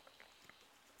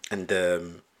 And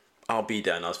I'll be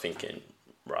there and I was thinking,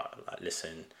 right, like,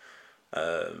 listen,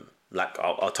 like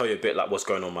I'll tell you a bit like what's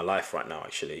going on in my life right now,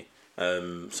 actually.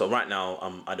 So right now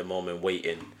I'm at the moment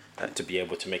waiting to be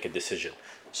able to make a decision.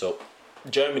 So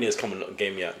Germany has come and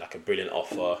gave me like a brilliant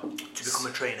offer to become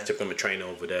a trainer. To become a trainer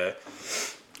over there,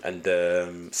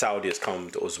 and Saudi has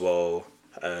come as well.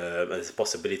 There's a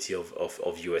possibility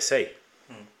of USA.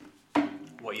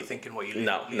 What are you thinking? What you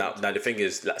now the thing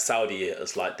is, like, Saudi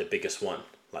is like the biggest one.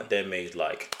 Like they made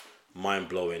like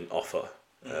mind-blowing offer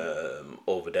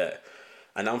over there.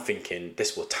 And I'm thinking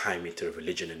this will tie me to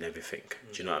religion and everything.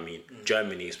 Do you know what I mean?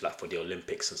 Germany is like for the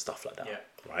Olympics and stuff like that,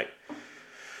 right?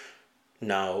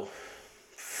 Now,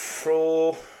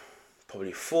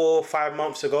 probably 4 or 5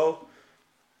 months ago,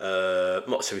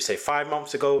 what should we say, 5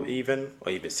 months ago even,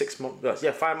 or even 6 months,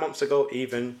 5 months ago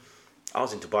even, I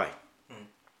was in Dubai.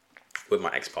 with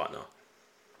my ex-partner,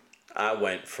 I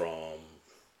went from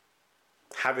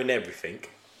having everything.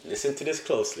 Listen to this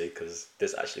closely, because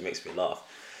this actually makes me laugh.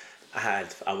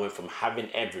 I went from having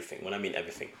everything. When I mean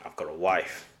everything, I've got a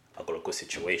wife, I've got a good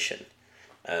situation,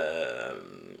 I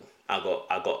got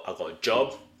a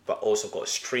job, but also got a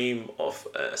stream of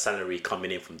salary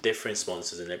coming in from different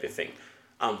sponsors and everything.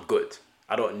 I'm good.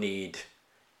 I don't need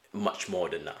much more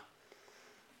than that.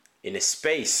 In a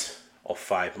space of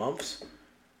 5 months,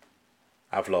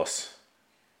 I've lost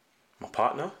my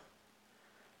partner,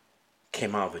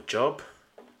 came out of a job,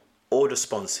 all the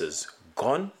sponsors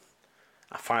gone.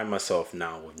 I find myself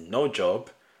now with no job,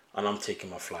 and I'm taking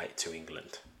my flight to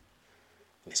England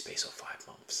in the space of 5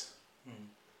 months.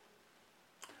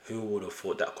 Who would have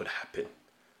thought that could happen?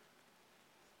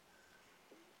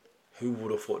 Who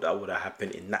would have thought that would have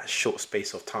happened in that short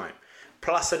space of time?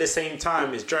 Plus, at the same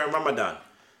time, it's during Ramadan.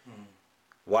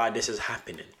 Why this is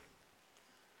happening?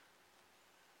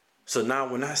 So now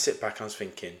when I sit back, I'm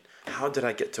thinking, how did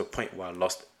I get to a point where I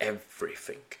lost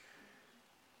everything?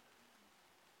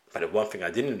 But the one thing I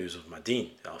didn't lose was my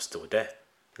deen. I was still there.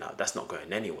 Now, that's not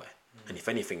going anywhere. And if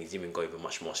anything, it's even going even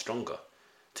much more stronger.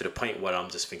 To the point where I'm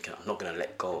just thinking, I'm not going to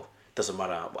let go. Doesn't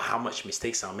matter how much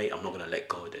mistakes I make, I'm not going to let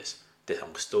go of this.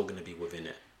 I'm still going to be within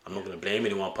it. I'm not going to blame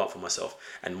anyone apart from myself.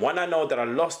 And when I know that I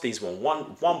lost these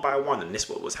one by one, and this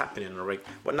what was happening on the rig,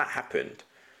 when that happened,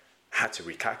 I had to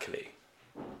recalculate.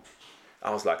 I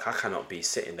was like, I cannot be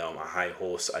sitting there on my high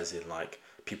horse as in like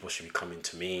people should be coming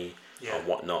to me or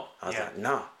whatnot. I was like,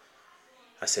 nah.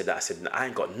 I said, I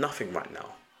ain't got nothing right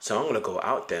now. So I'm going to go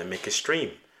out there and make a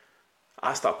stream.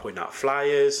 I start putting out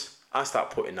flyers. I start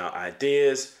putting out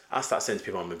ideas. I start saying to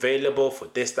people I'm available for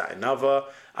this, that, and other.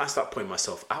 I start putting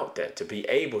myself out there to be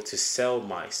able to sell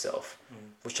myself,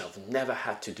 which I've never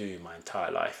had to do in my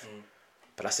entire life.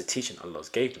 But that's the teaching Allah's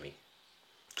gave me.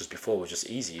 Because before it was just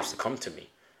easy. It used to come to me.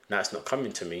 Now it's not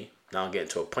coming to me. Now I'm getting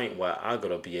to a point where I got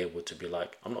to be able to be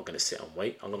like, I'm not going to sit and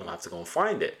wait. I'm going to have to go and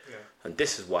find it. And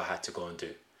this is what I had to go and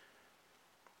do.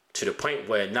 To the point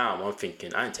where now I'm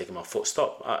thinking, I ain't taking my foot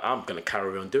stop. I'm going to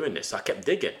carry on doing this. So I kept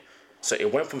digging. So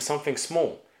it went from something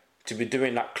small to be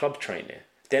doing like club training,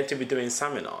 then to be doing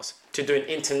seminars, to doing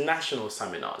international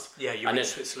seminars. Yeah, you went to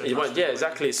Switzerland. Yeah,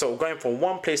 exactly. So going from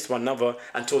one place to another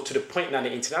until to the point now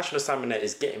the international seminar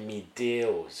is getting me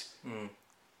deals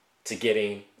to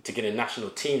getting a national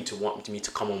team to want me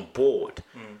to come on board.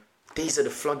 These are the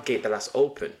floodgate that's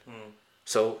open.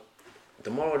 So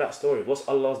the moral of that story, what's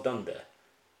Allah's done there?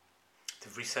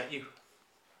 They've reset you.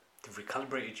 They've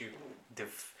recalibrated you.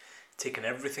 They've taken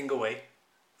everything away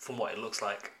from what it looks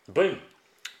like. Boom.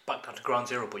 Back down to ground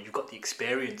zero, but you've got the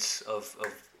experience of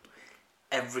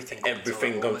everything.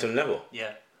 Everything gone to the level.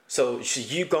 Yeah. So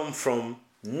you've gone from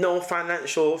no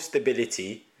financial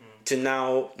stability to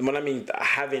now, when I mean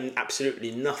having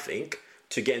absolutely nothing,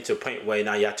 to getting to a point where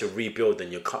now you have to rebuild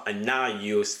and now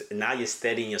you're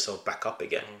steadying yourself back up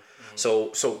again. So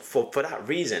for that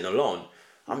reason alone,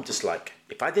 I'm just like,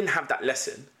 if I didn't have that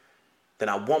lesson, then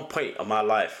at one point of my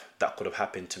life that could have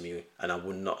happened to me, and I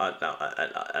would not,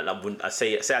 and I wouldn't. I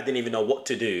say I didn't even know what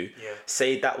to do. Yeah.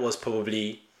 Say that was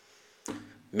probably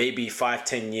maybe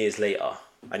 5-10 years later,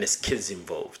 and there's kids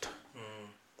involved.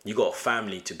 You got a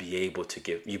family to be able to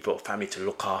give. You got a family to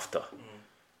look after,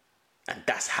 and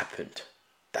that's happened.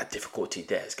 That difficulty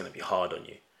there is going to be hard on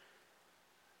you.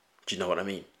 Do you know what I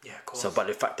mean? Yeah, of course. So, but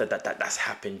the fact that's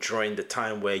happened during the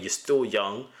time where you're still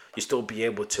young, you still be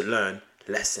able to learn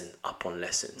lesson upon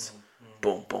lessons.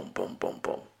 Boom, boom, boom, boom,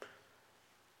 boom.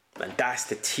 And that's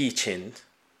the teaching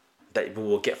that we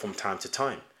will get from time to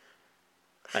time.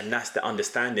 And that's the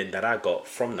understanding that I got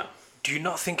from that. Do you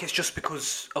not think it's just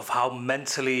because of how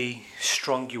mentally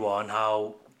strong you are and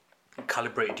how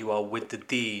calibrated you are with the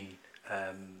deen?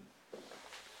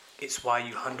 It's why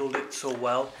you handled it so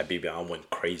well. Habibi, I went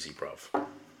crazy, bruv.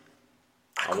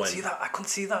 I couldn't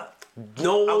see that.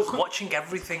 No, I was watching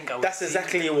everything. That's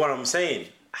exactly what I'm saying.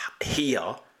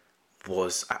 Here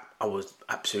I was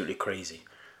absolutely crazy.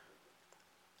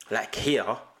 Like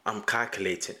here, I'm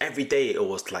calculating. Every day it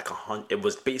was like it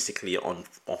was basically on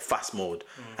fast mode.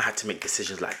 I had to make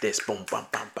decisions like this. Boom, bam,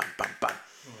 bam, bam, bam, bam.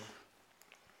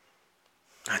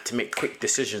 I had to make quick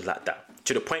decisions like that.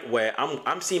 To the point where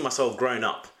I'm seeing myself growing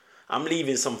up. I'm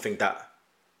leaving something that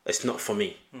it's not for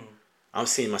me. I'm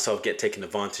seeing myself get taken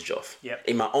advantage of. Yep.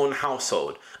 In my own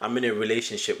household, I'm in a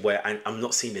relationship where I'm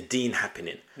not seeing the deen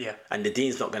happening. Yeah. And the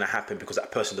deen's not going to happen because that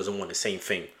person doesn't want the same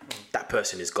thing. That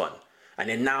person is gone. And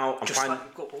then now I'm just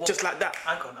like that.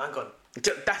 Hang on.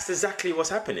 That's exactly what's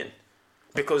happening.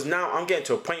 Because now I'm getting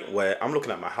to a point where I'm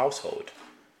looking at my household.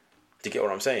 Do you get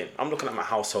what I'm saying? I'm looking at my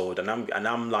household and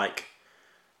I'm like,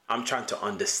 I'm trying to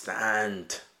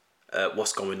understand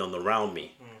what's going on around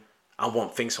me. I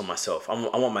want things for myself. I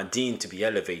want my deen to be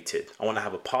elevated. I want to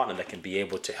have a partner that can be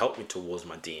able to help me towards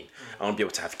my deen. I want to be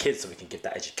able to have kids so we can give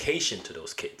that education to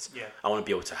those kids. Yeah. I want to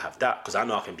be able to have that because I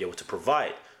know I can be able to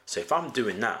provide. So if I'm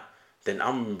doing that, then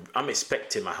I'm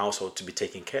expecting my household to be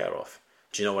taken care of.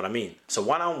 Do you know what I mean? So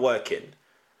when I'm working,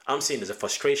 I'm seeing there's a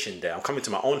frustration there. I'm coming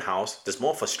to my own house. There's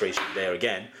more frustration there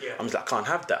again. Yeah. I'm just like, I can't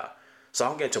have that. So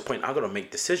I'm getting to a point I've got to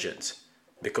make decisions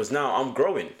because now I'm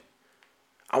growing.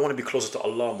 I want to be closer to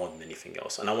Allah more than anything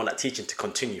else. And I want that teaching to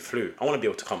continue through. I want to be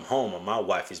able to come home and my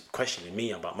wife is questioning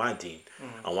me about my deen.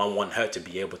 And I want her to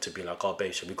be able to be like, oh,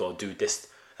 babe, should we go do this?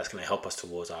 That's going to help us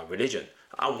towards our religion.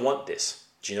 I want this.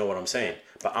 Do you know what I'm saying?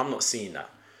 But I'm not seeing that.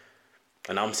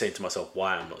 And I'm saying to myself,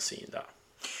 why I'm not seeing that.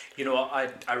 You know what,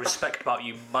 I respect about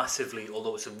you massively,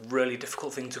 although it's a really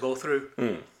difficult thing to go through.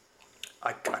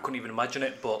 I couldn't even imagine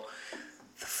it, but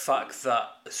the fact that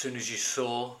as soon as you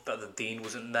saw that the deen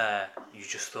wasn't there, you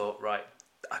just thought, right,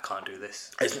 I can't do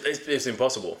this. It's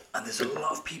impossible. And there's a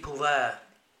lot of people there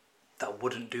that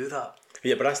wouldn't do that.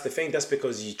 Yeah, but that's the thing. That's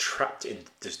because you're trapped in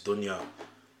this dunya.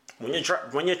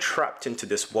 When you're trapped into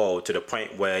this world to the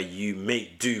point where you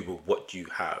make do with what you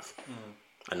have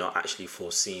and not actually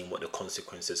foreseeing what the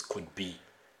consequences could be,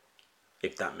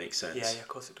 if that makes sense. Yeah, of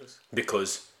course it does.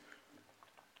 Because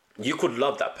you could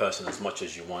love that person as much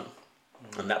as you want,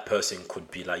 and that person could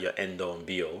be like your end all and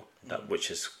be all, which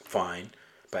is fine.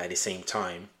 But at the same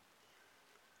time,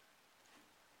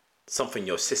 something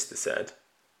your sister said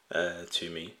to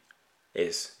me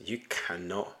is you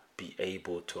cannot be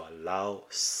able to allow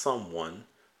someone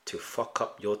to fuck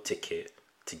up your ticket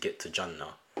to get to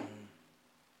Jannah.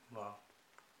 Wow.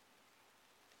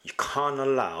 You can't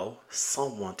allow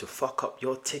someone to fuck up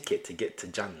your ticket to get to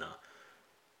Jannah.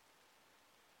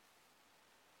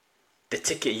 The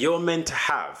ticket you're meant to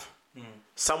have,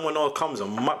 someone else comes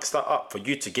and mucks that up for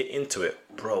you to get into it,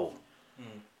 bro.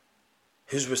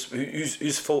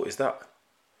 Whose fault is that?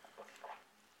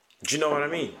 Do you know what I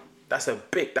mean? That's a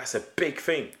big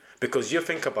thing. Because you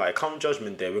think about it, come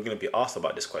judgment day, we're going to be asked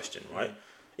about this question, right?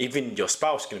 Even your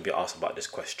spouse is going to be asked about these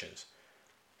questions.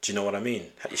 Do you know what I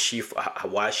mean?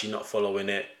 Why is she not following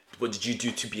it? What did you do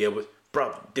to be able...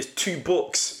 Bruv, there's two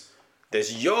books.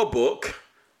 There's your book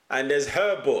and there's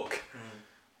her book.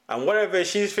 And whatever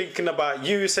she's thinking about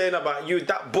you, saying about you,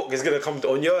 that book is going to come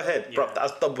on your head. Yeah. Bruv,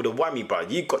 that's double the whammy, bruv.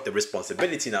 You got the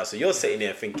responsibility now. So you're sitting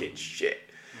there thinking, shit.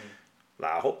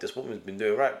 Like, I hope this woman's been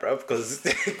doing right, bruv. Because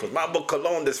my book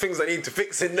alone, there's things I need to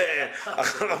fix in there.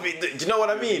 I mean, do you know what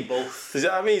I mean? Both. Do you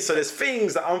know what I mean? So there's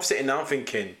things that I'm sitting down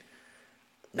thinking,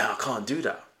 no, I can't do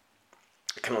that.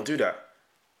 I cannot do that.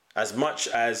 As much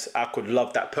as I could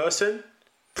love that person,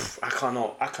 I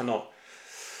cannot.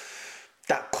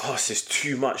 That cost is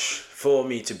too much for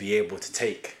me to be able to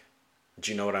take.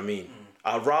 Do you know what I mean?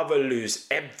 I'd rather lose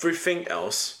everything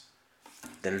else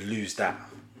than lose that.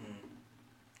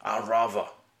 I'd rather.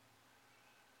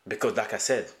 Because like I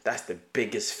said, that's the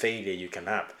biggest failure you can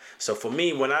have. So for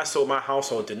me, when I saw my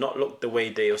household did not look the way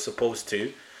they were supposed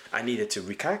to, I needed to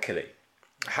recalculate.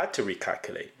 I had to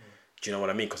recalculate. Do you know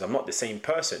what I mean? Because I'm not the same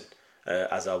person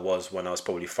as I was when I was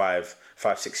probably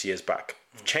 5-6 years back.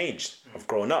 I've changed. I've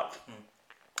grown up.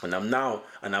 And I'm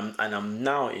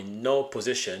now in no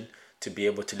position to be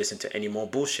able to listen to any more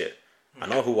bullshit. I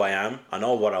know who I am, I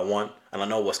know what I want, and I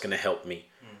know what's gonna help me.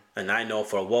 And I know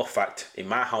for a fact in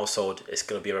my household it's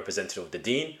gonna be a representative of the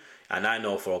deen. And I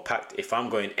know for a fact if I'm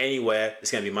going anywhere, it's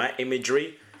gonna be my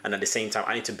imagery. And at the same time,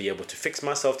 I need to be able to fix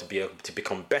myself to be able to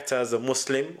become better as a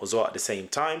Muslim as well at the same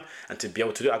time. And to be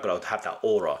able to do it, I've got to have that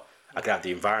aura. I gotta have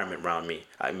the environment around me.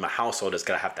 My household has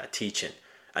gotta have that teaching.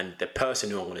 And the person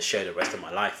who I'm going to share the rest of my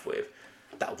life with,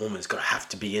 that woman's going to have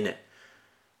to be in it.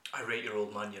 I rate your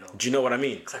old man, you know. Do you know what I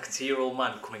mean? Because I can see your old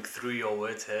man coming through your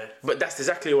words here. But that's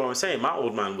exactly what I'm saying. My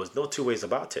old man was no two ways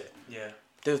about it. Yeah.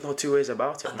 There was no two ways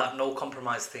about it. And that no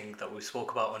compromise thing that we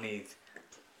spoke about on Eid,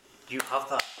 you have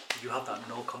that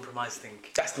no compromise thing.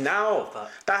 That's now.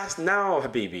 That's now,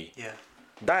 Habibi. Yeah.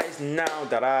 That is now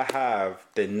that I have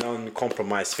the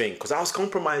non-compromise thing. Because I was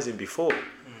compromising before.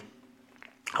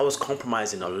 I was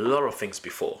compromising a lot of things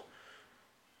before.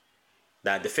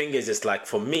 Now, the thing is, it's like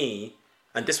for me,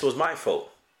 and this was my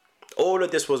fault. All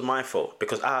of this was my fault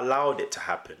because I allowed it to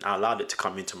happen. I allowed it to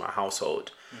come into my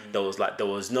household. There was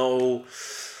no,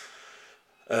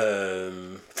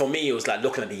 for me, it was like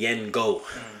looking at the end goal.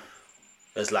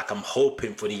 It's like I'm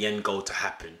hoping for the end goal to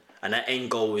happen. And that end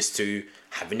goal is to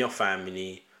having your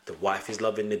family, the wife is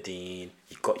loving the deen,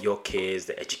 you got your kids,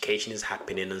 the education is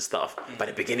happening and stuff. But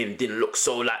at the beginning, it didn't look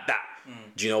so like that.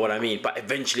 Do you know what I mean? But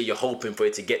eventually, you're hoping for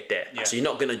it to get there. So you're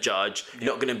not gonna judge.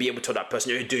 You're not gonna be able to tell that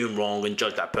person you're doing wrong and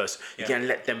judge that person. You're gonna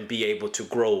let them be able to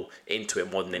grow into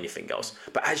it more than anything else.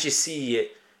 But as you see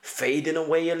it fading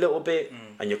away a little bit,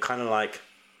 and you're kind of like,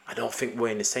 I don't think we're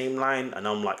in the same line, and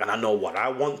I'm like, and I know what I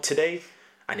want today,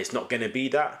 and it's not gonna be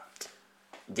that.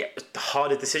 Yeah, the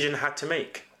hardest decision I had to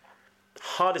make.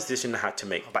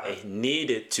 But it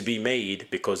needed to be made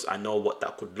because I know what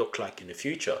that could look like in the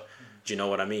future. Do you know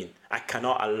what I mean? I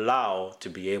cannot allow to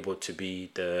be able to be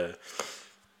the,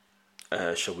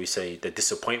 shall we say, the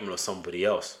disappointment of somebody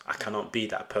else. I cannot be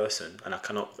that person, and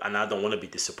I don't want to be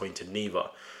disappointed neither.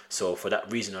 So for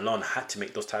that reason alone, I had to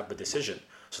make those type of decisions.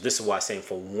 So this is why I'm saying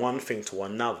from one thing to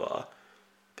another,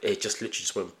 it just literally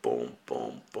just went boom,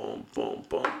 boom, boom, boom,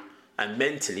 boom. And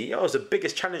mentally, it was the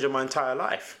biggest challenge of my entire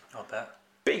life. I bet.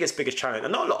 Biggest challenge.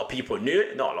 And not a lot of people knew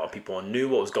it. Not a lot of people knew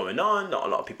what was going on. Not a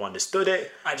lot of people understood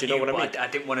it. Do you know what I mean? I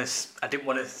didn't want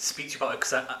to speak to you about it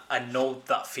because I know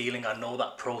that feeling. I know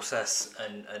that process,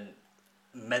 and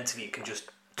mentally it can just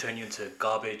turn you into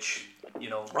garbage. You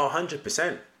know.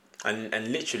 100%. And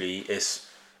literally, it's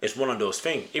one of those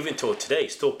things. Even till today,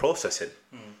 still processing.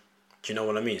 Do you know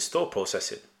what I mean? Still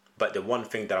processing. But the one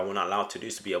thing that I will not allow to do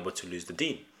is to be able to lose the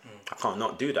deen. I can't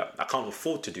not do that. I can't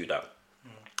afford to do that.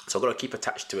 So I've got to keep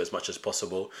attached to it as much as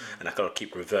possible, and I've got to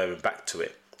keep reverting back to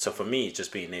it. So for me, it's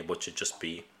just being able to just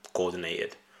be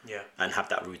coordinated and have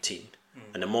that routine.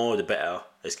 And the more, the better.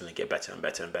 It's going to get better and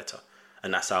better and better.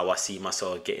 And that's how I see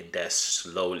myself getting there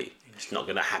slowly. It's not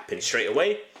going to happen straight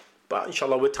away, but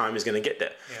inshallah with time it's going to get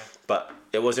there. But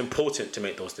it was important to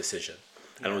make those decisions.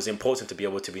 And it was important to be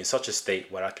able to be in such a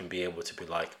state where I can be able to be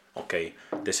like, okay,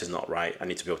 this is not right. I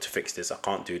need to be able to fix this. I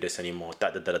can't do this anymore.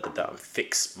 And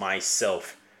fix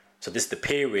myself. So this is the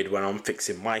period when I'm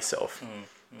fixing myself.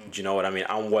 Do you know what I mean?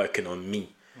 I'm working on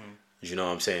me. Do you know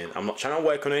what I'm saying? I'm not trying to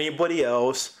work on anybody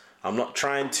else. I'm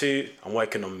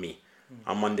working on me.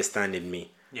 I'm understanding me.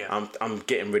 I'm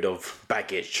getting rid of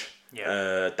baggage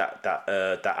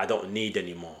that I don't need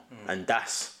anymore. And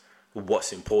that's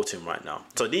what's important right now.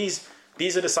 So these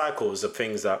are the cycles of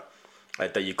things that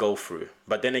you go through.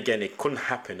 But then again, it couldn't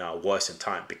happen at a worse in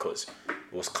time because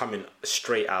it was coming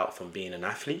straight out from being an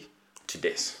athlete to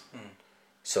this.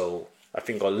 So I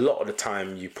think a lot of the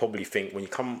time you probably think when you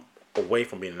come away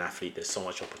from being an athlete, there's so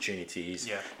much opportunities,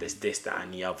 there's this, that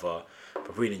and the other,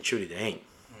 but really and truly there ain't.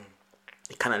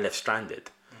 You're kind of left stranded.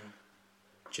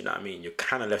 Do you know what I mean? You're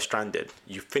kind of left stranded.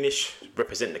 You finish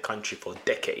representing the country for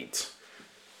decades.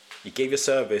 You gave your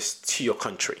service to your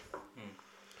country.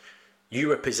 You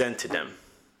represented them.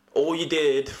 All you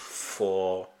did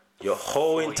for your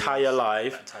whole entire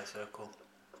life, entire circle.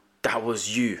 That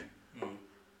was you.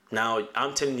 Now,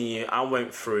 I'm telling you, I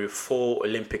went through 4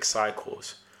 Olympic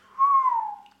cycles.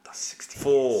 That's 16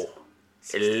 4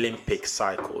 Olympic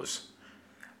cycles.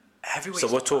 Heavyweight.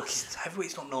 So we're talking.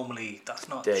 Heavyweight's not normally. That's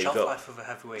not the shelf life of a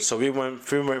heavyweight. So we went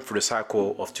through the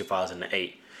cycle of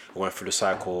 2008. We went through the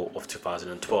cycle of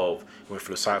 2012. We went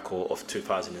through the cycle of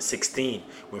 2016.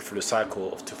 We went through the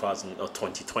cycle of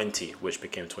 2020, which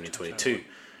became 2022.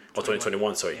 Or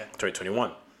 2021, sorry.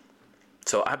 2021.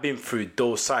 So I've been through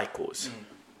those cycles.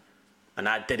 And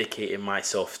I dedicated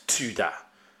myself to that.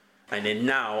 And then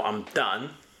now I'm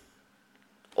done.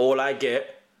 All I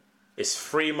get is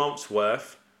 3 months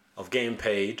worth of getting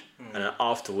paid. And then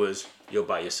afterwards, you're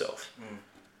by yourself.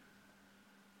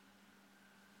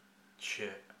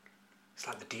 Shit. It's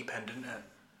like the deep end, isn't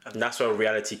it? And that's where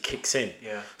reality kicks in.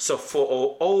 Yeah. So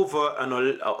for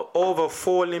over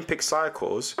 4 Olympic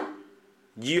cycles,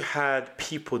 you had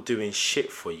people doing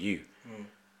shit for you.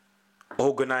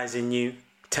 Organizing you,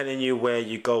 telling you where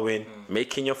you're going,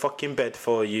 making your fucking bed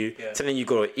for you, telling you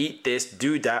go to eat this,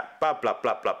 do that, blah, blah,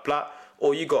 blah, blah, blah.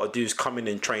 All you got to do is come in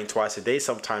and train twice a day,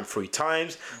 sometimes 3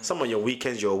 times. Some of your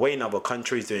weekends you're away in other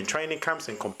countries doing training camps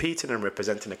and competing and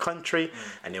representing the country.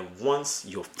 And then once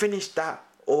you're finished that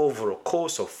over a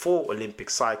course of 4 Olympic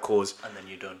cycles, and then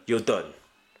you're done. You're done.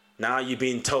 Now you're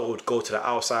being told go to the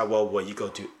outside world where you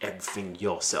got to do everything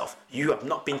yourself. You have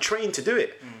not been trained to do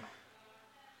it.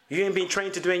 You ain't been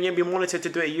trained to do it. You ain't been monitored to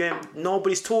do it.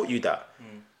 Nobody's taught you that.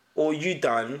 All you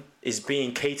done is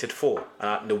being catered for.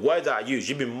 The word that I use,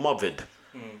 you've been mothered.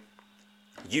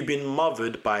 You've been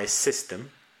mothered by a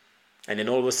system, and then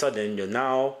all of a sudden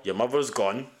your mother's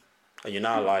gone, and you're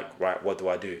now like, right, what do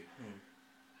I do?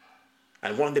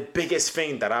 And one of the biggest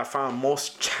things that I found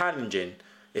most challenging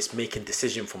is making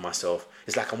decision for myself.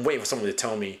 It's like I'm waiting for someone to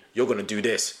tell me, you're going to do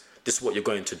this. This is what you're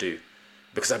going to do.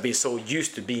 Because I've been so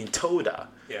used to being told that.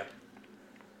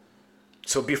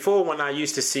 So before, when I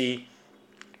used to see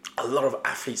a lot of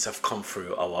athletes have come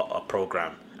through our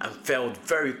program and failed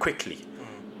very quickly.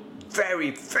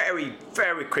 Very, very,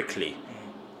 very quickly.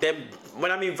 Then,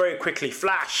 when I mean very quickly,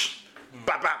 flash,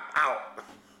 bam, bam, out.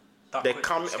 They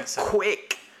come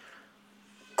quick.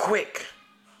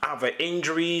 Either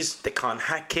injuries, they can't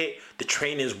hack it. The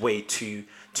training's way too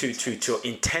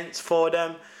intense for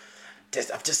them.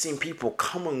 I've just seen people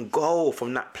come and go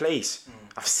from that place.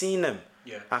 I've seen them.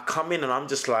 Yeah. I come in and I'm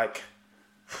just like,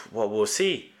 well, we'll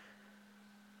see.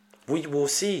 We will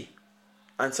see.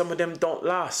 And some of them don't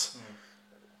last.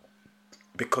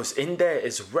 Because in there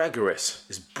it's rigorous,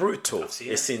 it's brutal,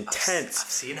 it's intense. I've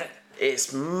seen it.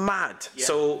 It's mad. Yeah.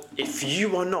 So if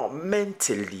you are not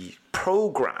mentally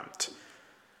programmed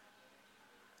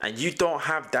and you don't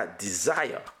have that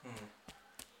desire,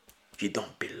 you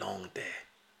don't belong there.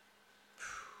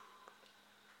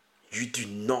 You do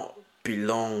not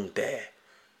belong there.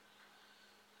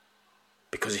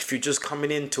 Because if you're just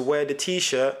coming in to wear the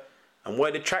t-shirt and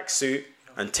wear the tracksuit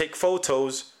and take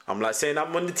photos, I'm like saying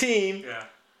I'm on the team. Yeah.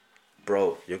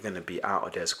 Bro, you're gonna be out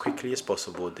of there as quickly as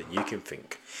possible than you can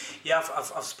think. Yeah,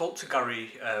 I've spoke to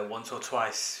Gary once or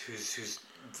twice, who's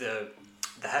the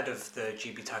head of the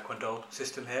GB Taekwondo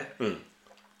system here.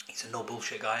 He's a no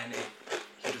bullshit guy, and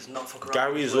he does not fuck around.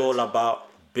 Gary's all about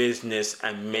business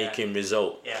and making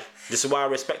result. Yeah. This is why I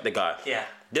respect the guy. Yeah.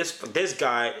 This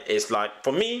guy is like,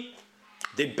 for me,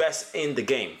 the best in the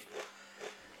game.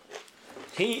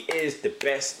 He is the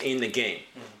best in the game.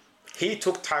 He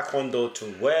took Taekwondo to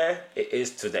where it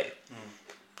is today.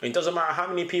 It doesn't matter how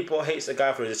many people hates the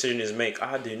guy for the decision he's make.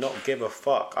 I do not give a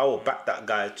fuck. I will back that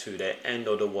guy to the end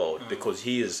of the world because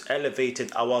he has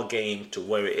elevated our game to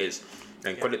where it is.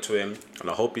 And credit to him.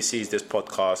 And I hope he sees this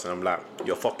podcast. And I'm like,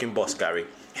 you're fucking boss, Gary.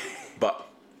 But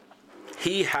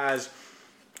he has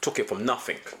took it from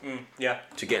nothing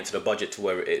to get into the budget to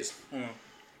where it is.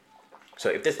 So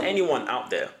if there's anyone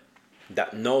out there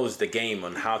that knows the game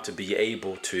on how to be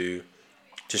able to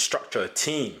structure a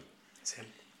team, It's him.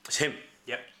 it's him.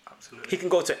 Yep, absolutely. He can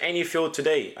go to any field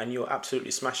today and you'll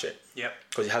absolutely smash it. Yep.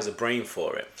 Because he has a brain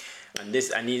for it. And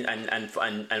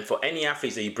for any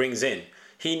athletes that he brings in,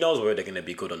 he knows whether they're going to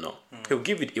be good or not. He'll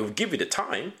give you the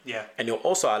time. Yeah. And he'll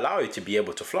also allow you to be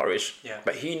able to flourish. Yeah.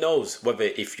 But he knows whether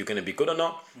if you're going to be good or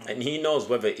not, and he knows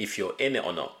whether if you're in it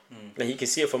or not. And he can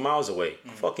see it from miles away.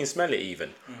 Fucking smell it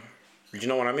even. Do you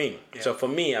know what I mean? Yeah. So for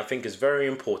me, I think it's very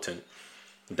important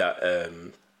that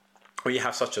when you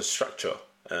have such a structure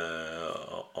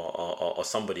or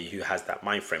somebody who has that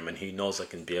mind frame and who knows I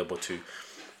can be able to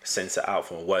sense it out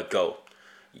from a word go,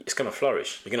 it's going to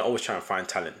flourish. You're going to always try and find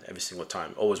talent every single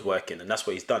time, always working. And that's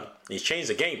what he's done. He's changed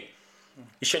the game.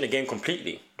 He's changed the game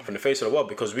completely from the face of the world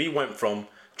because we went from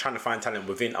trying to find talent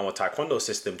within our Taekwondo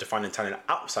system to finding talent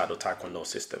outside of Taekwondo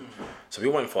system. So we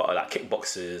went for like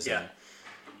kickboxers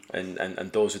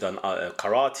and those who done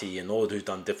karate and all who've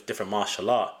done different martial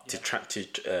art to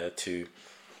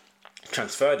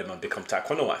transfer them and become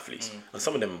Taekwondo athletes. And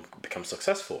some of them become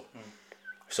successful.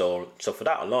 So for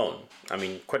that alone, I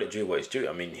mean, credit due what it's due.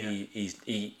 I mean,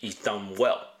 he's done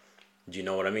well. Do you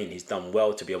know what I mean? He's done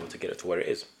well to be able to get it to where it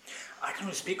is. I can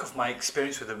only speak of my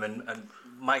experience with him, and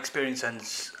my experience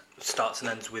starts and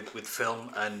ends with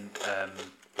film. And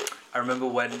I remember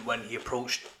when he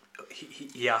approached,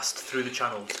 he asked through the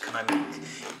channels, "Can I make?"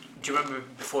 Do you remember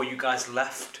before you guys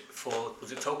left for,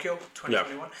 was it Tokyo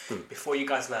 2021? Yeah. Before you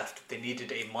guys left, they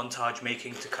needed a montage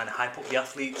making to kind of hype up the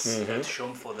athletes to show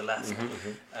them before they left.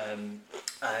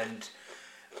 And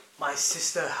my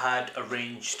sister had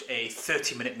arranged a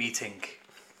 30-minute meeting,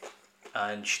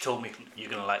 and she told me,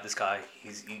 "You're gonna like this guy.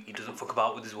 He doesn't fuck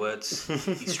about with his words.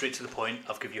 He's straight to the point.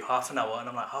 I'll give you half an hour." And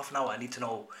I'm like, half an hour? I need to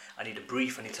know. I need a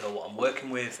brief. I need to know what I'm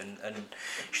working with. And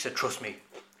she said, "Trust me,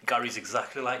 Gary's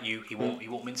exactly like you. He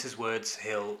won't mince his words.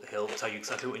 He'll tell you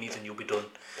exactly what he needs, and you'll be done."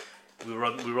 We were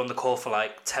on the call for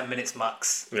like 10 minutes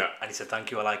max. Yeah. And he said, "Thank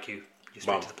you. I like you. You're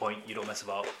straight to the point. You don't mess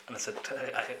about." And I said,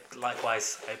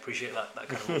 "Likewise, I appreciate that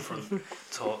kind of upfront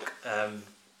talk."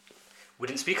 We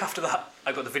didn't speak after that.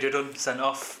 I got the video done, sent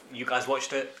off. You guys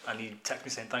watched it, and he texted me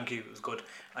saying thank you. It was good.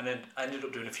 And then I ended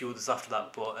up doing a few others after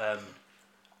that. But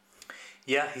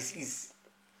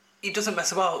he doesn't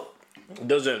mess about.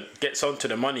 Doesn't gets on to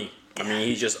the money. I mean,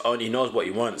 he knows what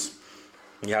he wants.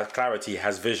 He has clarity. He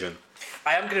has vision.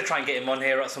 I am gonna try and get him on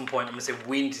here at some point. I'm gonna say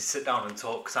we need to sit down and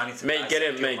talk because I need to.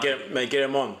 Get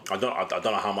him on. I don't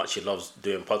know how much he loves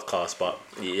doing podcasts, but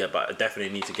but I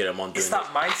definitely need to get him on. It's that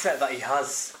mindset that he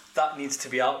has that needs to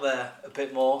be out there a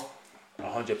bit more.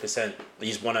 100%. He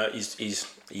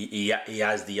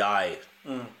has the eye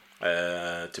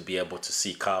to be able to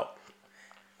seek out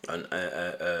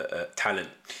talent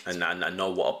and know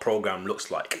what a program looks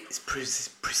like. It's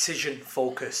precision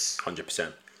focus.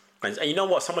 100%. And you know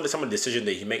what? Some of the decisions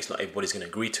that he makes, not everybody's going to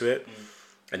agree to it,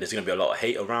 and there's going to be a lot of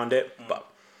hate around it. But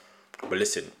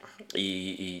listen,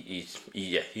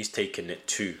 he's taken it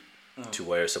to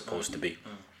where it's supposed to be.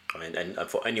 And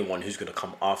for anyone who's going to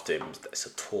come after him, that's a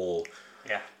tall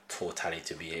tally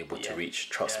to be able to reach.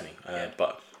 Trust me.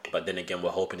 But then again,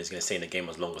 we're hoping he's going to stay in the game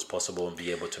as long as possible and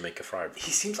be able to make it thrive. He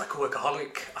seems like a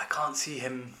workaholic. I can't see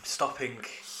him stopping.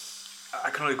 I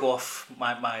can only go off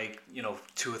my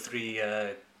 2 or 3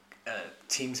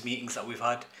 teams meetings that we've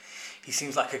had. He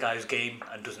seems like a guy who's game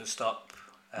and doesn't stop.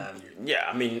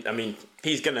 I mean,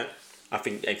 he's gonna. I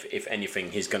think if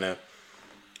anything, he's gonna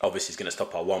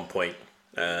stop at one point,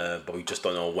 but we just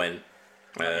don't know when.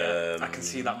 I can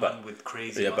see that man with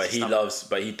crazy. Yeah, but he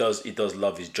does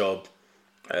love his job.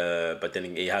 But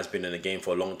then he has been in the game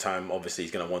for a long time. Obviously,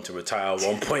 he's gonna want to retire at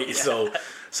one point. So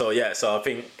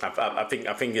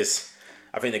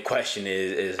I think the question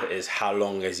is how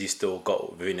long has he still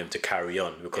got within him to carry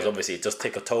on? Because obviously it does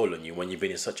take a toll on you when you've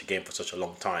been in such a game for such a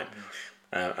long time.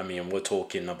 I mean, we're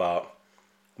talking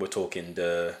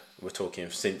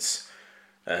since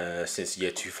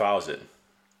year 2000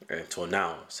 until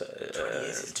now. So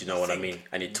do you know what I mean?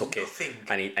 And he took it,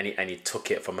 and he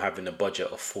took it from having a budget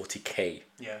of 40k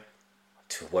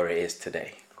to where it is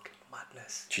today. Fucking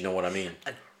madness. Do you know what I mean?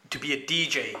 And to be a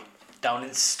DJ down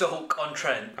in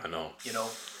Stoke-on-Trent, I know. You know,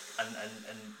 and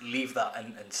leave that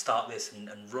and start this and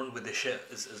run with the shit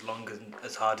as long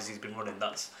as hard as he's been running.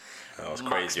 That was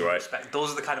crazy, right? Respect.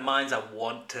 Those are the kind of minds I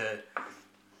want to,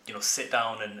 sit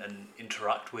down and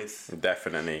interact with.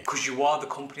 Definitely. Because you are the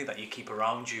company that you keep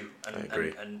around you, and I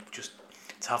agree. And just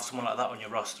to have someone like that on your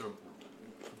roster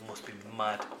must be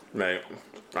mad. Mate,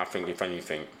 I think if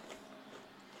anything,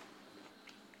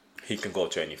 he can go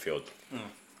to any field.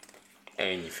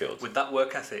 Any field. With that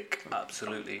work ethic,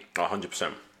 absolutely.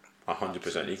 100%.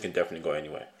 100%. He can definitely go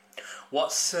anywhere.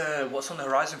 What's on the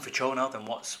horizon for Cho now then?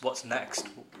 What's next?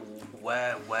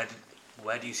 Where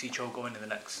do you see Cho going in the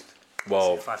next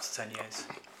 5 to 10 years?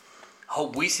 I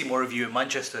hope we see more of you in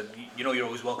Manchester. You know you're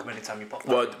always welcome anytime you pop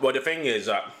by. Well, the thing is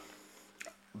that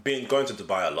going to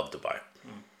Dubai, I love Dubai.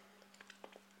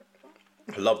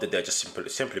 I loved it there just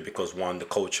simply because, one, the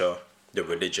culture, the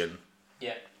religion.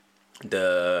 Yeah.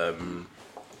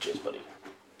 Cheers, buddy.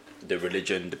 The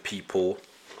religion, the people.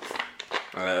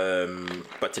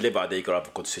 But to live out there, you gotta have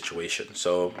a good situation.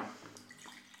 So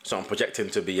I'm projecting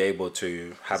to be able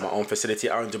to have my own facility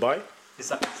out in Dubai. Is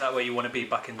that where you want to be,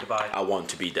 back in Dubai? I want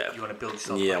to be there. You want to build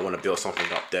yourself? Yeah, I want to build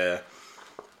something up there,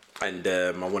 and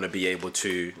I want to be able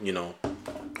to, Can I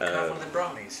have one of the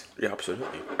brownies? Yeah,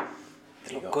 absolutely.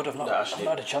 They look good. I've not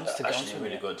had a chance to go into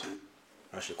really good.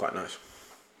 Actually, quite nice.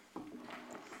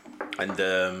 And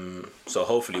so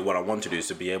hopefully what I want to do is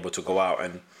to be able to go out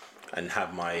and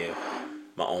have my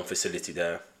own facility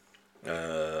there,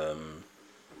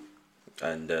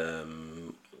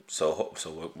 so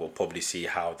we'll probably see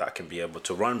how that can be able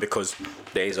to run, because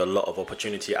there is a lot of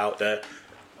opportunity out there.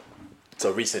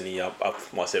 So recently,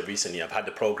 I've had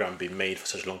the program being made for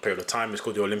such a long period of time. It's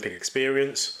called the Olympic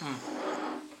Experience.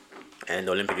 And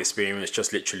the Olympic Experience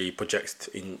just literally projects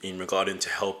in regarding to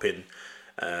helping,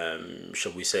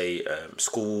 shall we say,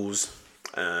 schools,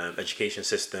 education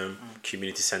system,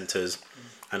 community centres,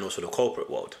 and also the corporate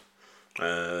world.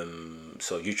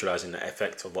 So utilising the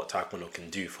effect of what Taekwondo can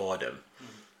do for them.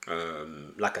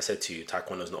 Like I said to you,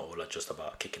 Taekwondo is not all just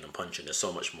about kicking and punching. There's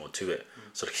so much more to it.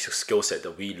 So the skill set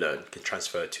that we learn can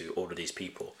transfer to all of these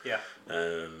people. Yeah.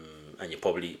 And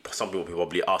some people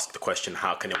probably ask the question,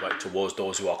 how can it work towards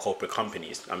those who are corporate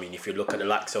companies? I mean, if you look at the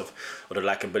likes of, or the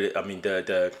likability, I mean,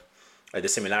 the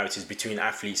similarities between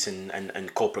athletes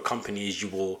and corporate companies, you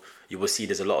will see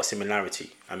there's a lot of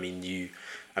similarity. I mean, you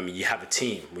have a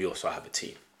team. We also have a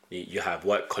team. You have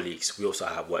work colleagues. We also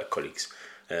have work colleagues.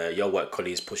 Your work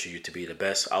colleagues push you to be the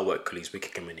best. Our work colleagues, we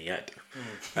kick them in the head.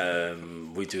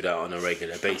 We do that on a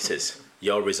regular basis.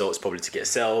 Your results probably to get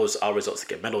sales. Our results to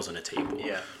get medals on the table.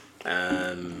 Yeah.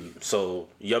 So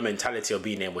your mentality of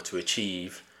being able to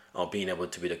achieve or being able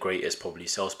to be the greatest probably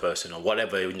salesperson or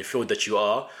whatever in the field that you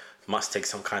are must take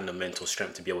some kind of mental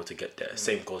strength to be able to get there.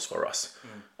 Same goes for us.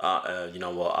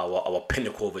 Our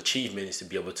pinnacle of achievement is to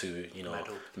be able to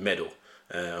medal,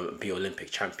 be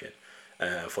Olympic champion.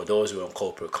 for those who are in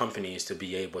corporate companies to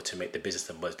be able to make the business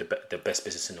the best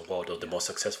business in the world or the most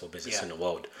successful business in the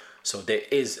world. So there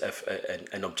is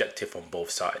an objective on both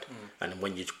sides. And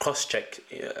when you cross-check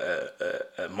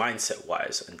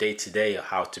mindset-wise and day-to-day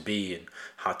how to be and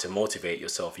how to motivate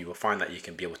yourself, you will find that you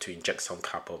can be able to inject some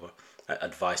type of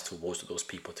advice towards those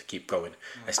people to keep going,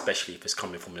 especially if it's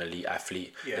coming from an elite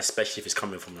athlete, especially if it's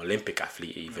coming from an Olympic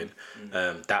athlete even.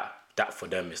 That for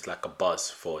them is like a buzz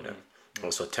for them.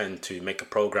 Also tend to make a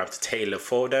program to tailor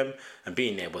for them and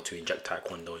being able to inject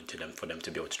taekwondo into them for them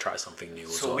to be able to try something new.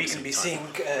 So we can be seeing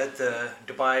the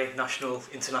Dubai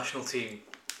international team.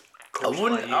 I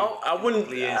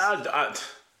wouldn't.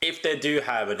 If they do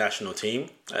have a national team,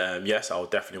 yes, I would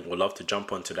definitely would love to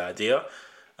jump onto the idea.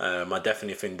 I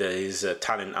definitely think there is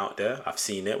talent out there. I've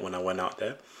seen it when I went out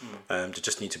there. They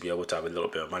just need to be able to have a little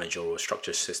bit of managerial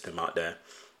structure system out there,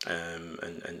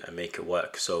 and make it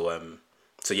work. So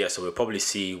we'll probably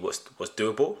see what's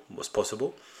doable, what's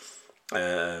possible.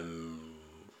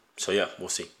 So yeah, we'll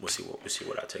see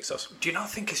what that takes us. Do you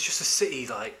not think it's just a city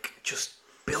like just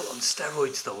built on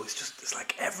steroids though? It's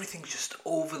like everything's just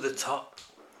over the top.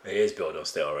 It is built on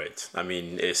steroids. I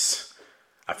mean,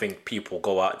 I think people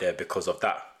go out there because of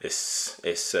that. It's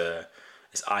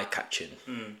eye catching.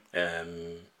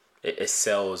 It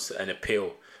sells an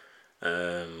appeal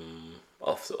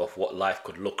of what life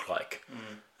could look like.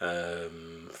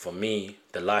 For me,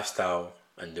 the lifestyle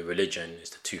and the religion is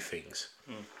the two things,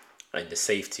 and the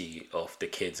safety of the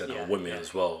kids and our women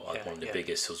as well are one of the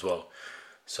biggest as well.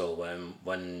 So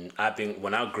when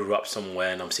I grew up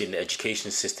somewhere and I'm seeing the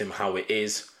education system how it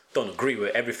is, don't agree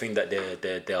with everything that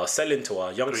they are selling to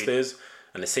our youngsters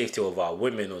and the safety of our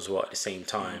women as well at the same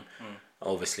time.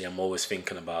 Obviously, I'm always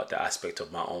thinking about the aspect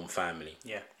of my own family.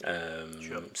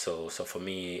 So for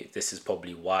me, this is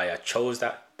probably why I chose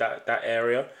that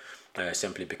area,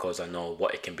 simply because I know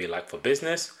what it can be like for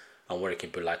business and what it can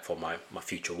be like for my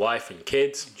future wife and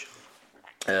kids.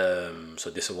 So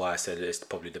this is why I said it's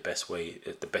probably the best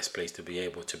place to be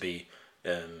able to be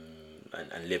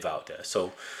and live out there.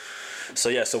 So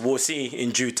we'll see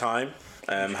in due time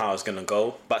how it's gonna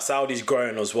go. But Saudi's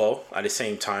growing as well at the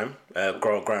same time,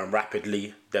 growing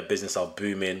rapidly. Their business are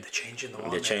booming.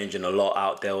 They're changing a lot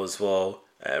out there as well.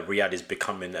 Riyadh is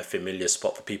becoming a familiar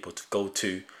spot for people to go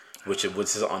to, which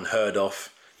is unheard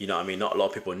of. You know what I mean? Not a lot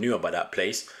of people knew about that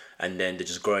place. And then they're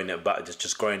just growing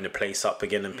the place up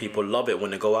again, and people love it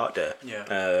when they go out there.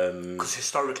 Because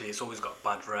historically, it's always got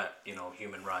bad rep,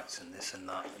 human rights and this and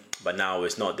that. But now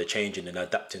it's not. They're changing and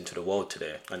adapting to the world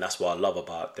today, and that's what I love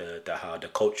about how the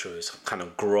culture is kind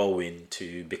of growing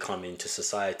to become into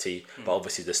society. But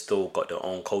obviously, they've still got their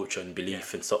own culture and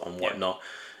belief and so on and whatnot.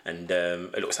 And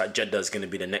it looks like Jeddah is going to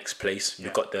be the next place. We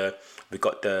got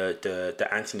the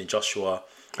Anthony Joshua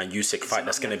and Usyk fight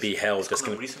that's going to be held. It's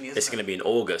going to be in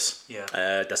August.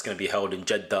 That's going to be held in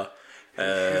Jeddah. Who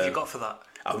have you got for that?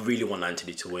 I really want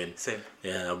Anthony to win. Same.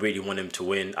 Yeah, I really want him to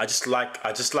win. I just like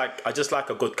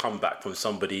a good comeback from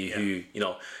somebody who,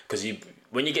 because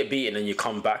when you get beaten and you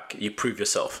come back, you prove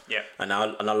yourself. Yeah. And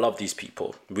I love these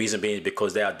people. Reason being is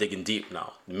because they are digging deep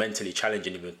now, mentally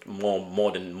challenging even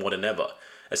more than ever.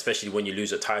 Especially when you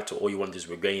lose a title, all you want is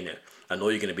regain it. And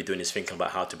all you're going to be doing is thinking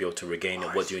about how to be able to regain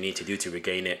it. What do you need to do to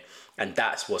regain it? And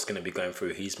that's what's going to be going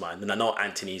through his mind. And I know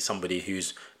Anthony is somebody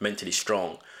who's mentally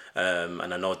strong.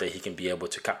 And I know that he can be able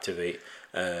to captivate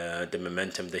the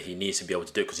momentum that he needs to be able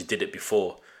to do it, because he did it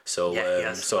before. So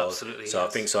absolutely. I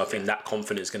think that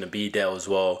confidence is going to be there as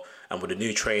well. And with a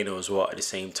new trainer as well at the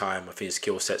same time, I think his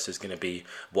skill sets is going to be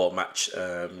well matched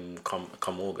come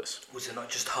August. Was it not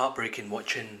just heartbreaking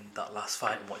watching that last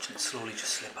fight and watching it slowly just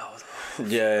slip out?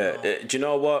 Do you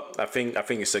know what? I think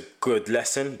it's a good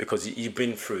lesson, because you've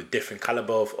been through a different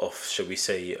caliber of shall we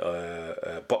say,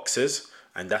 boxers,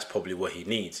 and that's probably what he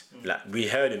needs. Like, we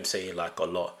heard him say like a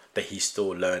lot that he's still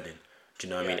learning. Do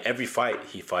you know what I mean? Every fight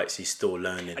he fights, he's still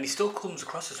learning. And he still comes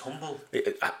across as humble.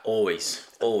 Always.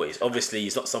 Obviously,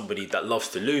 he's not somebody that loves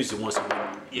to lose. He wants to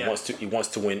win. He wants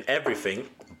to win everything.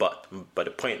 But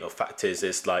the point of fact is,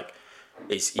 it's like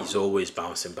he's always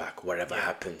bouncing back whatever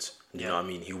happens. You know what I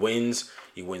mean? He wins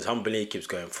humbly, keeps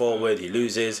going forward. He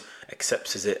loses,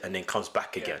 accepts it, and then comes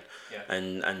back again.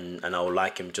 And I would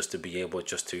like him just to be able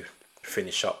just to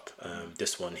finish up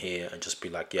this one here and just be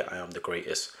like, I am the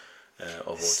greatest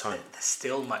of all time. There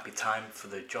still might be time for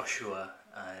the Joshua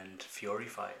and Fury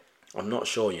fight. I'm not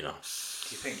sure, Do you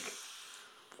think?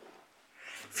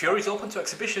 Fury's open to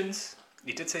exhibitions.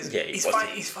 He did say he's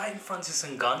fighting Francis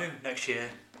Ngannou next year.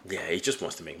 Yeah, he just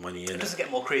wants to make money. It doesn't get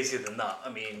more crazier than that.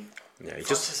 I mean,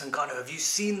 Francis Ngannou, have you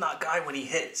seen that guy when he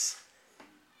hits?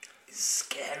 He's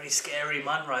a scary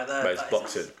man right there. But it's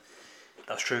boxing.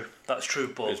 That's true. That's true.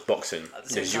 But There's boxing. at the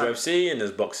same There's time- UFC and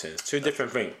there's boxing. It's two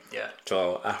different things. Yeah.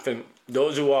 So I think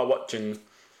those who are watching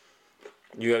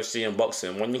UFC and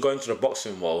boxing, when you go into the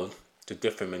boxing world, it's a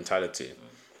different mentality,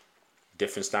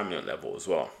 different stamina level as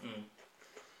well.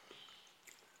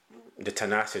 The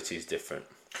tenacity is different.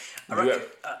 I reckon,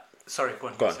 sorry, go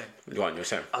on. Go you on. were saying. Go on, you're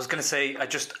saying. I was gonna say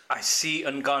I see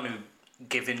Ngannou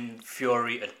giving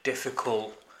Fury a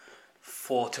difficult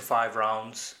 4 to 5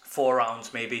 rounds, 4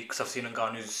 rounds maybe, because I've seen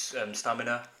Ngannou's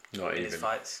stamina Not in his even.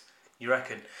 fights. You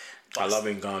reckon? I love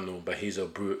Ngannou, but he's a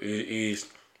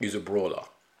he's a brawler.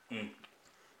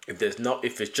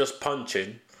 If it's just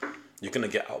punching, you're gonna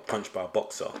get out punched by a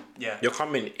boxer. Yeah. You're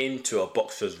coming into a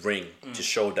boxer's ring to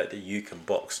show that you can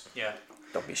box. Yeah.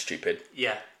 Don't be stupid.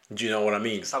 Yeah. Do you know what I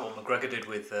mean? It's like what McGregor did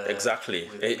with. Exactly.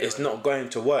 with It's Mayweather. not going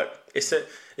to work. It's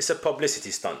a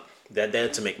publicity stunt. They're there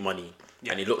to make money,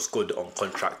 Yeah. and it looks good on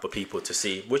contract for people to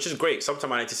see, which is great.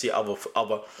 Sometimes I need to see other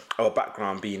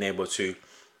background being able to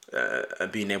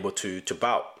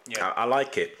bout. Yeah. I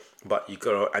like it, but you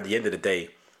got at the end of the day,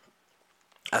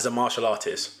 as a martial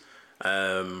artist,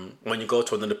 when you go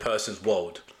to another person's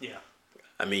world, Yeah.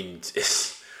 I mean,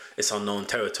 it's unknown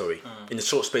territory in a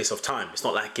short space of time. It's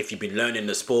not like if you've been learning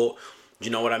the sport. Do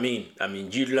you know what I mean? I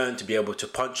mean, you learn to be able to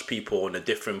punch people in a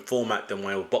different format than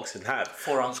what boxing have.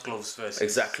 4-ounce gloves versus.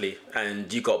 Exactly.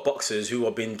 And you got boxers who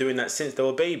have been doing that since they were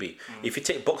a baby. If you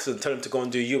take boxers and tell them to go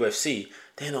and do UFC,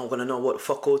 they're not going to know what the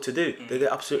fuck all to do. They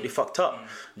get absolutely fucked up.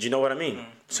 Do you know what I mean?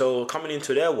 So coming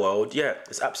into their world, yeah,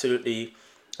 it's absolutely...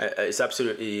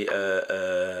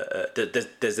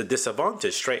 there's a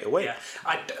disadvantage straight away. Yeah,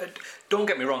 don't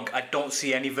get me wrong. I don't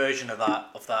see any version of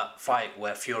that fight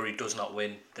where Fury does not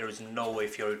win. There is no way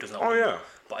Fury does not win. yeah.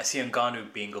 But I see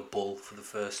Ngannou being a bull for the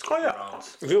first Oh couple yeah, of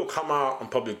rounds, he'll come out and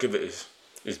probably give it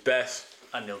his best,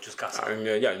 and they'll just gas out. and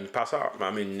and pass out.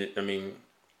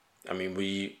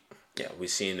 We've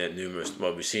seen it numerous.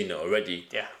 Well, we've seen it already.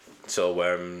 Yeah, So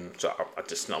I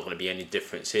just not going to be any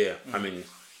difference here. I mean,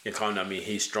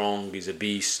 he's strong. He's a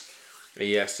beast.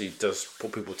 Yes, he does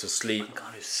put people to sleep.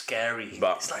 Ngannou's scary.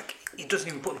 But- It's like he doesn't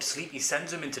even put them to sleep. He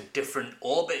sends them into different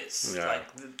orbits. Yeah.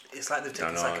 It's like they've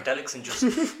taken know. psychedelics and just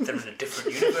they're in a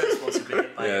different universe once they've been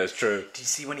hit by Yeah, it. it's true. Did you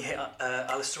see when he hit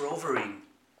Alistair Overeem?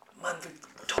 Man,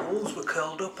 the toes were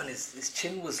curled up and his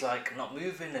chin was like not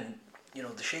moving, and you know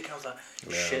the shaking. I was like,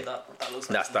 shit, that looks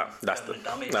like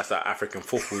That's that African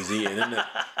fufu he's eating, isn't it?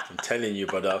 I'm telling you,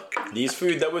 brother. These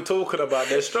food that we're talking about,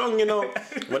 they're strong, you know.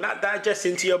 When that digests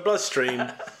into your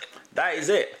bloodstream, that is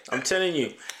it. I'm telling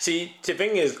you. See, the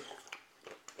thing is,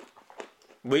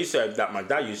 we said that my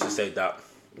dad used to say that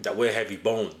we're heavy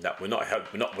bone, that we're not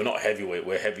heavyweight,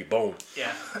 we're heavy bone.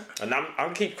 Yeah. And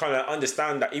I'm keep trying to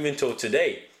understand that even till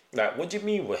today. Like, what do you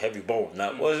mean we're heavy bone?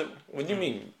 Like, what do you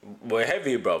mean we're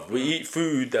heavy, bruv? We eat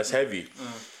food that's heavy.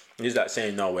 He's like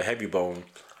saying, no, we're heavy bone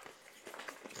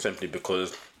simply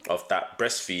because of that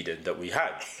breastfeeding that we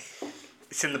had.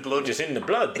 It's in the blood. Just in the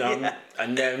blood. Yeah.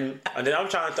 And then I'm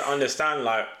trying to understand,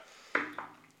 like,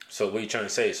 so what are you trying to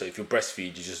say? So if you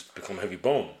breastfeed, you just become heavy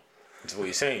bone. That's what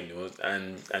you're saying.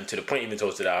 And to the point even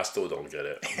till today, I still don't get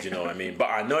it. Do you know what I mean? But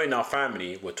I know in our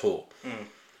family, we're tall.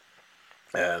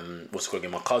 What's it called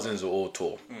again? My cousins were all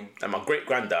tall. And my great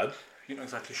granddad. You're not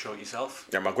exactly sure yourself.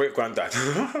 Yeah, my great granddad.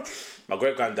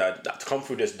 To come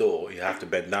through this door, you have to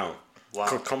bend down. Wow.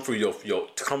 Come through your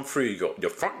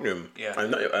front room. Yeah.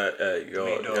 And not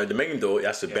the main door. He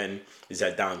has to bend his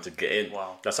head down to get in.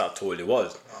 Wow. That's how tall he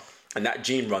was. Wow. And that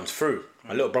gene runs through.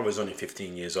 My little brother's only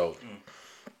 15 years old.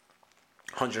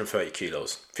 130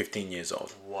 kilos. 15 years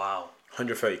old. Wow.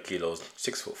 130 kilos.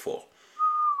 6'4".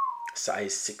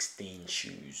 Size 16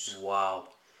 shoes. Wow.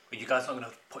 Are you guys not going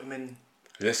to put him in?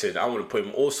 Listen, I want to put him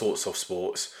in all sorts of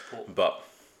sports, but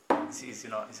Is he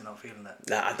not feeling that?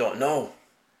 nah, I don't know.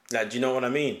 Like, do you know what I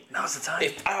mean? Now's the time.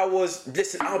 If I was,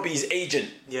 listen, I'll be his agent.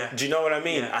 Yeah. Do you know what I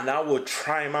mean? Yeah. And I would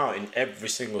try him out in every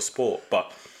single sport,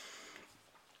 but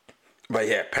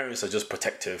yeah, parents are just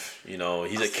protective. You know,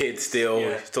 he's a kid still,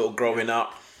 Yeah. still growing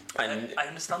up, and I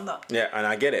understand that. yeah, and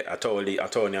I get it. I totally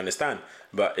understand.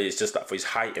 But it's just that for his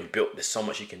height and build, there's so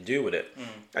much he can do with it,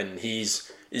 and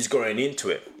he's growing into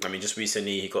it. I mean, just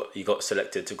recently he got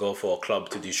selected to go for a club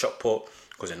to do shot put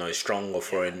because they know he's strong or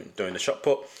doing the shot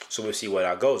put. So we'll see where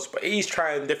that goes. But he's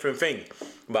trying different things.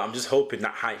 But I'm just hoping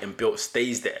that height and build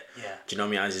stays there. Yeah. Do you know what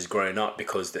I mean? As he's growing up,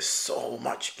 because there's so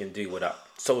much you can do with that.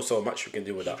 So much you can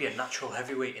do with that. He'd be a natural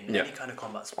heavyweight in any kind of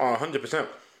combat Oh, sport. 100%.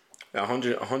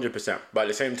 100%. But at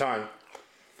the same time,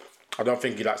 I don't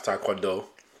think he likes taekwondo.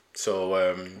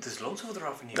 So There's loads of other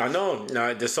avenues. I know.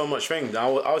 No, there's so much things. I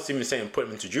was even saying put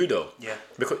him into judo. Yeah.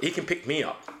 Because he can pick me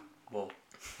up. Whoa.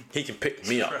 He can pick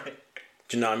me up. Right.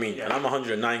 Do you know what I mean? And I'm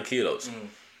 109 kilos.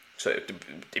 So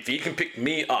if you can pick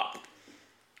me up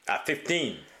at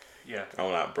 15,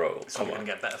 I'm like, bro, It's come only on. going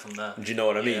to get better from there. Do you know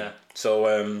what I mean? Yeah.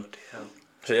 So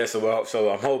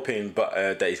so I'm hoping,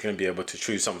 that he's going to be able to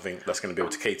choose something that's going to be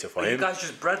able to cater for him. You guys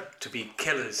just bred to be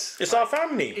killers. It's our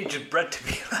family. You're just bred to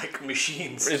be like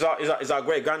machines. It's our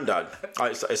great granddad.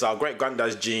 It's our great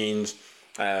granddad's genes,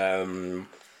 and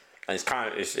it's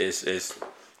kind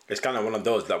of one of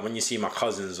those, like when you see my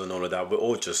cousins and all of that, we're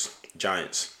all just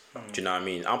giants. Do you know what I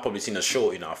mean? I've probably seen a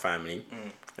short in our family,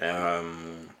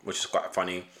 which is quite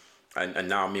funny. And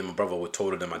now me and my brother were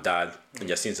taller than my dad, and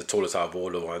Yassine's the tallest out of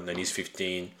all of them, and he's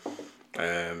 15.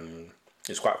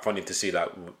 It's quite funny to see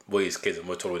that we're his kids and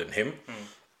we're taller than him.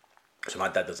 So my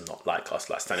dad does not like us,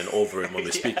 like standing over him when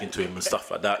we're speaking to him and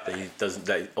stuff like that. That he doesn't,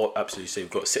 absolutely say we've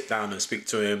got to sit down and speak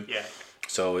to him. Yeah.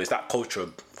 So it's that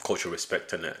cultural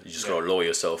respect, innit? You just gotta lower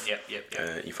yourself. Yep.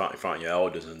 In front of your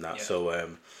elders and that. Yeah. So,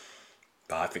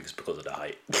 but I think it's because of the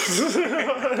height.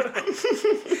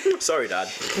 Sorry, Dad.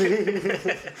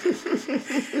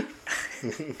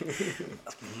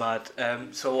 That's mad.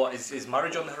 So what is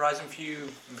marriage on the horizon for you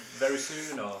very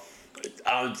soon, or?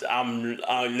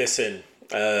 Listen.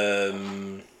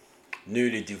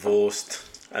 Newly divorced.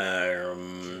 Take your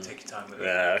time with it.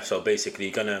 Yeah. So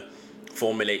basically, gonna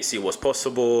formulate, see what's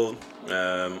possible.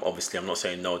 Obviously, I'm not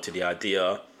saying no to the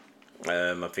idea.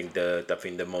 I think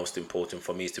the most important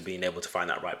for me is to being able to find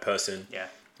that right person. Yeah,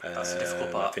 that's the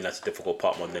difficult part. I think that's the difficult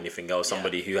part more than anything else.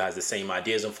 Somebody who has the same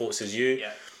ideas and thoughts as you.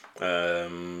 Yeah.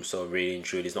 So really and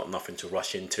truly, it's not nothing to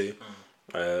rush into.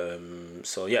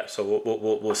 So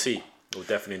we'll see. We'll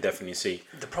definitely see.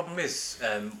 The problem is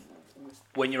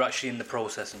when you're actually in the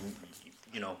process and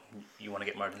you want to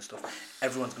get married and stuff.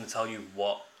 Everyone's going to tell you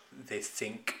what they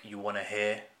think you want to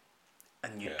hear,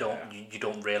 and you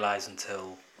don't realize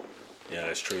until. Yeah,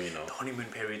 it's true, The honeymoon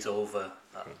period's over.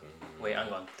 Wait,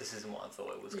 hang on. This isn't what I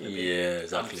thought it was going to be. Yeah,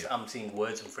 exactly. I'm seeing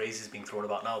words and phrases being thrown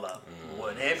about now that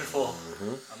weren't here before.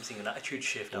 I'm seeing an attitude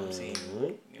shift. I'm seeing,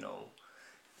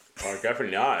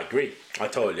 I agree. I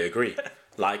totally agree.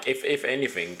 Like, if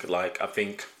anything, like,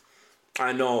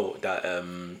 I know that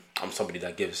I'm somebody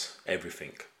that gives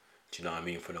everything. Do you know what I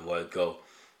mean? From the word go.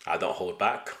 I don't hold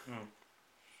back.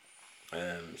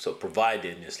 So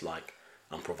providing is like,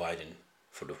 I'm providing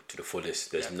to the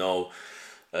fullest. There's no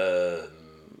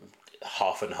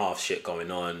half and half shit going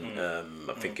on.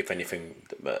 I think if anything,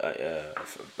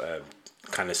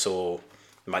 kind of saw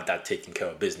my dad taking care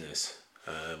of business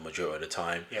majority of the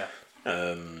time. Yeah.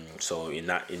 So in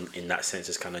that sense,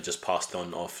 it's kind of just passed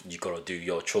on off. You gotta do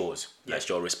your chores. Yeah. That's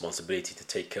your responsibility to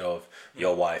take care of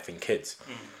your wife and kids.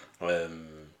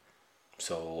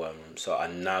 So I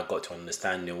now got to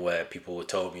understanding where people will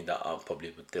tell me that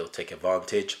they'll take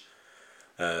advantage.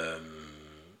 So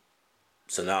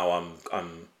now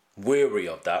I'm weary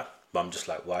of that, but I'm just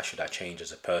like, why should I change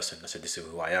as a person? I said, this is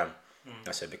who I am.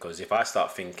 I said, because if I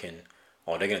start thinking,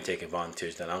 oh, they're gonna take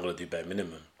advantage, then I'm gonna do bare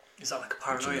minimum. Is that like a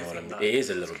paranoia thing? It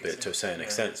is a little bit to a certain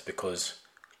extent because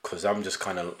I'm just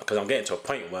because I'm getting to a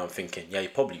point where I'm thinking, yeah,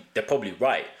 they're probably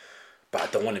right, but I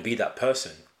don't want to be that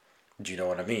person. Do you know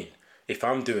what I mean? If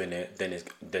I'm doing it, then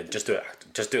just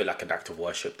do it like an act of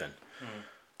worship. Then,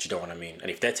 do you know what I mean?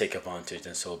 And if they take advantage,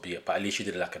 then so be it. But at least you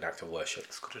did it like an act of worship.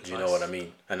 Do you know what I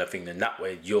mean? And I think then that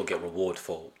way you'll get reward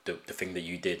for the thing that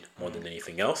you did more than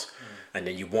anything else, and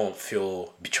then you won't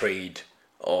feel betrayed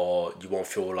or you won't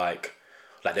feel like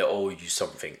they owe you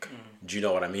something. Do you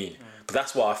know what I mean? Because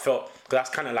that's what I felt. Because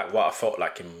that's kind of like what I felt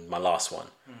like in my last one.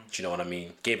 Do you know what I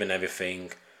mean? Giving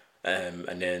everything,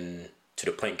 and then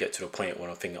get to the point where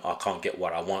I'm thinking, I can't get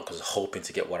what I want because I'm hoping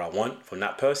to get what I want from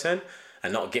that person,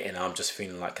 and not getting it. I'm just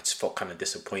feeling like I just felt kind of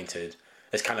disappointed.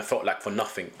 It's kind of felt like for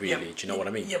nothing, really. Do you know what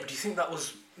I mean? Yeah, but do you think that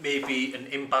was maybe an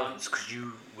imbalance because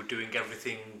you were doing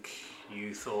everything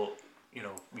you thought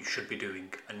you should be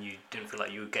doing, and you didn't feel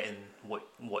like you were getting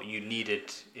what you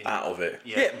needed out of it?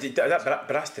 Yeah, but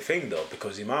that's the thing though,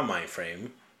 because in my mind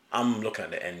frame, I'm looking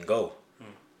at the end goal.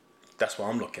 That's what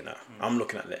I'm looking at. I'm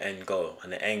looking at the end goal,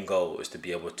 and the end goal is to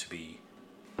be able to be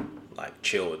like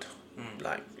chilled,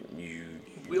 like you.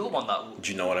 We all want that.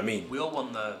 Do you know what I mean? We all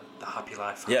want the happy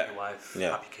life, happy wife,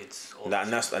 happy kids.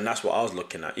 And that's what I was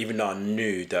looking at. Even though I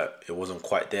knew that it wasn't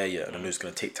quite there yet, and I knew it was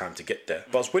going to take time to get there,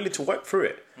 but I was willing to work through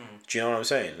it. Do you know what I'm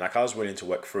saying? Like, I was willing to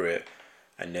work through it,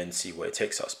 and then see where it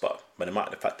takes us. But the matter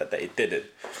of the fact that it didn't,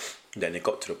 then it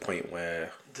got to the point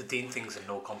where the Dean things are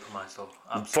no compromise though.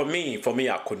 Absolutely. For me,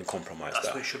 I couldn't compromise that.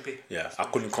 That's what it should be. Yeah, I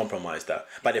couldn't compromise that.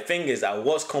 But the thing is, I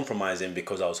was compromising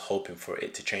because I was hoping for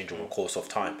it to change over the course of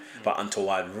time. But until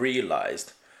I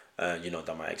realised,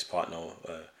 that my ex-partner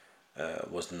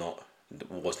was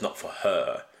not for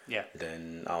her,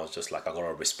 then I was just like, I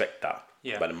gotta respect that.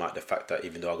 Yeah. But the fact that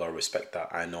even though I gotta respect that,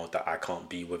 I know that I can't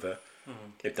be with her,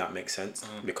 if that makes sense.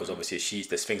 Because obviously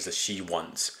there's things that she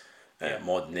wants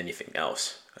more than anything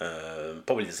else.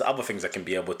 Probably there's other things I can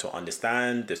be able to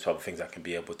understand. There's other things I can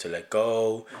be able to let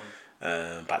go.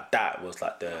 But that was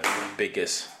like the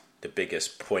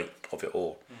biggest point of it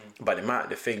all. But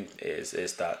the thing is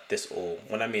that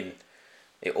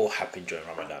it all happened during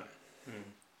Ramadan.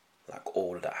 Like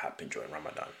all of that happened during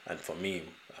Ramadan, and for me,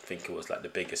 I think it was like the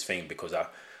biggest thing because I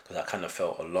kind of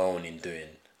felt alone in doing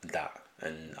that,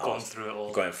 and going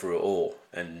through it all,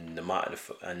 and the amount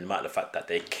of fact that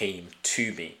they came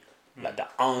to me, like the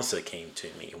answer came to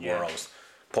me where I was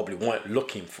probably weren't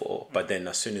looking for, but then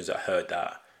as soon as I heard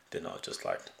that, then I was just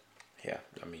like,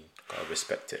 gotta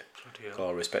respect it,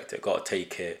 gotta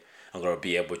take it, and gotta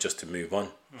be able just to move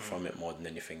on from it more than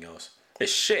anything else.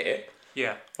 It's shit.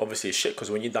 Yeah. Obviously it's shit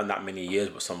because when you've done that many years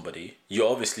with somebody, you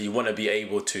obviously want to be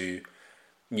able to,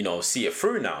 see it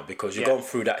through now because you're going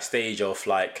through that stage of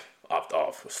like,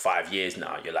 after 5 years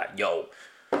now, you're like, yo,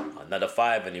 another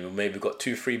 5 and you maybe got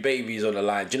 2-3 babies on the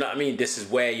line. Do you know what I mean? This is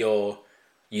where you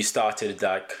started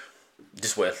like,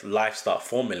 this is where life started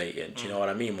formulating. Do you know what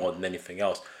I mean? More than anything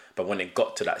else. But when it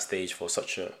got to that stage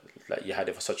you had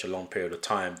it for such a long period of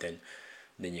time, then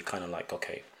you're kind of like,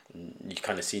 okay, you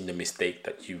kind of seen the mistake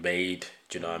that you made.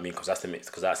 Do you know what I mean? Because I've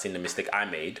seen the mistake I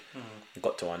made. I've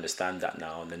got to understand that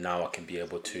now, and then now I can be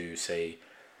able to say,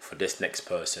 for this next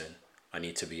person, I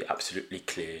need to be absolutely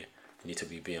clear. I need to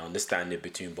be understanding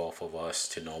between both of us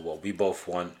to know what we both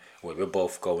want, where we're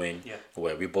both going,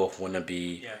 where we both want to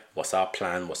be, what's our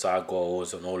plan, what's our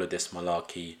goals, and all of this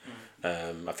malarkey.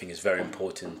 I think it's very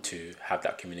important to have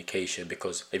that communication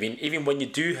because even when you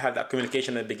do have that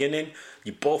communication at the beginning,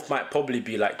 you both might probably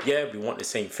be like, yeah, we want the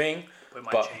same thing,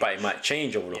 but it might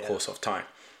change over the course of time.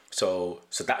 So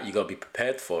that you got to be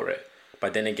prepared for it.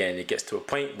 But then again, it gets to a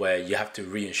point where you have to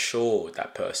reassure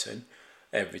that person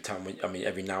every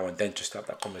now and then, just to have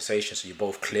that conversation so you're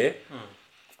both clear.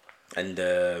 And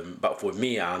but for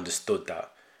me, I understood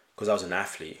that because I was an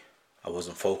athlete, I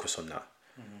wasn't focused on that.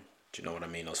 Do you know what I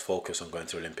mean? I was focused on going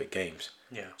to Olympic Games.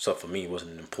 Yeah. So for me, it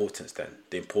wasn't an importance then.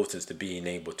 The importance to being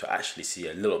able to actually see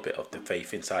a little bit of the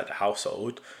faith inside the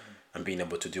household and being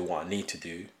able to do what I need to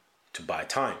do to buy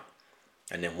time.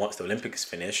 And then once the Olympics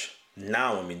finish,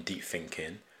 now I'm in deep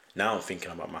thinking. Now I'm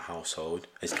thinking about my household.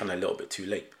 It's kind of a little bit too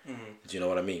late. Do you know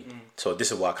what I mean? So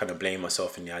this is why I kind of blame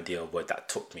myself in the idea of where that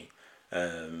took me.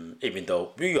 Even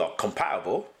though we are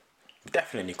compatible,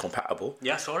 definitely compatible.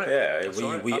 Yeah, sorry. Yeah,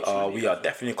 we are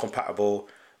definitely compatible.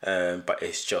 But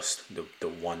it's just the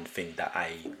one thing that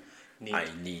I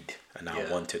need and I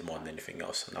wanted more than anything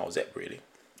else, and that was it really.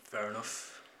 Fair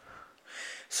enough.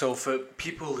 So for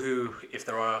people who, if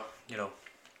there are,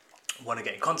 want to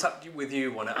get in contact with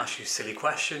you, want to ask you silly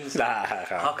questions,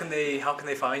 how can they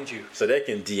find you? So they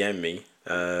can DM me.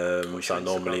 So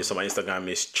my Instagram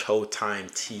is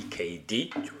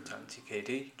ChoTimeTKD. ChoTimeTKD.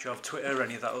 Do you have Twitter,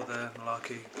 any of that other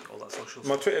malarkey, all that social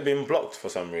My stuff? Twitter been blocked for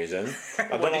some reason.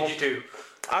 What did you do?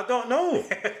 I don't know.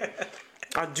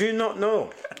 I do not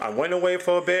know. I went away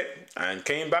for a bit and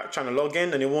came back trying to log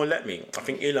in and it won't let me. I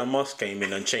think Elon Musk came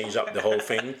in and changed up the whole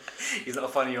thing. He's not a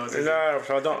fan of yours, is he? No,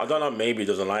 I don't know. Maybe he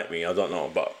doesn't like me. I don't know.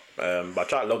 But I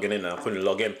tried logging in and I couldn't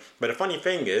log in. But the funny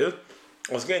thing is,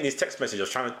 I was getting these text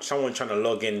messages. Someone trying to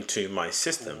log into my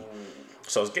system.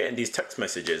 So I was getting these text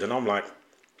messages and I'm like,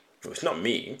 well, it's not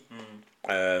me.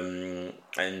 And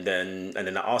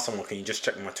then I asked someone, can you just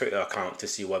check my Twitter account to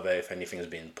see whether if anything's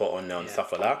been put on there and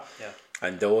stuff like that. Yeah.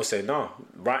 And they all say, no,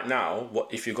 right now,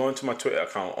 if you go into my Twitter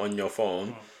account on your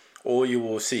phone, all you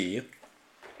will see,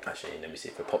 actually, let me see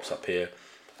if it pops up here.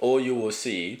 All you will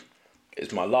see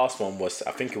is my last one was,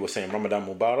 I think it was saying Ramadan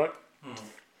Mubarak,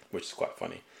 which is quite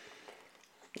funny.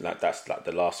 Like that's like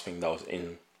the last thing that was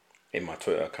in my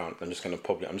Twitter account. I'm just gonna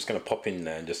pop in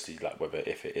there and just see like whether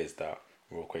if it is that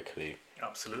real quickly.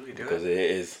 Absolutely, do because it.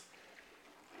 It is.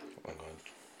 I'm going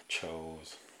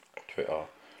Cho's Twitter.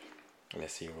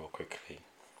 Let's see real quickly.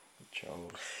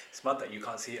 Cho's. It's mad that you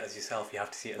can't see it as yourself. You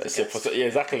have to see it as a guest. Yeah,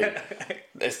 exactly.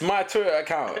 It's my Twitter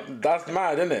account. That's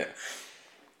mad, isn't it?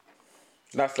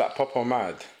 That's like proper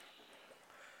mad.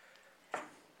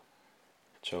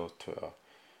 Cho Twitter.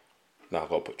 No, I've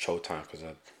got to put Cho time because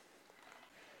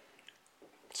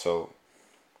So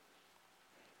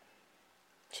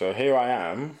here I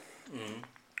am.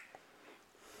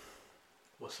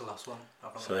 What's the last one?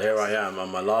 So here I am, and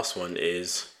my last one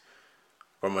is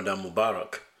Ramadan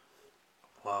Mubarak.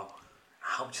 Wow.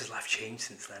 How much has life changed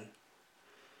since then?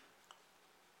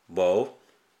 Well,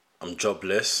 I'm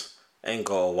jobless, ain't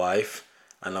got a wife,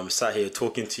 and I'm sat here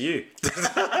talking to you.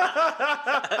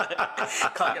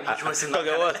 Can't get much worse than that.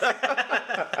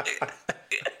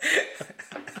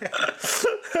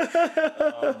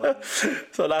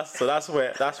 So that's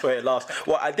where it lasts.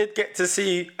 Well, I did get to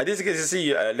see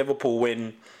Liverpool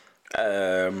win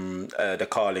the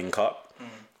Carling Cup,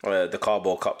 the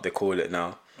Carbo Cup they call it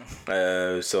now.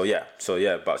 So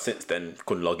yeah. But since then,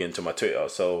 couldn't log into my Twitter.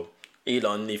 So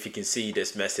Elon, if you can see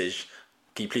this message,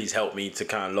 can you please help me to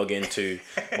kind of log into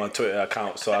my Twitter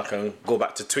account so I can go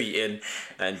back to tweeting?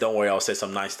 And don't worry, I'll say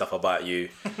some nice stuff about you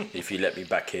if you let me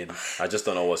back in. I just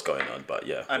don't know what's going on, but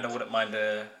yeah. And I wouldn't mind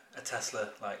a Tesla,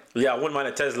 like. Yeah, I wouldn't mind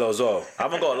a Tesla as well. I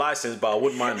haven't got a license, but I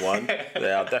wouldn't mind one.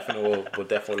 Yeah, I definitely would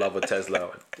definitely love a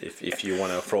Tesla if you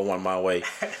want to throw one my way.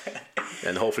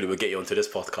 And hopefully we'll get you onto this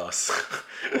podcast.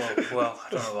 Well, I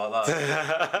don't know about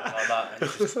that.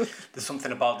 It's just, there's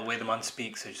something about the way the man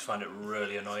speaks. I just find it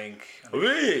really annoying.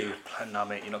 Really? Nah,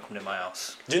 mate, you're not coming to my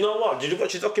house. Do you know what? Did you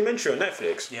watch his documentary on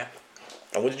Netflix? Yeah.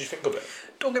 And what did you think of it?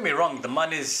 Don't get me wrong. The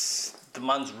man's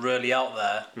really out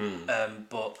there.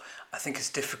 But I think it's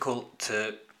difficult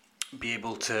to be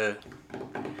able to.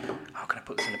 How can I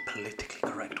put this in a politically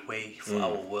correct way for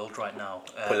our world right now?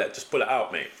 Just pull it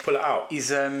out, mate. Pull it out.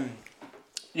 He's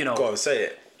you know. Go on, say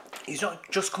it. He's not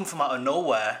just come from out of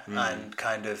nowhere and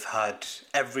kind of had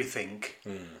everything.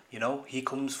 You know, he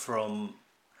comes from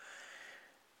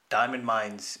diamond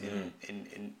mines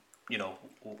in you know,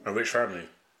 a rich family.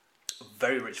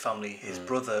 Very rich family. His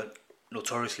brother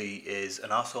notoriously is an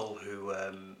arsehole who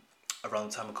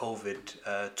around the time of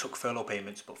COVID took furlough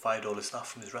payments but fired all his staff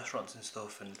from his restaurants and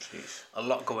stuff, and a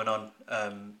lot going on.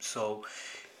 So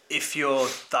if you're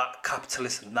that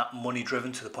capitalist and that money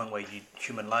driven to the point where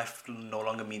human life no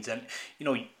longer means anything, you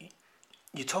know,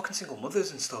 you're talking single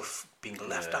mothers and stuff being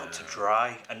left out to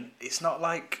dry, and it's not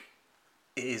like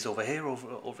it is over here,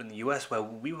 over in the US, where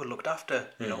we were looked after.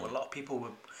 You know, a lot of people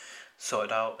were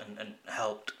sorted out and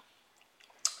helped.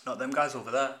 Not them guys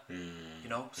over there. You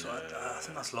know, so I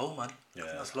think that's low, man. I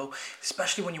think that's low,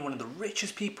 especially when you're one of the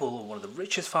richest people or one of the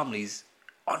richest families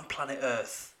on planet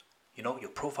Earth. You know,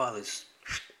 your profile is.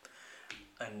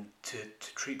 And to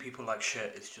treat people like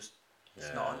shit is just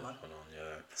it's not on, man.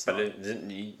 But then,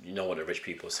 you know what the rich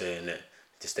people say, innit?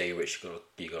 To stay rich,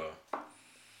 you gotta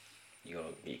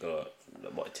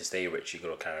to stay rich, you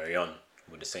gotta carry on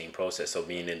with the same process. So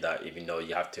meaning that even though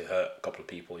you have to hurt a couple of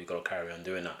people, you gotta carry on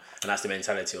doing that. And that's the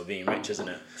mentality of being rich, isn't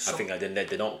it? I think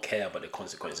they don't care about the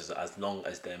consequences as long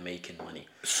as they're making money.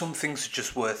 Some things are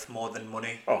just worth more than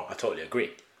money. Oh, I totally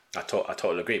agree. I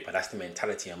totally agree, but that's the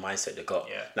mentality and mindset they got.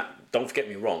 Yeah. Now, don't get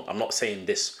me wrong. I'm not saying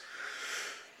this.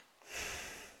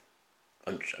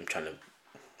 I'm trying to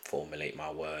formulate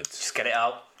my words. Just get it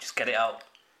out.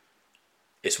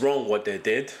 It's wrong what they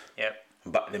did. Yep.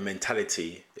 But the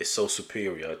mentality is so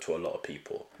superior to a lot of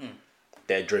people.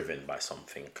 They're driven by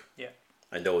something. Yeah.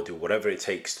 And they will do whatever it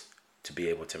takes to be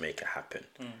able to make it happen.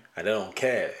 And they don't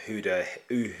care who they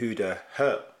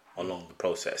hurt along the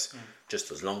process,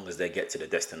 just as long as they get to the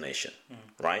destination,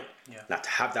 right? Yeah. Now, to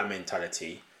have that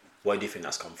mentality, where do you think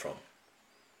that's come from?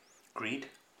 Greed.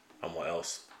 And what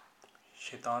else?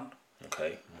 Shaitan.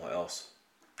 Okay, and what else?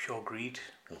 Pure greed.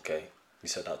 Okay, you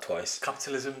said that twice.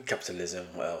 Capitalism.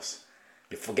 What else?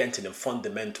 You're forgetting the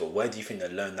fundamental. Where do you think they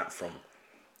learned that from?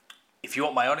 If you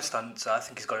want my honest answer, I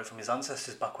think he's got it from his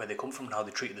ancestors back where they come from and how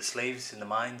they treated the slaves in the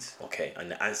mines. Okay, and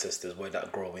the ancestors, where did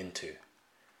that grow into?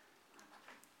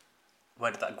 Where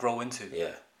did that grow into?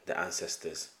 Yeah, the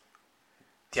ancestors.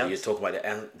 So you're talking about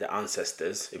the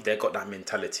ancestors. If they got that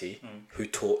mentality, who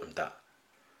taught them that?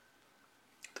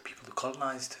 The people who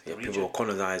colonised the region. People who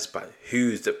colonised, but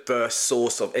who's the first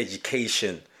source of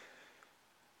education?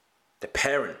 The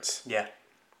parents. Yeah.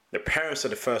 The parents are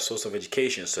the first source of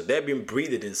education, so they've been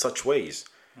breeded in such ways.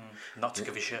 Not to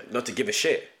give a shit. Not to give a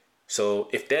shit. So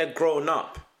if they're grown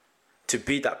up to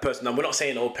be that person, now we're not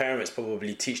saying all parents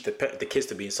probably teach the kids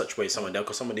to be in such ways,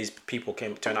 because some of these people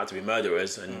turn out to be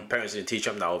murderers, and parents didn't teach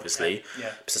them that, obviously.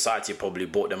 Yeah. Society probably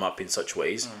brought them up in such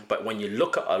ways. But when you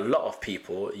look at a lot of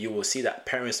people, you will see that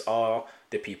parents are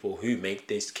the people who make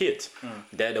these kids.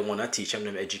 They're the one that teach them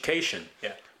education.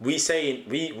 Yeah. We say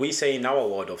in our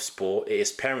world of sport, it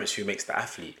is parents who makes the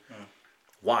athlete.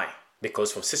 Why?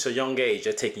 Because from such a young age,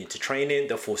 they're taking you to training,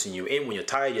 they're forcing you in. When you're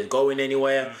tired, you're going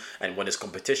anywhere. And when there's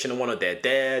competition and they're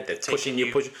there, they're pushing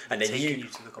you, and then taking you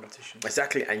to the competition.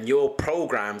 Exactly, and you're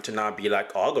programmed to now be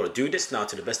like, oh, I got to do this now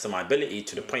to the best of my ability,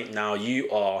 to the point now you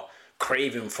are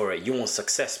craving for it. You want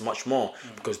success much more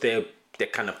because they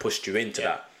kind of pushed you into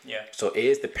that. Yeah. So it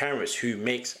is the parents who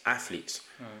makes athletes.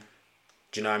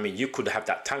 Do you know what I mean? You could have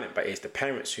that talent, but it's the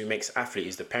parents who makes athlete,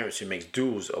 it's the parents who makes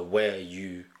duels of where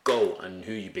you go and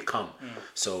who you become.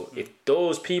 So if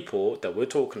those people that we're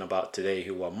talking about today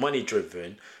who are money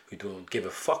driven, who don't give a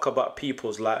fuck about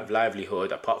people's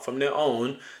livelihood apart from their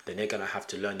own, then they're going to have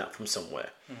to learn that from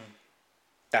somewhere.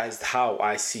 That is how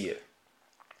I see it.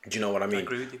 Do you know what I mean? I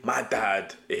agree with you. My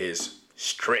dad is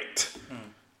strict.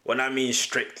 When I mean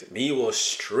strict, he was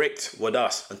strict with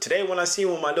us. And today when I see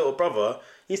him with my little brother,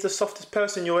 he's the softest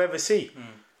person you'll ever see.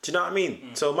 Do you know what I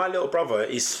mean? So my little brother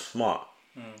is smart.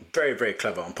 Very, very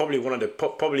clever. And probably one of the,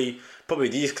 probably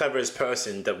the cleverest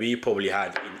person that we probably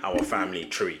had in our family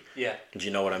tree. Yeah. Do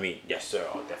you know what I mean? Yes, sir.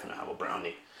 I'll definitely have a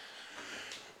brownie.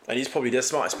 And he's probably the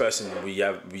smartest person we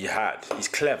had. He's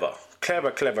clever.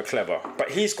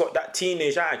 But he's got that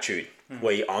teenage attitude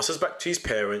where he answers back to his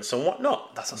parents and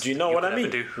whatnot. Do you know what I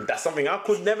mean? That's something I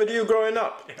could never do growing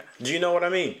up. Yeah. Do you know what I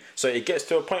mean? So it gets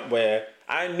to a point where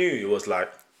I knew it was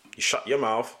like, you shut your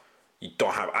mouth, you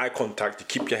don't have eye contact, you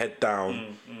keep your head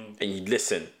down, and you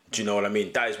listen. Do you know what I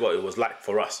mean? That is what it was like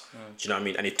for us. Do you know what I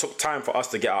mean? And it took time for us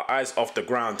to get our eyes off the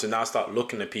ground to now start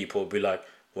looking at people and be like,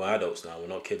 we're adults now, we're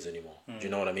not kids anymore. Do you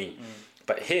know what I mean?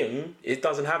 But him, it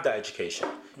doesn't have that education.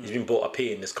 He's been brought up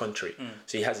here in this country.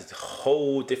 So he has a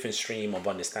whole different stream of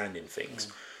understanding things.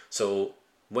 So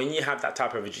when you have that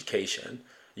type of education,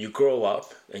 you grow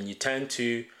up and you tend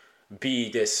to be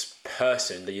this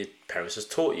person that your parents has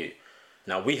taught you.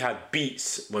 Now, we had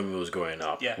beats when we was growing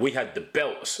up. Yeah. We had the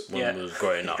belts when we was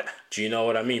growing up. Do you know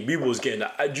what I mean? We was getting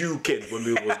the adu kid when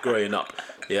we was growing up.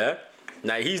 Yeah?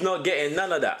 Now, he's not getting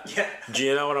none of that. Yeah. Do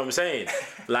you know what I'm saying?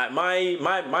 Like,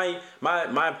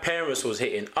 my parents was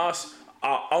hitting us.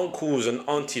 Our uncles and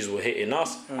aunties were hitting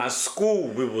us. At school,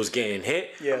 we was getting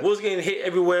hit. Yeah. We was getting hit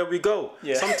everywhere we go.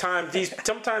 Yeah. Sometimes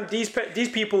these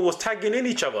people was tagging in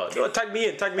each other. They would tag me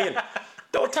in.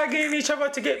 They were tagging in each other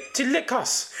to lick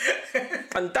us.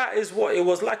 And that is what it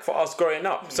was like for us growing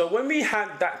up. So when we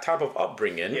had that type of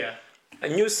upbringing,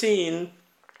 and you're seeing,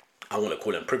 I want to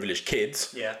call them privileged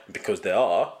kids, because they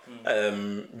are,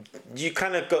 you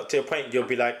kind of got to a point you'll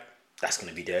be like, that's going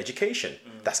to be their education.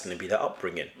 That's going to be their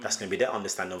upbringing. That's going to be their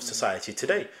understanding of society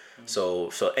today. So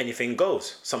anything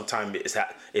goes. Sometimes it's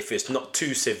that if it's not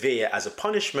too severe as a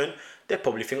punishment, they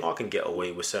probably think, I can get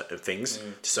away with certain things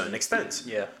to certain extents.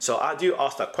 Yeah. So I do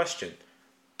ask that question.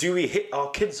 Do we hit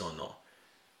our kids or not?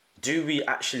 Do we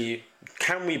actually,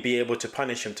 can we be able to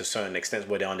punish them to certain extents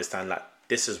where they understand that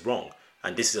this is wrong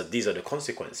and these are the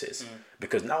consequences?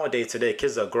 Because nowadays, today,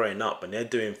 kids are growing up and they're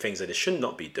doing things that they should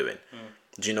not be doing.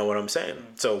 Do you know what I'm saying?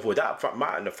 So with that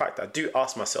matter and the fact, I do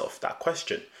ask myself that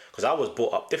question because I was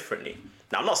brought up differently.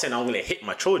 Now, I'm not saying I'm going to hit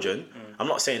my children. I'm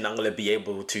not saying I'm going to be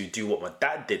able to do what my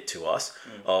dad did to us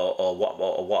or what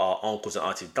our uncles and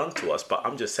aunties done to us. But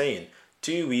I'm just saying,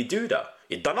 do we do that?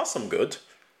 It done us some good.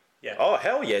 Yeah. Oh,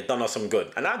 hell yeah, it done us some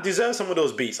good. And I deserve some of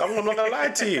those beats. I'm not going to lie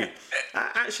to you.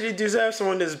 I actually deserve some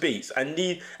of those beats. And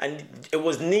it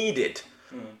was needed.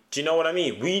 Do you know what I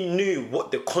mean? We knew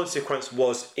what the consequence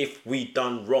was if we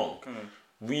done wrong.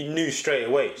 We knew straight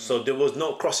away. So there was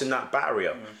no crossing that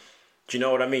barrier. Do you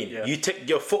know what I mean? Yeah. You take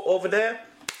your foot over there,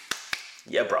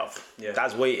 bruv. Yeah.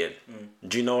 That's waiting.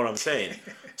 Do you know what I'm saying?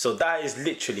 So that is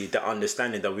literally the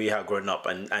understanding that we had growing up.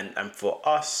 And for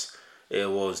us, it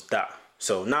was that.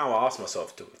 So now I ask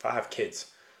myself, if I have kids,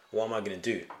 what am I going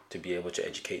to do to be able to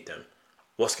educate them?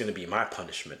 What's going to be my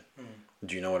punishment?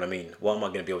 Do you know what I mean? What am I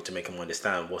going to be able to make them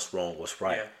understand what's wrong, what's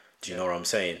right? Yeah. Do you know what I'm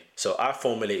saying? So I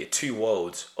formulated 2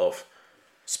 worlds of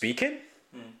speaking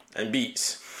and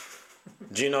beats.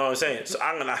 Do you know what I'm saying? So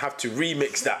I'm gonna have to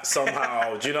remix that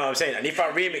somehow. Do you know what I'm saying? And if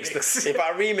I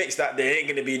remix that, there ain't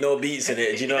gonna be no beats in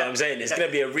it. Do you know what I'm saying? It's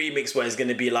gonna be a remix where it's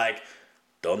gonna be like,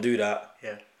 don't do that.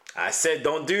 Yeah. I said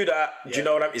don't do that. Yeah. Do you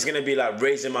know what I mean? It's gonna be like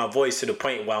raising my voice to the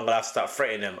point where I'm gonna have to start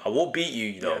threatening them. I will beat you,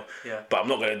 you know. Yeah. But I'm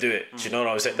not gonna do it. Do you know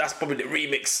what I'm saying? That's probably the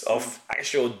remix of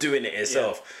actual doing it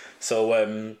itself. Yeah.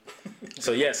 So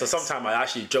so sometimes I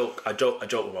actually joke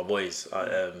with my boys,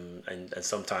 and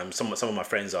sometimes some of my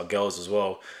friends are girls as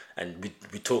well, and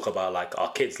we talk about like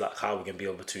our kids, like how we can be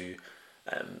able to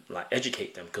like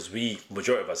educate them, because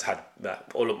majority of us had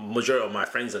majority of my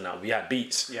friends and that we had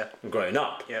beats growing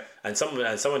up, and some of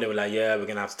them were like, we're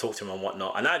gonna have to talk to them and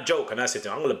whatnot, and I joke and I said to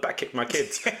them, I'm gonna back kick my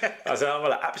kids. I said I'm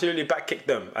gonna absolutely back kick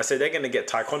them. I said they're gonna get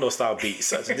taekwondo style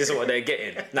beats. I said this is what they're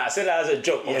getting. Now I said that as a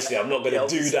joke. Obviously I'm not gonna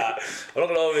do that. I'm not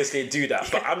gonna obviously do that,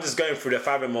 but I'm just going through the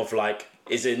fathom of like,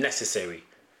 is it necessary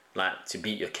like to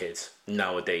beat your kids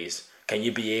nowadays? Can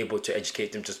you be able to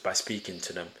educate them just by speaking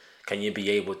to them? Can you be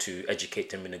able to educate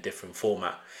them in a different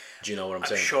format? Do you know what I'm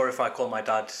saying? I'm sure if I call my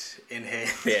dad in here,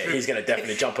 Yeah, he's gonna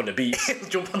definitely jump on the beats. he'll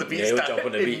jump on the beats. Yeah, he'll jump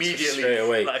on the beats immediately. straight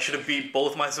away. Like, I should have beat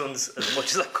both my sons as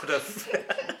much as I could have.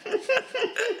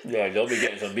 Yeah, they'll be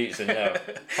getting some beats in there.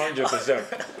 100%.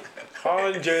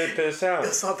 100%.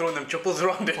 Start throwing them chupples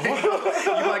around it.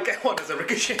 You might get one as a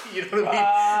ricochet, you know what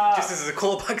I mean? Just as a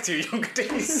callback to your younger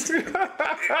days.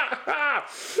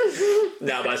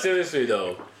 Nah, but seriously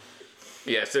though,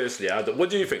 yeah, seriously, what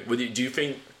do you think? Do you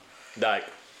think, like...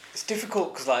 It's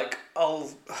difficult because, like, I'll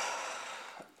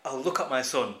look at my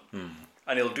son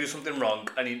and he'll do something wrong,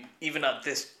 and even at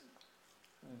this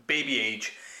baby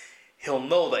age, he'll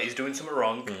know that he's doing something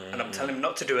wrong, and I'm telling him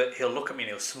not to do it. He'll look at me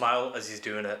and he'll smile as he's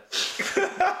doing it.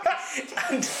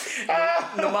 And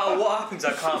no matter what happens,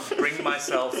 I can't bring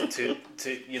myself to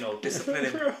discipline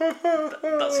him.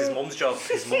 That's his mum's job.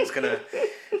 His mum's gonna,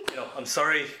 I'm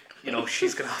sorry,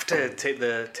 she's gonna have to take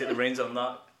the reins on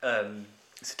that.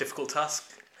 It's a difficult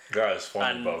task. That is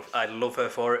funny, And bro. I love her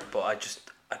for it, but I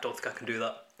don't think I can do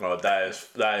that. Oh, that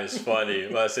is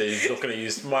funny. I say he's looking at you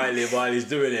smiling while he's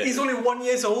doing it. He's only 1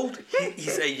 year old.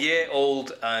 He's a year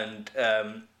old, and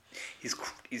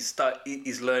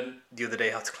he's learned the other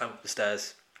day how to climb up the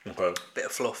stairs. Okay. Bit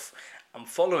of fluff. I'm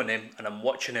following him and I'm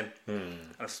watching him.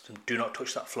 And I said, do not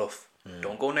touch that fluff.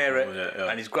 Don't go near it. Yeah.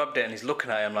 And he's grabbed it and he's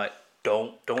looking at it. I'm like,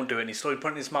 don't do it. And he's slowly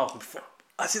putting it in his mouth. And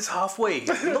as it's halfway,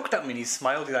 he looked at me and he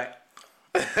smiled. He's like,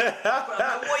 I'm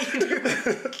like, what are you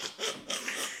doing?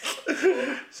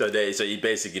 So he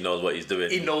basically knows what he's doing.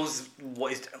 He knows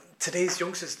what he's. Today's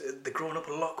youngsters, they're growing up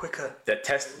a lot quicker. They're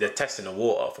testing the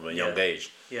water from a young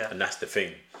age. Yeah. And that's the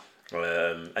thing.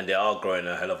 And they are growing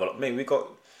a hell of a lot. Mate, we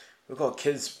got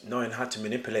kids knowing how to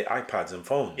manipulate iPads and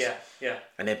phones. Yeah.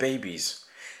 And they're babies.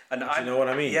 And Do you know what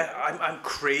I mean? Yeah, I'm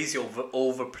crazy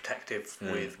overprotective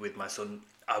with my son.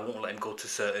 I won't let him go to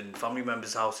certain family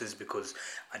members' houses because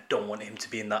I don't want him to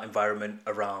be in that environment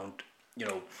around,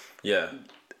 Yeah.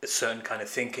 a certain kind of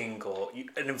thinking, or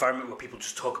an environment where people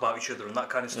just talk about each other and that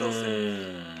kind of stuff.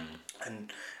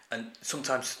 And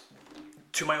sometimes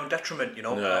to my own detriment,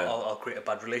 I'll create a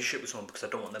bad relationship with someone because I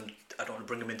don't want to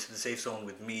bring them into the safe zone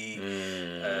with me,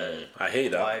 I hear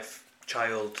that. wife,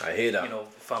 child. I hear that.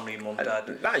 Family, mum,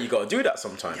 dad. Nah, you got to do that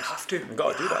sometimes. You have to. You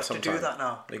got to do that to sometimes. do that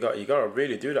now. You got to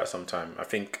really do that sometimes. I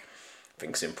think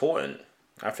it's important.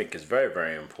 I think it's very,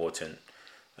 very important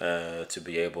to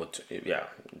be able to. Yeah,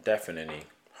 definitely,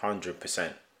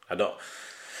 100%. I don't.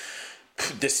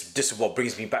 This is what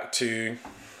brings me back to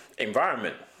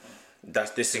environment.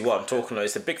 This is what I'm talking about.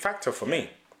 It's a big factor for me.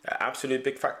 An absolute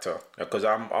big factor, because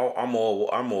I'm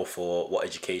all for what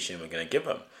education we're gonna give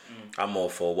them. I'm all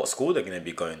for what school they're gonna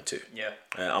be going to. Yeah.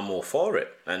 I'm all for it,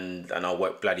 and I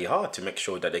work bloody hard to make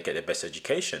sure that they get the best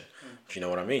education. Do you know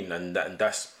what I mean? And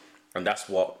that's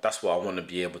what I want to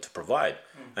be able to provide.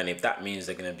 And if that means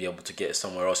they're gonna be able to get it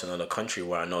somewhere else in another country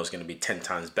where I know it's gonna be 10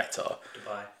 times better.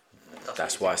 Dubai.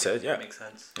 That's why I said, yeah. Makes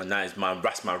sense. And that's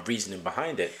my reasoning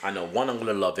behind it. I know, one, I'm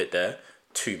gonna love it there.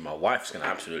 Two, my wife's gonna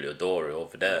absolutely adore it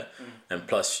over there. And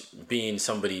plus, being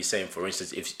somebody saying, for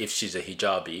instance, if she's a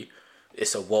hijabi,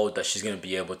 it's a world that she's gonna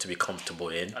be able to be comfortable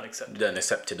in and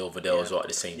accepted over there as well at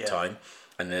the same time.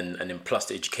 And then plus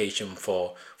the education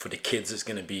for the kids is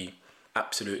gonna be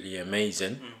absolutely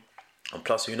amazing. And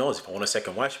plus, who knows, if I want a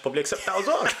second wife, she'll probably accept that as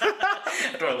well.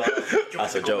 I don't know that.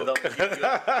 That's a joke. You would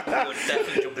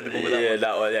definitely jump in the boat with that.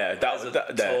 Yeah, that was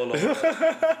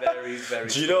Very, very.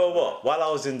 Do you know what? While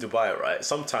I was in Dubai, right,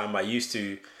 sometime I used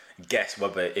to guess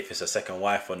whether if it's a second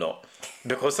wife or not,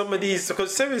 because some of these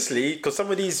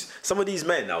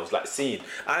men I was like seeing.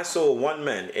 I saw one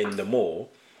man in the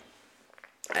mall,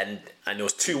 and it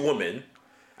was two women,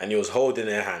 and he was holding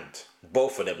their hand,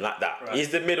 both of them like that. Right. He's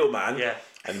the middleman. Yeah.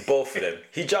 And both of them,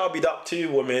 he jabbied up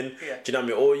two women. Yeah. Do you know what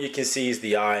I mean? All you can see is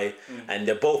the eye, and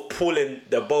they're both pulling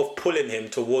him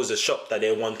towards the shop that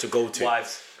they want to go to.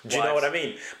 Wives. Do you know what I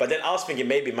mean? But then I was thinking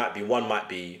maybe one might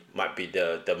be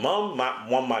the mum,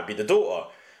 one might be the daughter.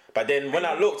 But then when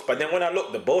I looked,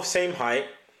 they're both same height.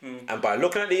 And by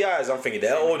looking at the eyes, I'm thinking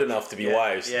they're old enough to be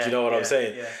wives. Do you know what I'm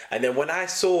saying? Yeah. And then when I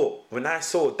saw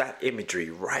that imagery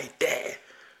right there,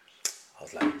 I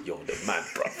was like, yo, the man,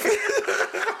 bro.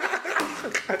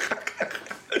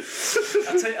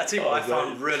 I'll tell you what I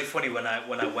found really funny when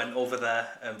I went over there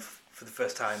for the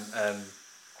first time. I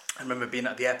remember being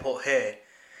at the airport here,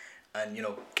 and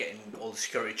getting all the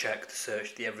security check, the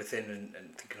search, the everything,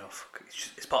 and thinking, oh, fuck,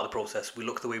 it's part of the process. We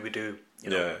look the way we do.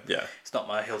 Yeah. It's not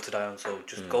my hill to die on, so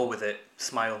just go with it.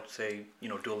 Smile, say,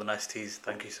 do all the niceties,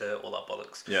 thank you, sir, all that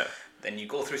bollocks. Yeah. Then you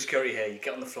go through security here, you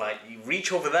get on the flight, you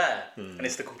reach over there, and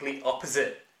it's the complete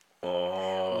opposite.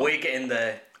 Oh. We're getting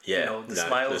there Yeah, you know, the yeah,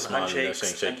 smiles, the the smile and the handshakes,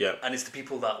 handshake, and, yeah. and it's the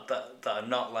people that are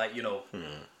not like, you know,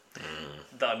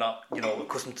 that are not, you know,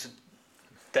 accustomed to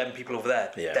them people over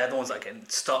there. Yeah. They're the ones that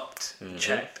get stopped,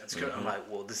 checked, and screwed. I'm like,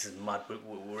 well, this is mad.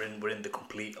 We're in the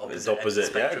complete opposite. It's opposite. end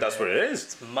of the Yeah, spectrum that's here. what it is.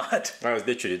 It's mad. That was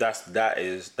literally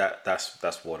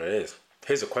that's what it is.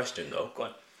 Here's a question though. Go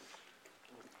on.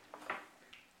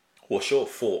 What's your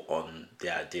thought on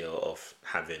the idea of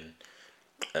having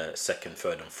a second,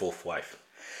 third, and fourth wife?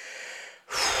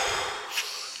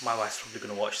 My wife's probably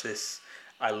going to watch this.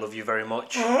 I love you very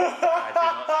much. I do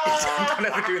not. I'm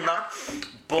never doing that.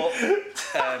 But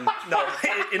no,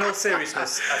 in all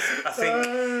seriousness,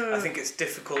 I think it's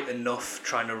difficult enough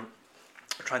trying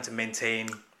to maintain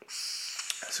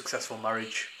a successful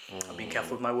marriage. I'm being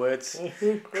careful with my words.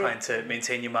 Trying to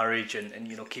maintain your marriage and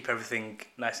you know, keep everything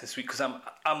nice and sweet, because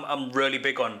I'm really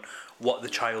big on what the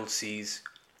child sees.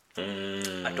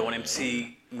 I don't want him to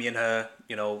see me and her,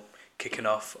 you know, kicking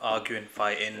off, arguing,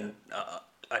 fighting.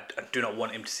 I do not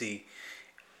want him to see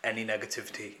any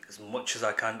negativity as much as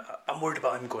I can. I'm worried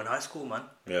about him going to high school, man.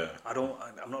 Yeah.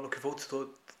 I'm not looking forward to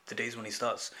the days when he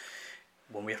starts,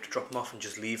 when we have to drop him off and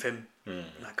just leave him.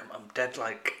 Like I'm dead,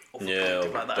 like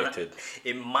overprotective like that. overprotected.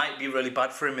 It might be really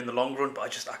bad for him in the long run, but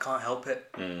I can't help it.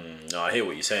 No, I hear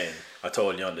what you're saying. I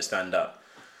totally understand that.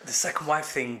 The second wife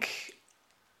thing.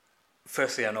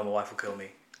 Firstly, I know my wife will kill me,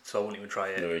 so I won't even try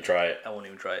it. No, we try it. I won't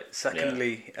even try it.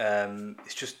 Secondly,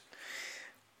 it's just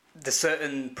there's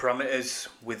certain parameters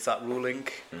with that ruling,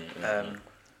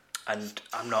 and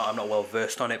I'm not well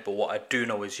versed on it. But what I do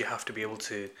know is you have to be able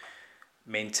to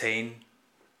maintain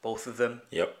both of them.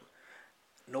 Yep.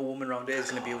 No woman around here is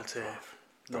going to be able to.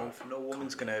 No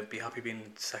woman's going to be happy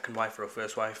being second wife or a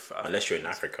first wife. Unless you're in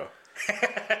Africa.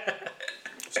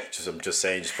 I'm just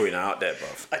saying, just putting it out there,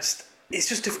 bruv. It's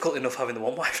just difficult enough having the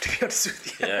one wife, to be honest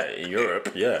with you. Yeah, in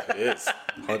Europe, yeah, it is.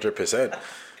 100%.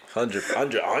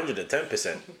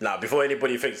 110%. Now, before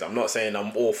anybody thinks, I'm not saying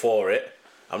I'm all for it.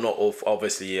 I'm not all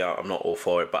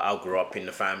for it, but I grew up in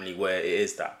a family where it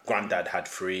is that granddad had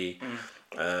 3.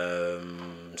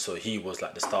 So he was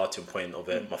like the starting point of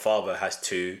it. My father has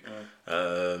 2.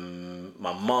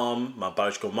 My mom, my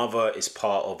biological mother, is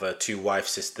part of a 2-wife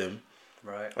system.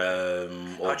 Right. How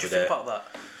do you feel about that?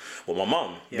 Well, my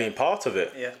mum being part of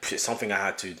it, Yeah. it's something I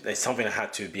had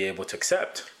to be able to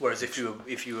accept. Whereas if you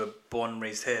were born and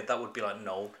raised here, that would be like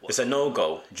no. It's a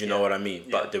no-go. Do you know what I mean?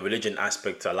 Yeah. But the religion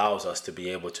aspect allows us to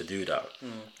be able to do that.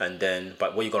 And then,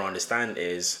 but what you gotta understand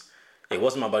is, it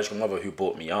wasn't my biological mother who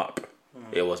brought me up.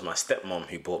 It was my stepmom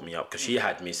who brought me up, because she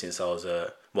had me since I was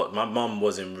my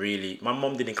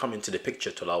mum didn't come into the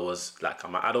picture till I was like at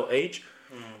my adult age,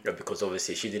 because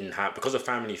obviously because of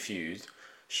family feuds.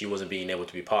 She wasn't being able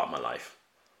to be part of my life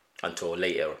until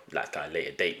later, like a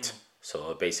later date.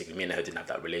 So basically, me and her didn't have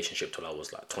that relationship till I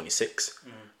was like 26.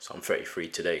 So I'm 33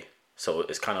 today. So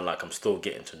it's kind of like I'm still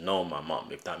getting to know my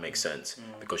mum, if that makes sense,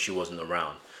 because she wasn't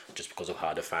around, just because of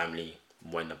how the family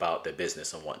went about their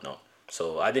business and whatnot.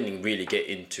 So I didn't really get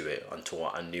into it until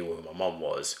I knew who my mum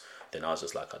was. Then I was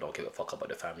just like, I don't give a fuck about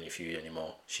the family feud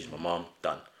anymore. She's my mum,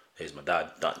 done. Here's my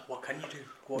dad, done. What can you do?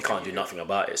 You can't do nothing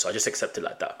about it, so I just accepted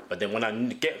like that. But then when I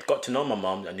got to know my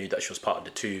mum, I knew that she was part of the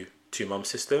two mum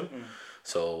system.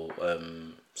 So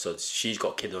she's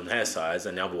got kids on her side,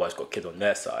 and the other wife's got kids on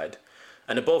their side,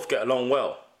 and they both get along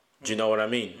well. Do you know what I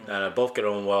mean? And I both get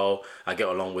along well. I get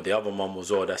along with the other mum as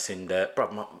well that's in there.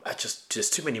 Bro, there's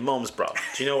too many mums, bro.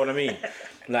 Do you know what I mean?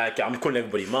 Like, I'm calling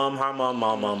everybody mum, hi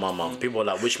mum. People are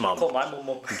like, which mum? Call my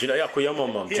mum. Do you know? Yeah, call your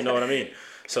mum. Do you know what I mean?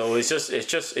 So it's just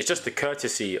the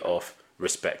courtesy of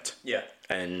respect. Yeah.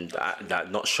 And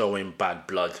that not showing bad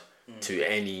blood to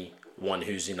anyone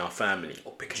who's in our family.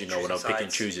 Or picking Do you know what I'm choosing picking,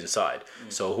 sides. choosing side.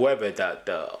 So whoever that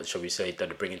shall we say that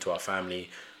they bring into our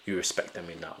family, you respect them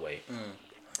in that way.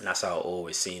 And that's how I've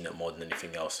always seen it more than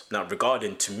anything else. Now,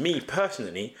 regarding to me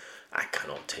personally, I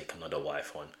cannot take another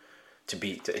wife on.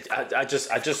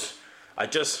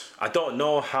 I don't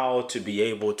know how to be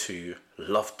able to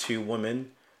love 2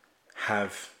 women,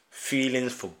 have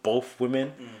feelings for both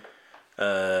women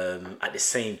at the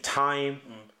same time,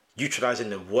 utilizing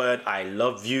the word I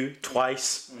love you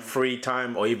twice, 3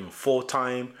 times, or even 4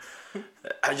 times.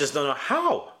 I just don't know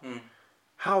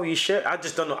how you share. I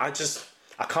just don't know. I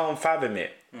can't fathom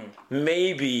it.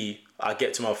 Maybe I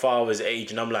get to my father's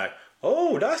age and I'm like,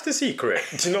 oh, that's the secret.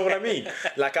 Do you know what I mean?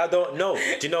 Like, I don't know.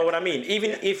 Do you know what I mean?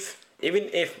 Even if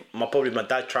my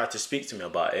dad tried to speak to me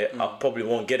about it, I probably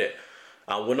won't get it.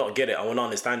 I will not get it. I will not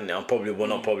understand it. I probably will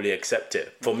not probably accept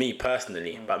it. For me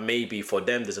personally, but maybe for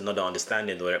them, there's another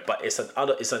understanding of it. But it's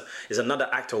another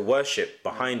act of worship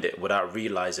behind it without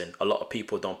realizing. A lot of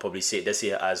people don't probably see it. They see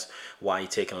it as, why are you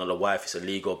taking another wife? It's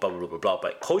illegal, blah, blah, blah, blah.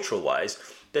 But cultural wise,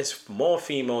 there's more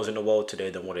females in the world today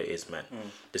than what it is men.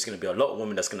 There's going to be a lot of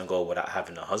women that's going to go without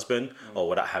having a husband or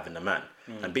without having a man.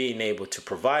 And being able to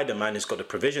provide a man who's got the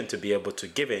provision to be able to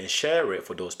give it and share it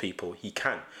for those people, he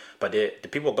can. But the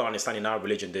people got to understand in our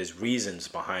religion, there's reasons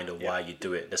behind why you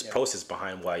do it. There's process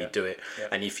behind why you do it.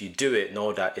 And if you do it,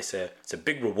 know that it's a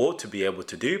big reward to be able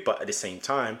to do. But at the same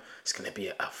time, it's going to be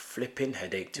a flipping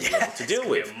headache to be able to deal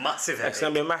with. It's going to be a massive headache. It's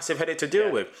going to be a massive headache to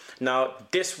deal with. Now,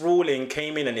 this ruling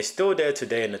came in and it's still there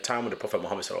today in the time of the Prophet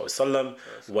Muhammad SAW,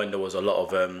 when there was a lot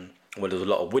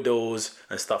of widows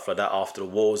and stuff like that after the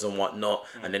wars and whatnot,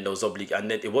 and then there was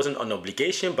and then it wasn't an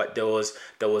obligation, but there was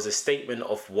a statement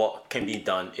of what can be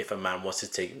done if a man wants to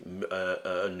take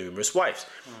numerous wives,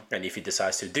 and if he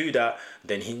decides to do that,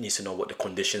 then he needs to know what the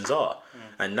conditions are,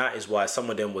 and that is why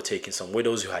some of them were taking some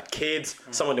widows who had kids,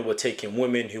 some of them were taking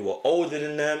women who were older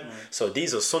than them. So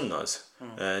these are sunnahs.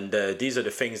 And these are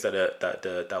the things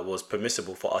that was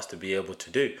permissible for us to be able to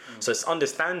do. So it's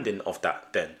understanding of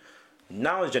that then.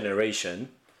 Now generation,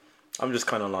 I'm just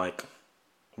kind of like,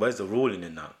 where's the ruling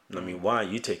in that? I mean, why are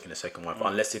you taking a second wife?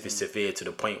 Unless if it's severe to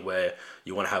the point where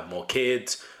you want to have more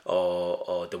kids,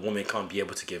 or the woman can't be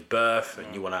able to give birth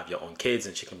and you want to have your own kids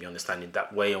and she can be understanding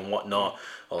that way and whatnot,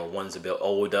 or one's a bit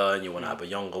older and you want to have a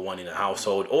younger one in the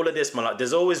household. All of this, man, like,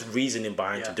 there's always reasoning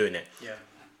behind to doing it. Yeah.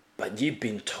 But you've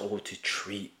been told to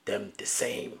treat them the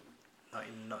same.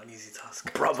 Not an easy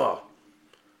task. Brother,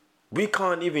 we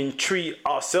can't even treat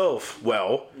ourselves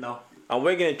well. No. And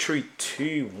we're going to treat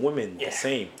 2 women the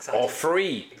same. Exactly. Or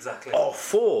 3. Exactly. Or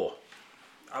 4.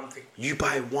 I'm thinking. You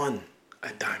buy one,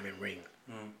 a diamond ring.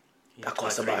 That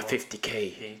costs about 50k. Yeah,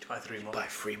 you need to buy 3 more. You buy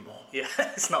 3 more. Yeah,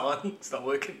 it's not on. It's not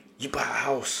working. You buy a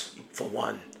house for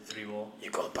 1. 3 more.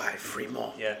 You got to buy 3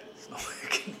 more. Yeah, it's not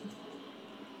working.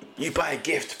 You buy a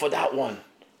gift for that one.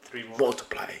 3 more.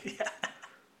 Multiply. Yeah.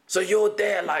 So you're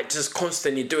there like just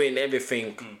constantly doing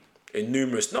everything in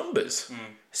numerous numbers.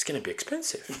 It's going to be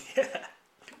expensive. Yeah.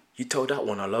 You told that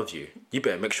one I love you. You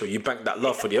better make sure you bank that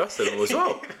love for the rest of them as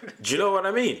well. Do you know what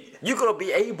I mean? You got to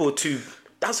be able to,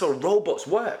 that's how robots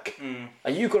work.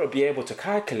 And you got to be able to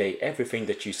calculate everything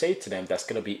that you say to them that's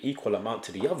going to be equal amount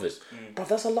to the others. But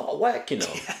that's a lot of work, you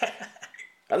know.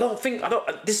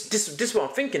 This is what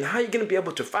I'm thinking. How are you going to be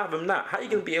able to fathom that? How are you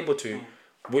going to be able to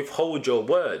withhold your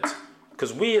words?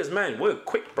 Because we as men, we're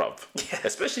quick, bruv. Yeah.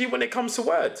 Especially when it comes to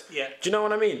words. Yeah. Do you know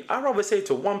what I mean? I'd rather say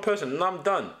to one person and I'm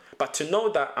done. But to know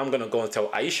that I'm going to go and tell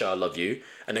Aisha I love you,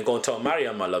 and then go and tell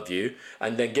Mariam I love you,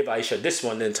 and then give Aisha this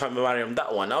one, then tell Mariam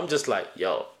that one. I'm just like,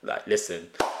 yo, like, listen,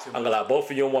 I'm going to have both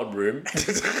of you in one room.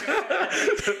 Do you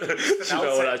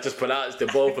know what I just pronounce the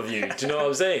both of you? Do you know what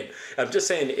I'm saying? I'm just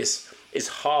saying it's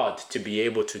hard to be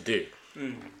able to do,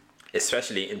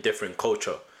 especially in different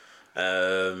culture.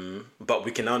 But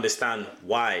we can understand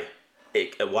why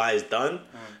it's done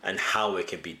and how it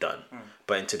can be done.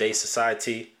 But in today's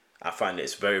society, I find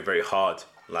it's very, very hard,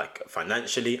 like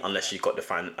financially, unless you've got the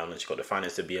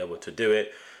finance to be able to do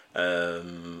it.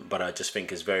 But I just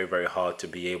think it's very, very hard to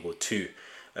be able to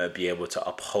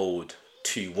uphold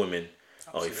 2 women.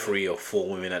 Absolutely. Or 3 or 4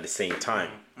 women at the same time.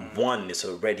 One is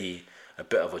already a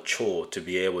bit of a chore to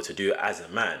be able to do as a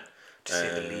man. To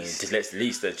say the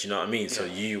least, that, you know what I mean? Yeah. So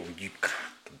you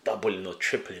doubling or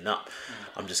tripling up.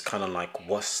 I'm just kind of like,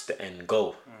 what's the end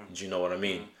goal? Do you know what I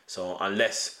mean? So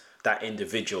unless that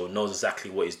individual knows exactly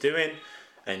what he's doing,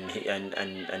 and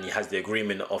he has the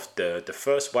agreement of the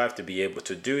first wife to be able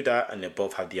to do that, and they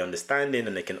both have the understanding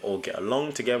and they can all get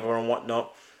along together and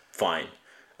whatnot, fine.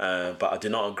 But I do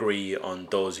not agree on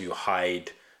those who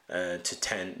hide to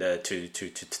tend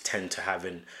to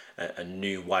having a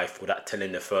new wife without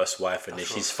telling the first wife, and then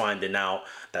she's finding out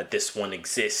that this one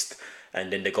exists,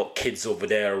 and then they got kids over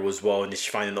there as well, and she's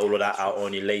finding all of that out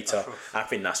only later. I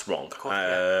think that's wrong.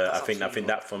 I think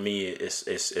that for me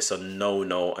is a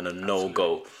no and a no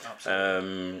go.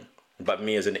 But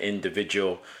me as an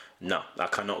individual, no, I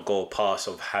cannot go past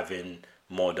of having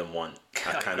more than one.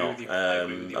 I cannot.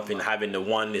 I think having the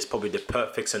one is probably the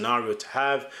perfect scenario to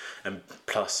have, and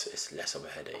plus it's less of a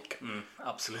headache.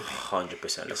 Absolutely. 100%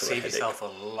 less of a headache. Save yourself a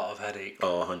lot of headache.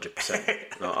 Oh, 100%.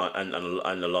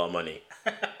 and a lot of money.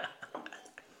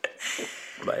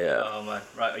 But yeah. Oh man,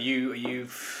 right? Are you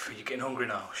getting hungry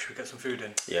now? Should we get some food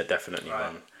in? Yeah, definitely,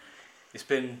 man. It's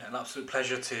been an absolute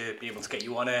pleasure to be able to get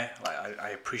you on here. Like, I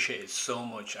appreciate it so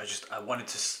much. I wanted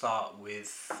to start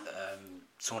with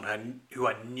someone who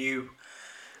I knew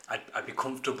I'd be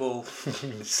comfortable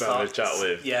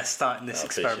starting this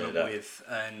experiment with,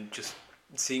 and just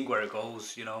seeing where it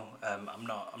goes. You know, I'm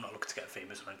not looking to get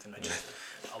famous or anything.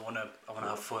 I wanna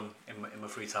have fun in my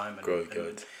free time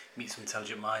and meet some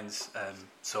intelligent minds.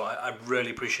 So I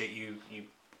really appreciate you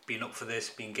being up for this,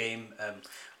 being game.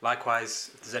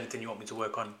 Likewise, if there's anything you want me to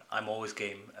work on, I'm always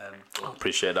game.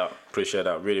 Appreciate that.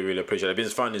 Really, really appreciate it.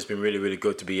 It's fun. It's been really, really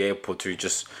good to be able to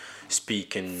just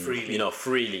speak and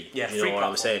freely. Yeah, you know what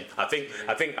I'm saying. I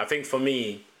think for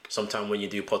me, sometimes when you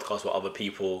do podcasts with other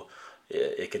people,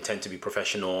 it can tend to be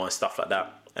professional and stuff like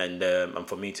that. And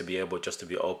for me to be able just to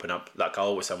be open up, like I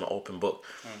always say, I'm an open book.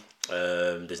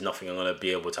 There's nothing I'm gonna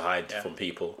be able to hide from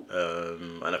people.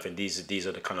 And I think these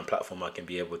are the kind of platform I can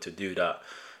be able to do that.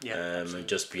 And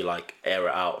just be like, air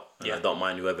it out. I don't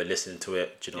mind whoever listening to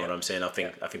it. Do you know what I'm saying? I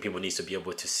think people need to be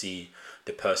able to see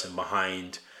the person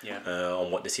behind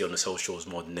on what they see on the socials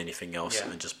more than anything else,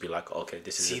 and just be like, okay,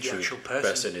 this is a true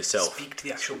person itself. Speak to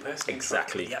the actual person.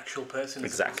 Exactly. The actual person.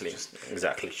 Exactly.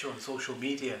 Picture on social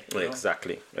media.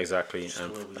 Exactly.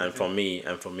 And for me,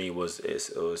 it was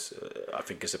I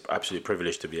think it's an absolute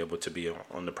privilege to be able to be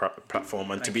on the platform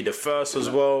and to be the first as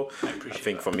well. I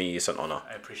think for me, it's an honor.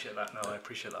 I appreciate that. No, I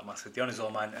appreciate that massive. The honor's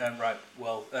all mine. Right.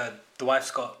 Well, the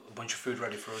wife's got a bunch of food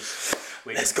ready for us.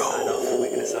 Let's go. We're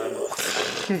gonna sign off.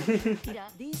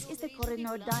 This is the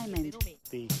Koh-i-Noor diamond.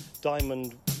 The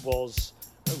diamond was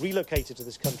relocated to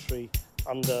this country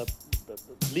under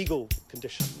legal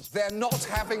conditions. They're not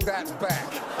having that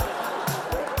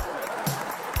back.